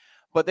offense,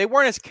 but they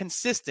weren't as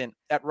consistent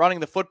at running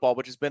the football,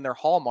 which has been their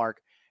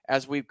hallmark,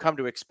 as we've come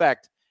to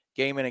expect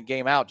game in and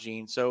game out,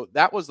 Gene. So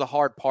that was the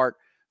hard part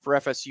for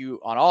FSU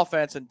on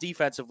offense, and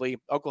defensively,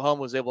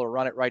 Oklahoma was able to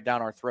run it right down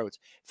our throats.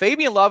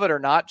 Fabian Lovett or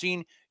not,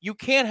 Gene, you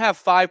can't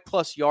have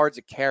 5+ yards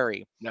a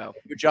carry. No,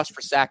 you're just for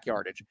sack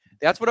yardage.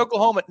 That's what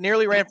Oklahoma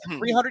nearly ran for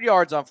 300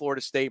 yards on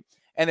Florida State,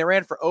 and they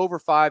ran for over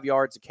 5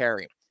 yards a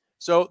carry.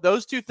 So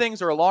those two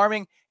things are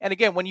alarming. And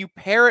again, when you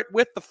pair it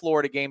with the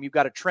Florida game, you've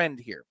got a trend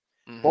here.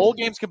 Bowl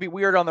games can be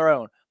weird on their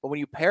own, but when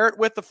you pair it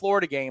with the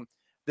Florida game,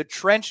 the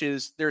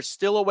trenches, there's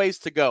still a ways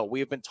to go.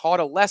 We have been taught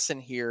a lesson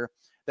here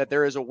that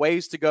there is a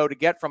ways to go to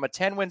get from a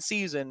 10-win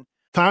season.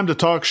 Time to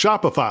talk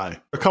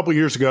Shopify. A couple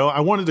years ago, I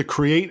wanted to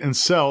create and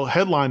sell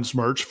Headlines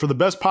merch for the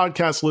best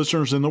podcast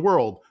listeners in the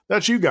world.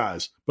 That's you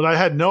guys. But I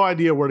had no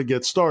idea where to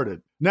get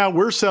started. Now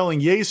we're selling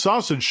Yay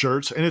Sausage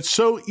shirts, and it's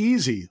so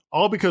easy,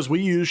 all because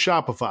we use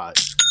Shopify.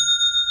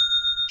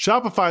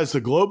 Shopify is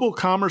the global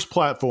commerce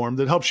platform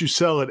that helps you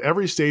sell at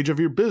every stage of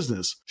your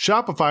business.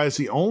 Shopify is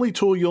the only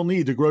tool you'll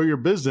need to grow your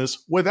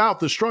business without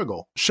the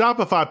struggle.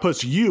 Shopify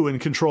puts you in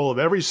control of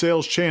every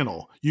sales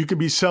channel. You could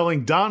be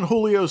selling Don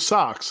Julio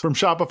socks from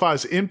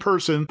Shopify's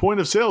in-person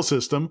point-of-sale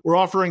system, or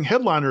offering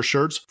Headliner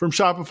shirts from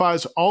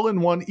Shopify's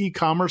all-in-one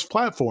e-commerce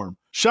platform.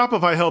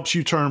 Shopify helps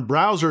you turn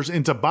browsers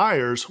into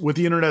buyers with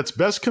the internet's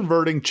best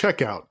converting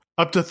checkout,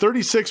 up to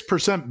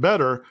 36%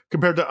 better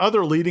compared to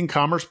other leading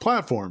commerce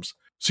platforms.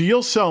 So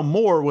you'll sell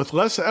more with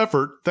less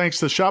effort thanks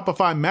to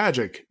Shopify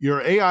Magic,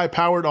 your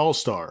AI-powered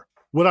all-star.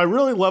 What I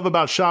really love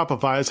about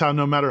Shopify is how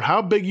no matter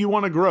how big you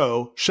want to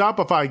grow,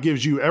 Shopify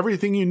gives you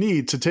everything you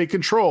need to take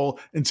control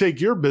and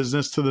take your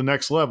business to the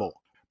next level.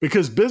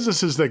 Because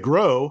businesses that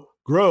grow,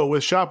 grow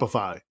with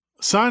Shopify.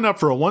 Sign up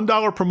for a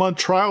 $1 per month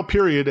trial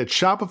period at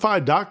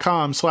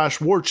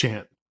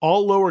shopify.com/warchant,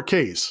 all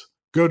lowercase.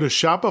 Go to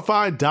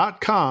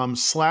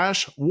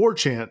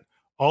shopify.com/warchant,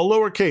 all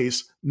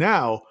lowercase,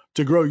 now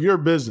to grow your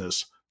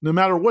business, no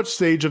matter what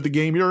stage of the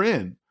game you're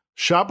in.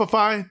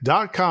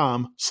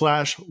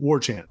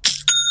 Shopify.com/warchant.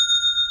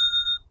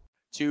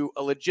 To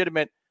a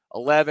legitimate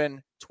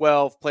 11,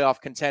 12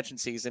 playoff contention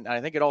season. And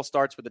I think it all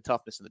starts with the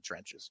toughness in the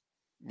trenches.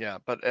 Yeah,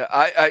 but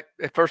I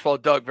first of all,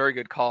 Doug, very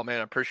good call, man.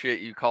 I appreciate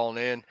you calling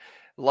in.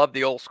 Love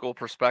the old school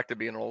perspective,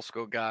 being an old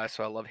school guy.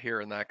 So I love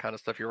hearing that kind of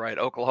stuff. You're right.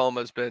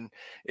 Oklahoma's been,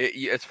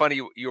 it's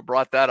funny you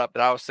brought that up,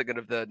 but I was thinking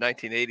of the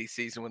 1980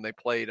 season when they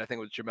played, I think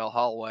it was Jamel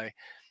Holloway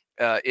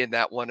in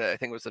that one. I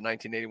think it was the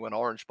 1981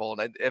 Orange Bowl.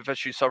 And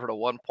FSU suffered a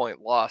 1-point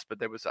loss, but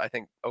there was, I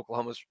think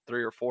Oklahoma's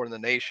 3 or 4 in the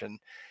nation.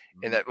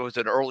 And that was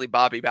an early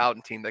Bobby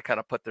Bowden team that kind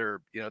of put their,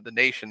 the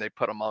nation, they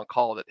put them on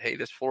call that, hey,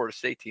 this Florida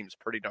State team is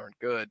pretty darn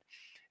good.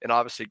 And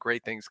obviously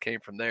great things came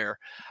from there.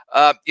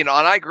 And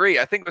I agree.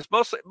 I think it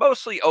was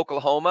mostly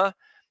Oklahoma.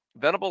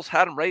 Venables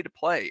had them ready to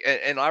play.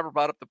 And I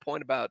brought up the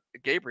point about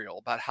Gabriel,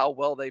 about how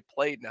well they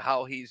played and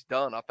how he's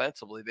done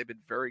offensively. They've been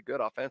very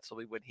good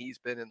offensively when he's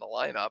been in the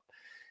lineup.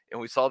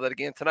 And we saw that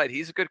again tonight.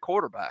 He's a good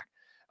quarterback.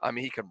 I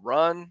mean, he can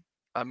run.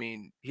 I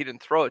mean, he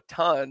didn't throw a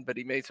ton, but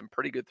he made some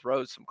pretty good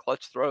throws, some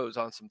clutch throws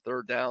on some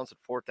 3rd downs and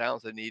 4th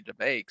downs they needed to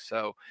make.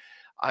 So,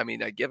 I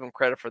mean, I give him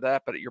credit for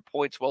that, but your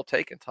point's well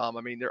taken, Tom.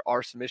 I mean, there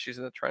are some issues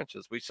in the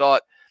trenches. We saw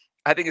it.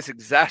 I think it's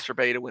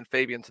exacerbated when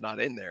Fabian's not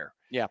in there.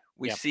 Yeah.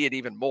 We see it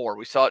even more.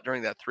 We saw it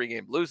during that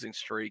 3-game losing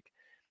streak.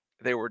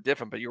 They were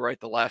different, but you're right.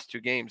 The last 2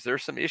 games,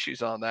 there's some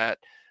issues on that,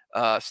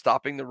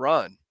 stopping the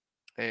run.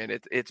 And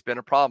it's been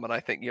a problem. And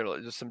I think,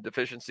 there's some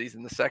deficiencies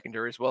in the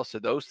secondary as well. So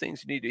those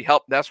things need to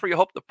help. That's where you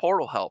hope the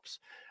portal helps.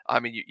 I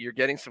mean, you're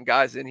getting some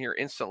guys in here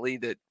instantly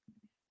that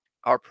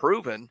are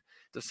proven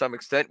to some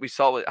extent. We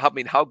saw,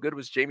 how good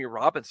was Jamie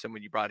Robinson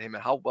when you brought him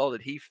in? How well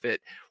did he fit?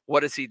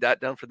 What has he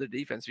done for the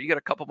defense? If you get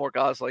a couple more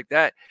guys like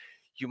that,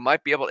 you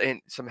might be able to,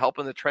 and some help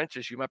in the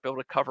trenches, you might be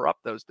able to cover up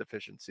those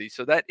deficiencies.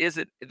 So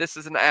this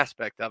is an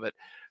aspect of it.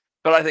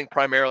 But I think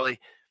primarily,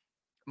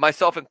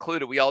 myself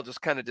included, we all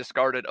just kind of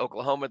discarded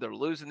Oklahoma. They're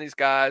losing these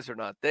guys. They're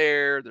not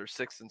there. They're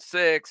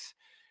 6-6.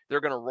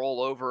 They're going to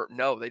roll over.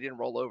 No, they didn't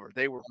roll over.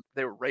 They were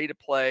ready to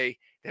play.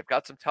 They've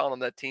got some talent on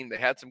that team. They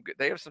have some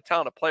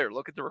talented players.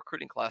 Look at the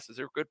recruiting classes.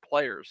 They're good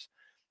players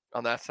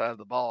on that side of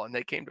the ball, and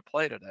they came to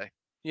play today.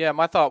 Yeah,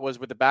 my thought was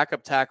with the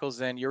backup tackles,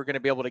 then you were going to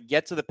be able to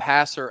get to the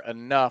passer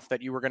enough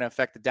that you were going to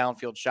affect the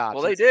downfield shots.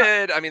 Well, they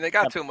did. I mean, they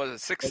got to him with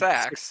 6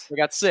 sacks. They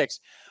got 6.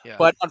 Yeah.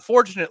 But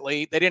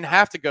unfortunately, they didn't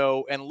have to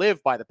go and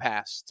live by the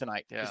pass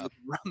tonight. Yeah. They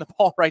run the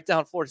ball right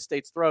down Florida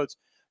State's throats.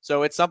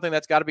 So it's something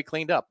that's got to be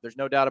cleaned up. There's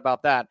no doubt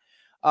about that.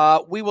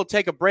 We will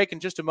take a break in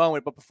just a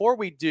moment, but before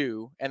we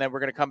do, and then we're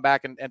going to come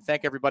back and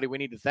thank everybody we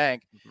need to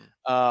thank.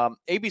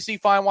 ABC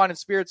Fine Wine and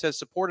Spirits has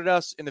supported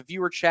us in the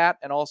viewer chat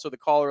and also the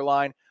caller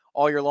line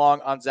all year long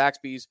on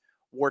Zaxby's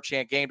War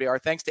Chant Game Day. Our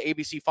thanks to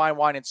ABC Fine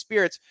Wine and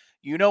Spirits.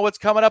 You know what's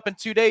coming up in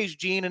 2 days,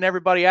 Gene, and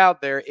everybody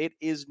out there. It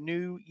is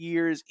New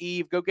Year's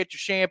Eve. Go get your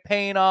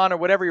champagne on or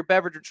whatever your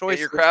beverage of choice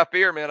is. Get your craft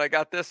beer, man. I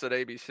got this at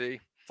ABC.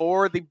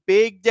 For the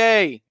big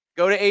day,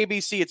 go to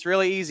ABC. It's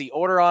really easy.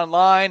 Order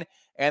online.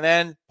 And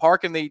then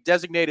park in the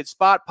designated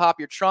spot, pop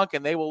your trunk,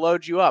 and they will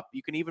load you up.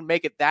 You can even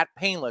make it that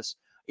painless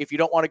if you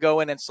don't want to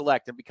go in and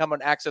select, and become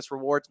an Access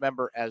Rewards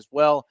member as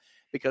well,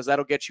 because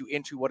that'll get you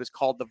into what is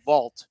called the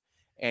Vault.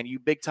 And you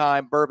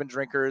big-time bourbon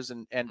drinkers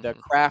and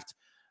craft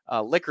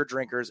liquor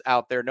drinkers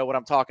out there know what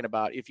I'm talking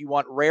about. If you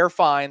want rare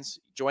finds,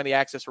 join the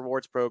Access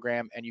Rewards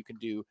program, and you can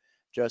do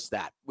just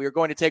that. We are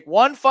going to take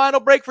one final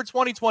break for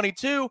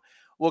 2022.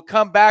 We'll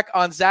come back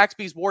on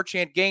Zaxby's War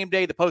Chant Game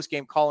Day, the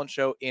post-game call-in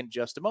show, in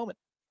just a moment.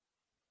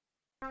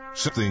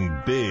 Something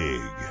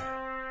big,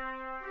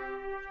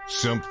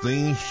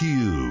 something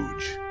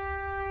huge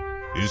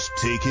is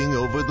taking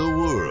over the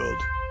world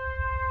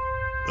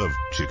of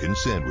chicken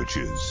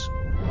sandwiches.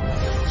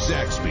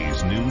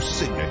 Zaxby's new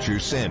signature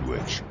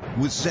sandwich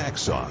with Zax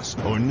sauce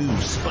or new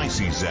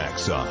spicy Zax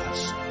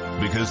sauce.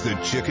 Because the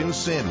chicken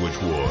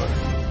sandwich war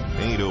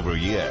ain't over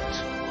yet.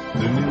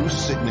 The new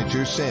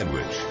signature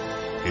sandwich,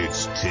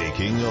 it's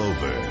taking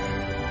over.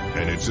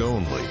 And it's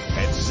only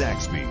at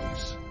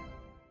Zaxby's.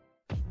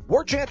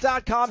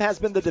 WarChant.com has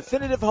been the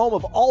definitive home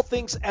of all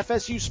things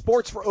FSU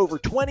sports for over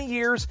 20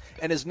 years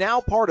and is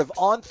now part of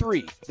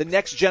On3, the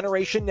next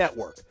generation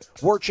network.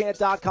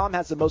 WarChant.com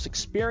has the most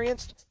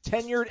experienced,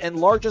 tenured, and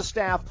largest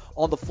staff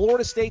on the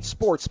Florida State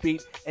sports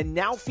beat and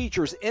now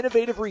features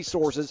innovative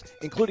resources,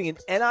 including an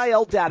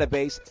NIL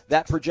database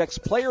that projects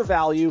player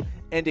value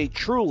and a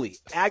truly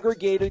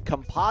aggregated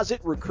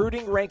composite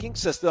recruiting ranking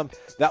system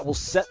that will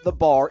set the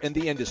bar in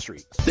the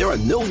industry. There are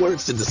no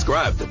words to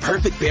describe the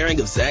perfect pairing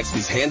of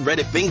Zaxby's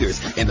hand-breaded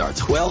fingers and our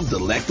 12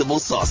 delectable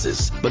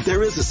sauces. But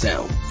there is a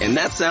sound, and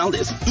that sound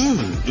is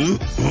The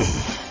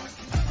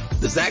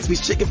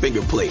Zaxby's Chicken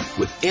Finger Plate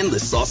with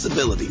endless sauce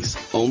abilities.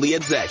 Only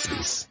at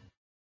Zaxby's.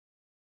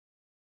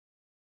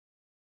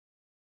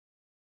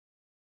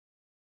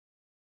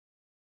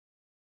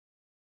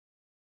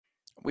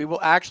 We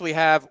will actually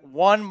have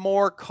one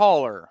more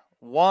caller.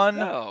 One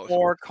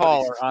more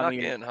caller on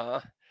the in, huh?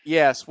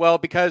 Yes, well,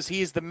 because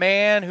he's the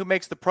man who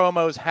makes the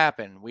promos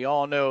happen. We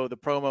all know the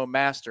promo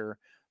master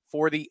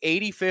for the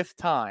 85th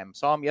time.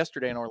 Saw him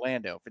yesterday in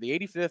Orlando. For the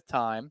 85th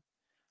time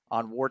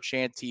on War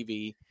Chant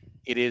TV,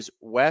 it is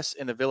Wes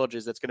in the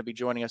Villages that's going to be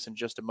joining us in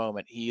just a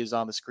moment. He is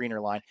on the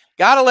screener line.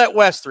 Got to let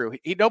Wes through.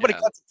 Nobody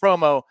cuts a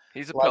promo.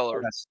 He's a like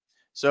pillar. Wes.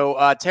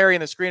 So Terry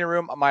in the screener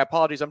room, my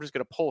apologies. I'm just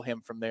going to pull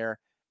him from there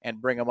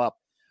and bring him up.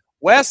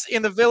 Wes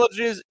in the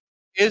Villages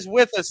is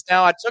with us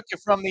now. I took you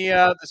from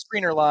the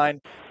screener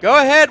line. Go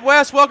ahead,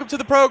 Wes. Welcome to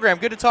the program.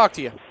 Good to talk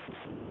to you.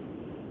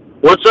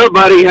 What's up,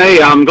 buddy?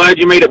 Hey, I'm glad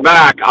you made it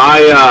back.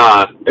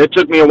 It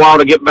took me a while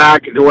to get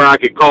back to where I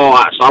could call,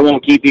 so I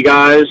won't keep you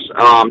guys.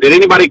 Did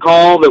anybody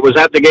call that was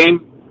at the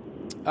game?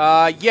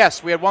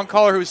 Yes, we had one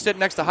caller who was sitting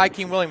next to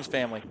Hakeem Williams'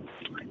 family.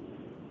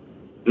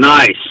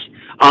 Nice.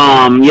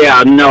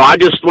 I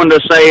just wanted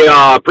to say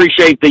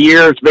appreciate the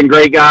year. It's been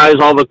great, guys.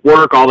 All the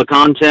work, all the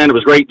content. It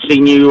was great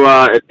seeing you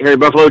at Harry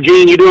Buffalo.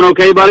 Gene, you doing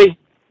okay, buddy?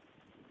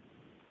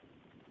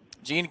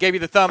 Gene gave you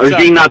the thumbs up. Or is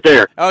Gene not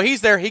there? Oh,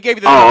 he's there. He gave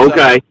you the thumbs up.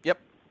 Oh, okay. Yep.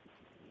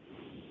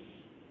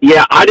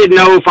 Yeah, I didn't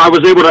know if I was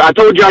able to. I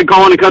told you I'd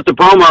call in and cut the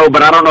promo,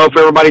 but I don't know if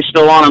everybody's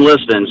still on and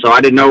listening, so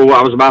I didn't know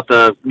I was about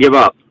to give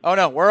up. Oh,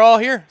 no, we're all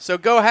here. So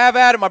go have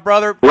at it, my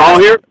brother. We're all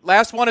here?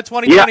 Last one of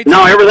 2022. Yeah,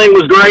 no, everything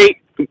was great.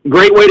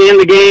 Great way to end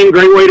the game.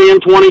 Great way to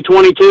end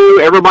 2022.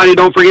 Everybody,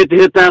 don't forget to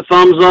hit that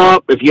thumbs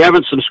up. If you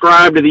haven't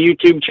subscribed to the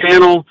YouTube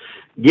channel,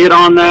 get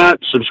on that.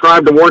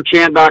 Subscribe to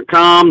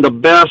warchant.com. The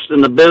best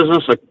in the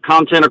business of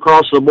content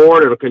across the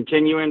board. It'll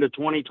continue into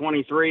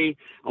 2023.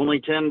 Only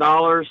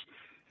 $10.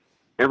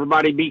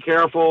 Everybody be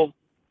careful.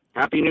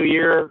 Happy New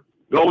Year.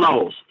 Go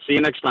Noles. See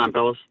you next time,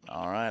 fellas.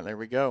 All right, there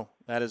we go.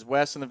 That is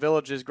Wes in the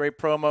Villages. Great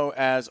promo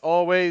as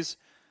always.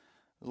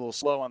 A little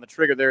slow on the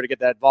trigger there to get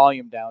that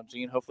volume down,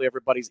 Gene. Hopefully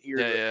everybody's ears.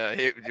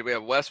 Yeah.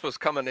 Wes was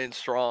coming in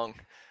strong.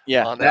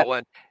 Yeah, on that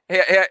one.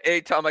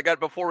 Hey, Tom.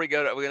 Before we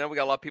go, we know we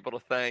got a lot of people to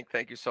thank.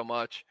 Thank you so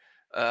much.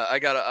 I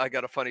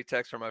got a funny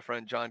text from my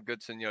friend John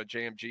Goodson,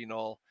 JMG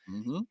Knoll,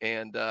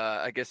 and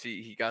I guess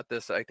he got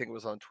this. I think it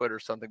was on Twitter or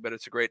something, but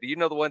it's a great.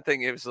 The one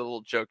thing, it was a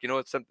little joke.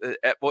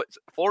 What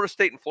Florida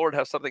State and Florida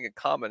have something in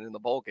common in the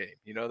bowl game.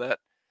 You know that?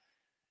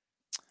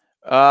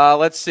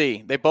 Let's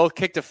see. They both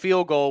kicked a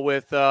field goal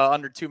with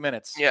under 2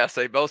 minutes. Yes,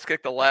 they both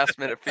kicked the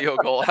last-minute field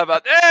goal. How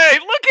about? Hey,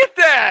 look at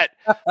that!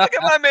 Look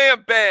at my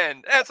man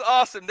Ben. That's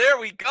awesome. There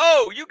we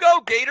go. You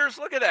go, Gators.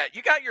 Look at that.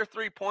 You got your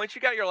 3 points.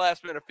 You got your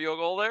last-minute field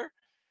goal there.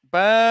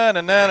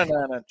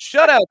 Ba-na-na-na-na.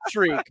 Shutout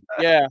streak.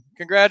 Yeah.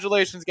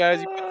 Congratulations,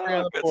 guys. You put 3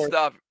 on the Good board.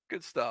 stuff.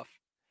 Good stuff.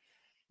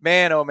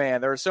 Man, oh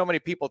man, there are so many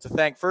people to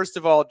thank. First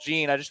of all,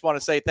 Gene, I just want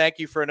to say thank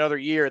you for another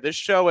year. This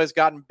show has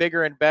gotten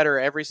bigger and better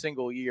every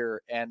single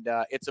year, and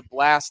it's a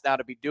blast now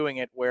to be doing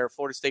it where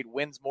Florida State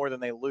wins more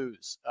than they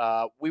lose.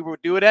 We would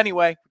do it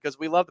anyway because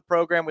we love the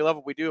program. We love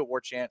what we do at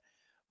War Chant.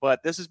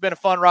 But this has been a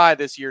fun ride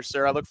this year,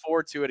 sir. I look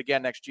forward to it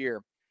again next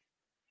year.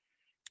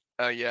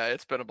 Yeah,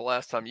 it's been a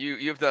blast time.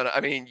 You've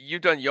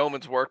done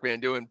yeoman's work, man,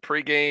 doing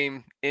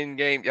pregame,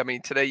 in-game. I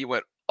mean, today you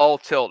went all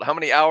tilt. How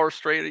many hours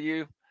straight are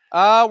you?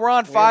 We're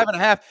on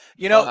 5.5.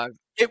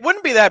 It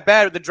wouldn't be that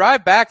bad. The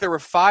drive back, there were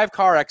 5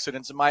 car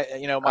accidents. And my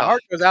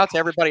heart goes out to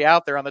everybody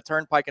out there on the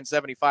turnpike in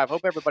 75.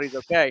 Hope everybody's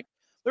okay.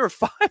 There were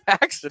 5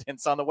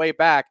 accidents on the way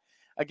back.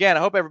 Again,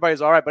 I hope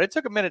everybody's all right, but it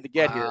took a minute to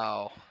get here.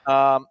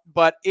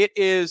 But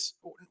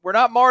we're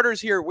not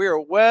martyrs here. We are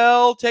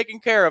well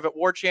taken care of at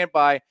War Chant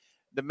by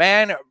the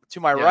man to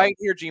my right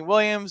here, Gene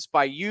Williams,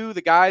 by you,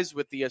 the guys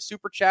with the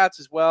super chats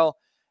as well,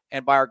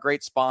 and by our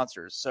great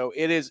sponsors. So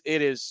it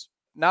is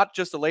not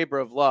just a labor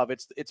of love.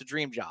 It's a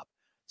dream job.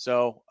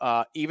 So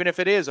even if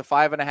it is a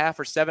 5.5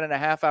 or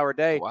 7.5 hour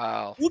day,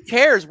 wow, who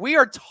cares? We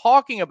are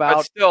talking about.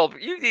 But still,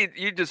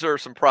 you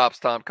deserve some props,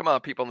 Tom. Come on,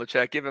 people in the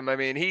chat, give him.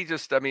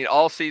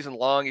 All season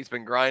long he's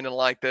been grinding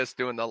like this,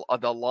 doing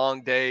the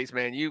long days.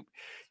 Man, you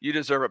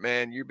deserve it,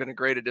 man. You've been a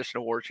great addition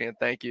to War Chant.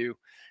 Thank you,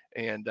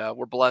 and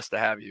we're blessed to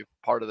have you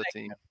part of the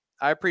team.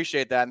 I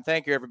appreciate that, and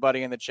thank you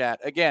everybody in the chat.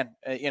 Again,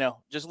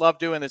 just love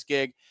doing this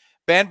gig.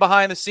 Ben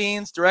behind the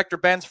scenes, director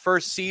Ben's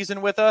first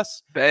season with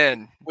us.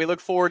 Ben, we look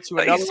forward to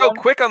another. He's so one.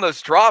 Quick on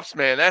those drops,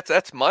 man.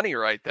 That's money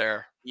right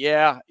there.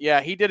 Yeah,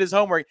 he did his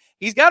homework.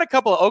 He's got a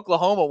couple of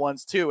Oklahoma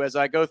ones too. As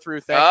I go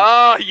through,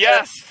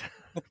 yes.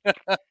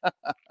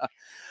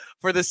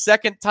 For the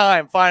second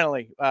time,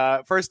 finally,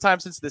 first time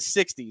since the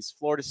 '60s,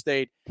 Florida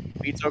State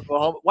beats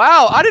Oklahoma.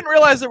 Wow, I didn't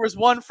realize there was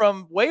one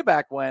from way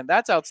back when.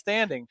 That's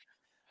outstanding.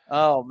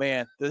 Oh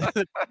man,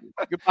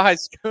 goodbye,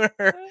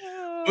 Schooner.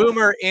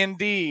 Boomer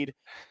indeed.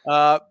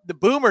 The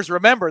Boomers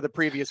remember the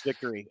previous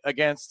victory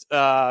against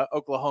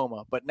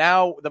Oklahoma, but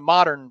now the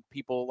modern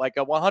people, like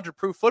a 100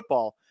 Proof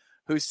Football,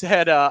 who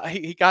said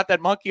he got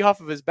that monkey off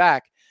of his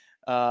back.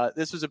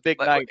 This was a big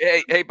night.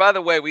 Hey, by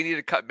the way, we need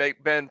to cut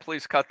Ben.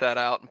 Please cut that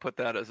out and put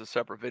that as a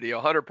separate video.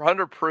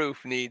 100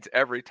 Proof needs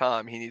every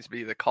time. He needs to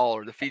be the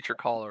caller, the feature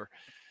caller.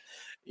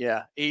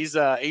 Yeah, he's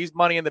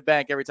money in the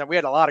bank every time. We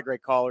had a lot of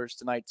great callers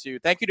tonight too.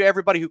 Thank you to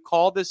everybody who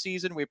called this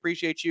season. We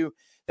appreciate you.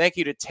 Thank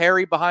you to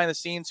Terry behind the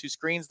scenes who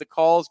screens the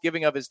calls,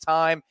 giving of his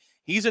time.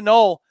 He's a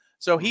Knoll,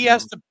 so he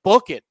has to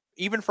book it.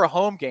 even for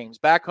home games,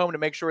 back home, to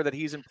make sure that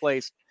he's in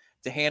place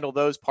to handle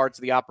those parts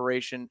of the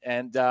operation.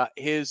 And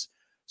his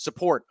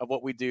support of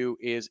what we do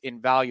is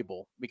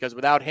invaluable, because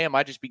without him,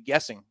 I'd just be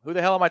guessing, who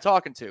the hell am I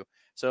talking to?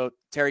 So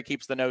Terry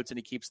keeps the notes and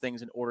he keeps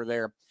things in order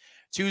there.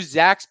 To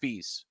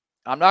Zaxby's.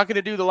 I'm not going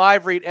to do the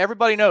live read.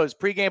 Everybody knows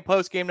pregame,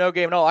 postgame, no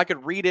game, and all. I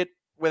could read it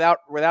without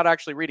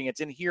actually reading.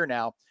 It's in here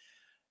now.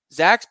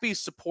 Zaxby's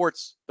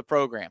supports the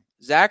program.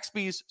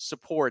 Zaxby's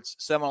supports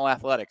Seminole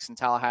Athletics in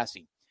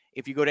Tallahassee.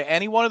 If you go to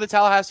any one of the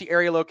Tallahassee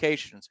area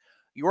locations,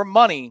 your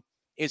money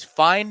is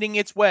finding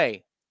its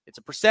way. It's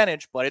a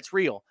percentage, but it's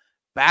real.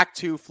 Back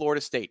to Florida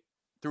State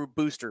through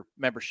booster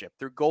membership,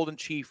 through Golden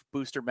Chief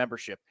booster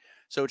membership.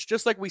 So it's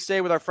just like we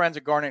say with our friends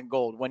at Garnet and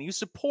Gold. When you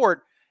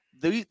support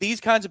these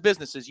kinds of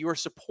businesses, you are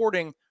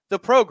supporting the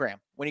program.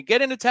 When you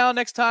get into town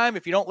next time,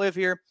 if you don't live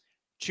here,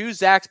 choose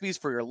Zaxby's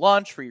for your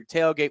lunch, for your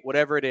tailgate,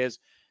 whatever it is.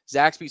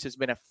 Zaxby's has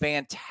been a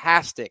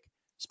fantastic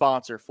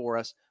sponsor for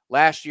us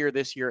last year,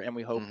 this year, and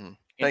we hope.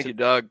 Thank you,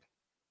 Doug.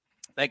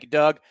 Thank you,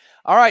 Doug.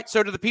 All right,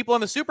 so to the people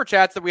in the Super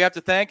Chats that we have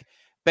to thank,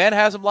 Ben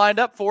has them lined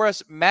up for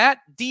us. Matt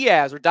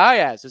Diaz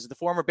is the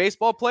former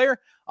baseball player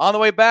on the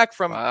way back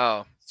from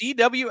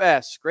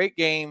CWS. Great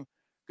game.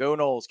 Go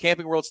Noles.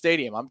 Camping World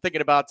Stadium. I'm thinking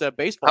about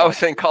baseball. I was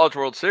saying College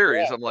World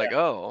Series. Yeah, I'm like,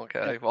 oh,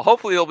 okay. Well,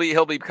 hopefully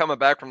he'll be coming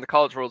back from the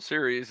College World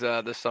Series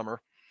this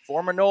summer.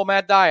 Former Noel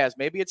Matt Diaz.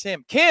 Maybe it's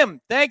him. Kim,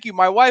 thank you.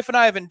 My wife and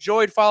I have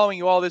enjoyed following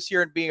you all this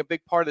year and being a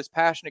big part of this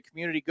passionate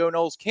community. Go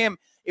Noles. Kim,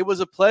 it was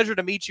a pleasure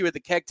to meet you at the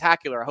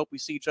Kegtacular. I hope we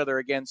see each other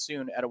again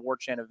soon at a War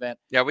Chant event.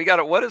 Yeah, we got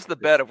it. What is the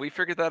bet? Have we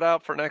figured that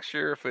out for next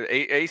year?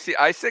 If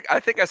I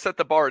think I set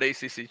the bar at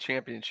ACC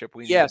championship.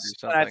 We need to do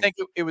something. And I think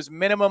it was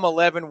minimum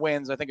 11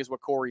 wins, I think is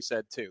what Corey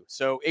said too.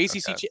 So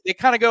ACC, they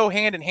kind of go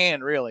hand in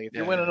hand, really. If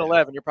you're winning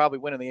 11, you're probably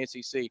winning the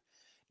ACC.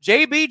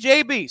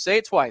 JB, say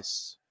it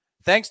twice.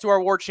 Thanks to our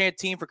War Chant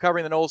team for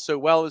covering the Noles so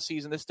well this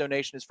season. This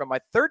donation is from my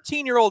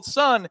 13-year-old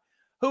son,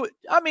 who,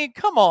 I mean,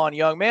 come on,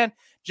 young man.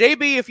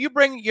 JB, if you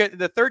bring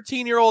the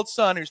 13-year-old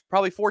son, who's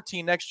probably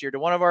 14 next year, to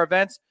one of our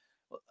events,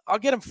 I'll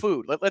get him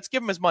food. Let's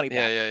give him his money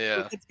back.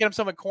 Yeah. Let's get him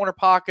some in Corner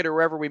Pocket or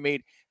wherever we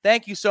meet.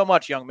 Thank you so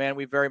much, young man.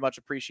 We very much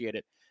appreciate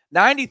it.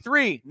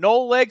 93,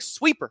 Noel Leg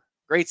Sweeper.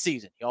 Great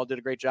season. You all did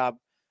a great job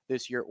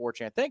this year at War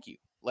Chant. Thank you,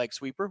 Leg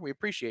Sweeper. We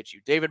appreciate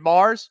you. David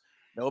Mars,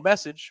 no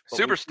message.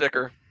 Super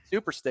sticker.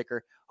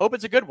 Hope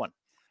it's a good one.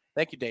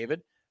 Thank you,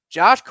 David.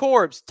 Josh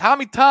Corbs,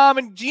 Tommy Tom,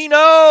 and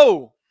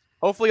Gino.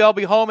 Hopefully I'll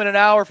be home in an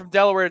hour from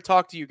Delaware to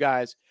talk to you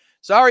guys.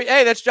 Sorry.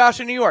 Hey, that's Josh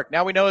in New York.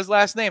 Now we know his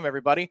last name,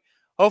 everybody.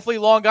 Hopefully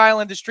Long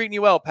Island is treating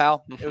you well,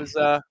 pal. It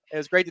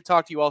was great to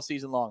talk to you all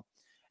season long.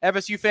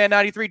 FSU Fan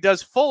 93,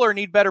 does Fuller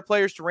need better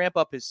players to ramp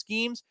up his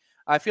schemes?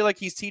 I feel like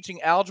he's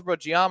teaching algebra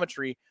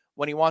geometry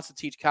when he wants to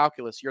teach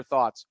calculus. Your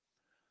thoughts?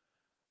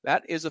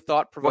 That is a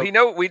thought-provoking.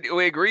 Well,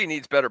 we agree he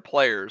needs better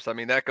players. I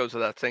mean, that goes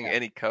without saying,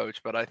 any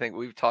coach. But I think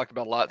we've talked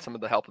about a lot, some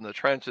of the help in the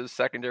trenches,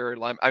 secondary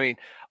line. I mean,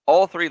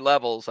 all three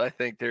levels, I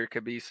think there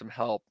could be some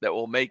help that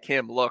will make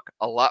him look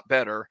a lot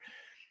better.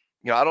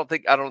 You know, I don't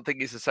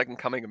think he's the second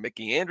coming of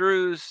Mickey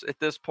Andrews at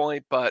this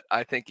point, but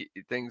I think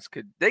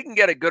they can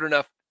get a good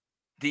enough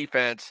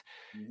defense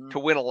to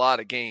win a lot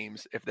of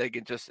games if they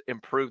can just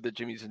improve the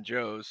Jimmies and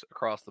Joes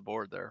across the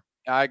board there.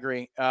 I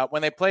agree.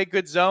 When they play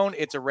good zone,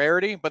 it's a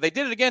rarity, but they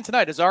did it again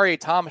tonight. Azaria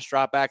Thomas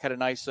drop back, had a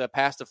nice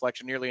pass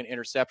deflection, nearly an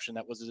interception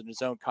that was in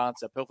his own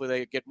concept. Hopefully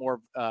they get more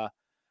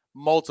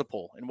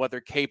multiple in what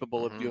they're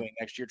capable of doing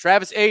next year.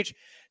 Travis H.,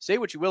 say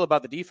what you will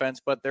about the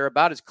defense, but they're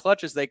about as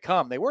clutch as they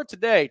come. They were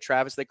today,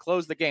 Travis. They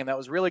closed the game. That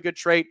was a really good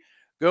trait.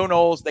 Go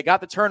Noles. They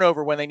got the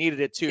turnover when they needed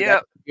it, too.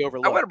 Yeah,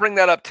 I want to bring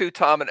that up, too,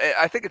 Tom. And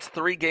I think it's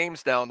 3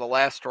 games down the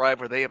last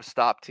drive where they have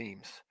stopped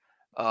teams.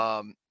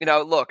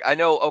 Look, I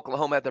know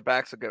Oklahoma had their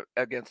backs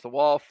against the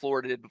wall.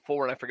 Florida did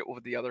before, and I forget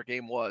what the other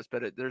game was.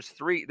 But there's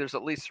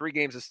at least 3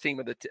 games this team,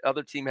 and the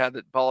other team had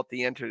the ball at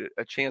the end to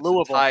a chance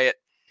to tie it.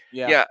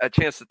 Yeah, a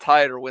chance to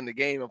tie it or win the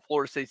game. And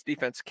Florida State's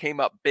defense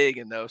came up big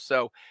in those.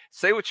 So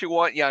say what you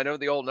want. Yeah, I know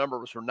the old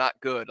numbers were not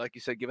good. Like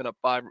you said, giving up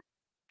 5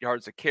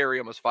 yards to carry,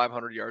 almost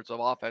 500 yards of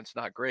offense,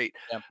 not great.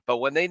 Yeah. But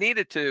when they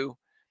needed to,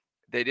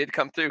 they did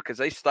come through because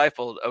they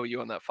stifled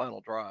OU on that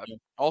final drive.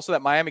 Also,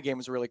 that Miami game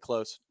was really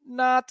close.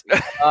 Not.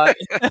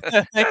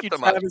 Thank you,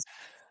 Travis.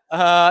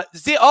 My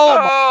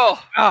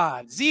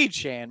God,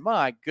 Z-Chan,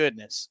 my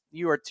goodness.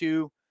 You are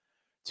too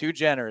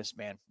generous,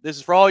 man. This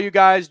is for all you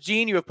guys.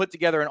 Gene, you have put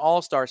together an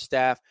all-star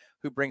staff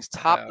who brings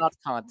top-notch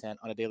content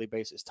on a daily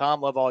basis.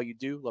 Tom, love all you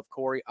do. Love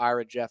Corey,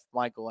 Ira, Jeff,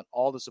 Michael, and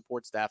all the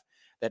support staff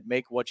that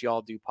make what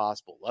y'all do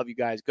possible. Love you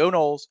guys. Go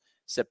Noles.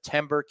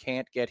 September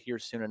can't get here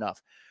soon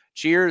enough.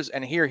 Cheers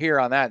and hear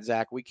on that,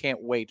 Zach. We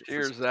can't wait.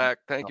 Cheers, Zach.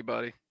 Thank you,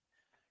 buddy.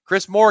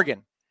 Chris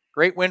Morgan,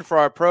 great win for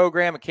our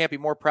program. I can't be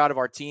more proud of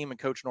our team and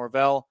Coach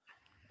Norvell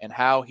and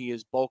how he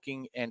is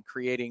building. My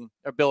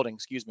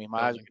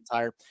eyes are getting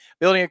tired.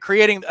 Building and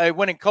creating a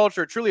winning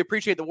culture. Truly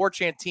appreciate the War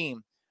Chant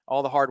team,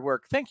 all the hard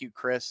work. Thank you,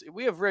 Chris.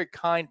 We have very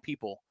kind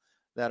people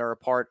that are a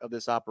part of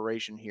this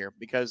operation here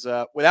because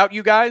without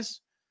you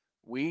guys,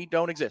 we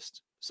don't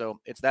exist. So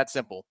it's that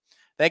simple.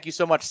 Thank you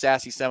so much,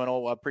 Sassy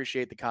Seminole. I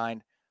appreciate the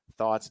kind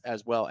thoughts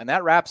as well. And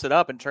that wraps it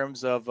up in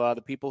terms of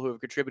the people who have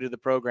contributed to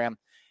the program.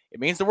 It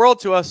means the world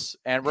to us.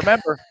 And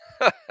remember,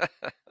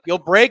 you'll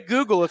break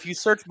Google if you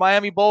search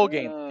Miami Bowl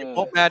game. It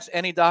won't match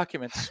any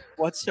documents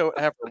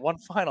whatsoever. One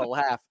final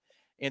laugh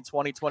in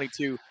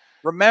 2022.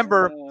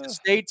 Remember to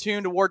stay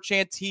tuned to War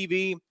Chant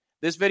TV.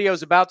 This video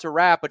is about to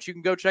wrap, but you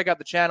can go check out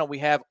the channel. We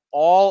have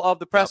all of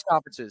the press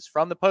conferences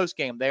from the post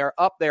game. They are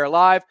up there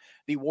live.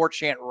 The War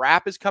Chant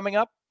wrap is coming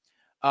up.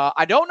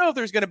 I don't know if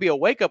there's going to be a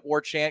wake-up War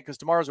Chant because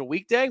tomorrow's a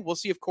weekday. We'll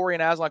see if Corey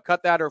and Aslan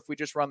cut that or if we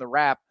just run the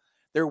wrap.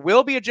 There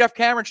will be a Jeff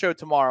Cameron show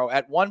tomorrow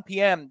at 1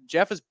 p.m.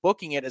 Jeff is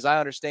booking it, as I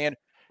understand,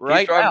 right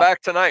He's driving now.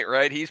 back tonight,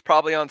 right? He's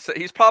probably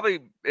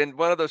in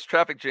one of those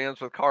traffic jams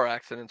with car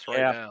accidents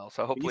right now.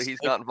 So hopefully he's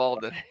not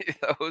involved in any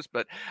of those.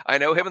 But I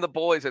know him and the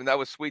boys, and that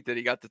was sweet that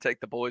he got to take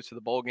the boys to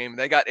the bowl game.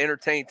 They got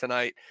entertained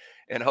tonight,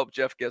 and hope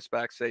Jeff gets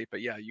back safe.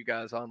 But yeah, you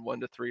guys on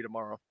 1 to 3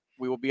 tomorrow.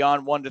 We will be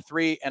on 1 to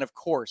 3. And of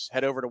course,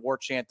 head over to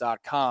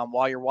warchant.com.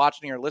 While you're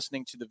watching or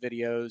listening to the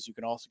videos, you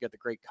can also get the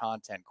great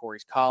content.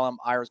 Corey's column.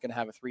 Ira's going to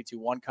have a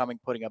 3-2-1 coming,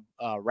 putting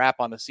a wrap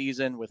on the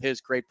season with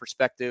his great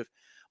perspective.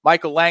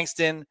 Michael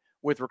Langston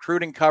with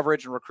recruiting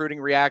coverage and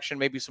recruiting reaction,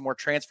 maybe some more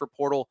transfer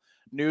portal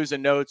news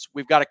and notes.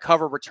 We've got to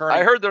cover returning.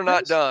 I heard they're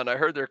not done. I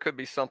heard there could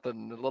be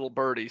something. The little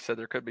birdie said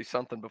there could be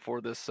something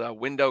before this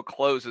window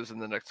closes in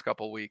the next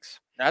couple of weeks.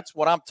 That's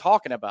what I'm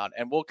talking about,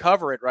 and we'll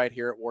cover it right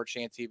here at War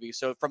Chant TV.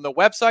 So from the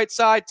website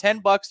side,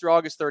 $10 through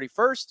August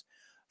 31st.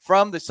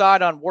 From the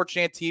side on War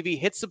Chant TV,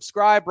 hit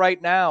subscribe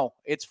right now.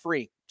 It's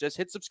free. Just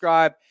hit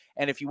subscribe,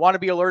 and if you want to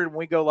be alerted when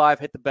we go live,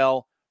 hit the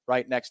bell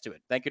right next to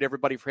it. Thank you to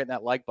everybody for hitting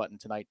that like button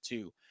tonight,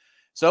 too.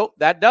 So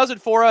that does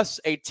it for us,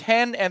 a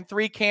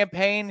 10-3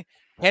 campaign.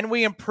 Can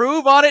we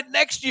improve on it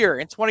next year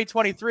in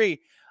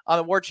 2023 on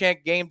the War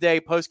Chant Game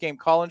Day post-game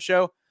call-in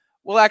show?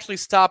 We'll actually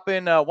stop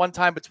in one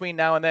time between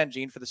now and then,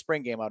 Gene, for the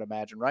spring game, I would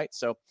imagine, right?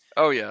 So,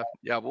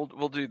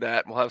 we'll do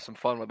that. We'll have some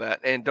fun with that.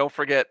 And don't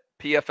forget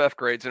PFF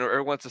grades. And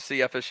everyone wants to see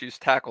FSU's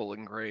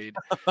tackling grade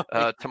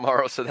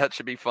tomorrow, so that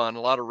should be fun.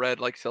 A lot of red,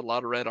 like I said, a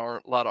lot of red,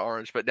 a lot of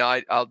orange. But now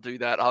I'll do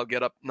that. I'll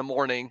get up in the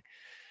morning.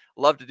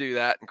 Love to do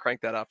that and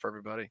crank that out for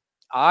everybody.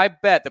 I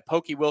bet that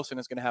Pokey Wilson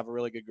is going to have a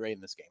really good grade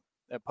in this game.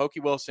 Pokey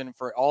Wilson,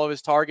 for all of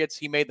his targets,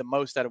 he made the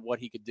most out of what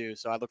he could do.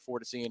 So I look forward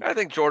to seeing. I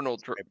think Jordan will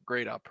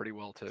grade out pretty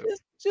well, too.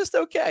 Just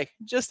okay.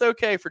 Just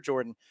okay for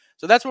Jordan.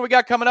 So that's what we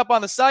got coming up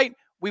on the site.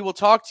 We will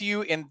talk to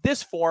you in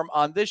this form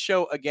on this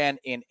show again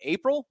in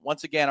April.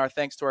 Once again, our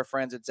thanks to our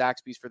friends at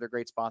Zaxby's for their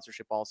great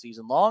sponsorship all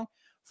season long.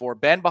 For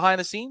Ben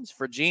behind the scenes,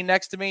 for Gene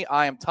next to me,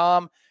 I am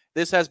Tom.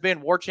 This has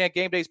been War Chant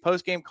Game Day's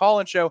post-game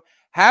call-in show.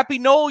 Happy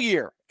Knoll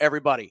year,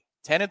 everybody.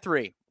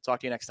 10-3. Talk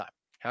to you next time.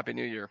 Happy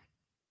New Year.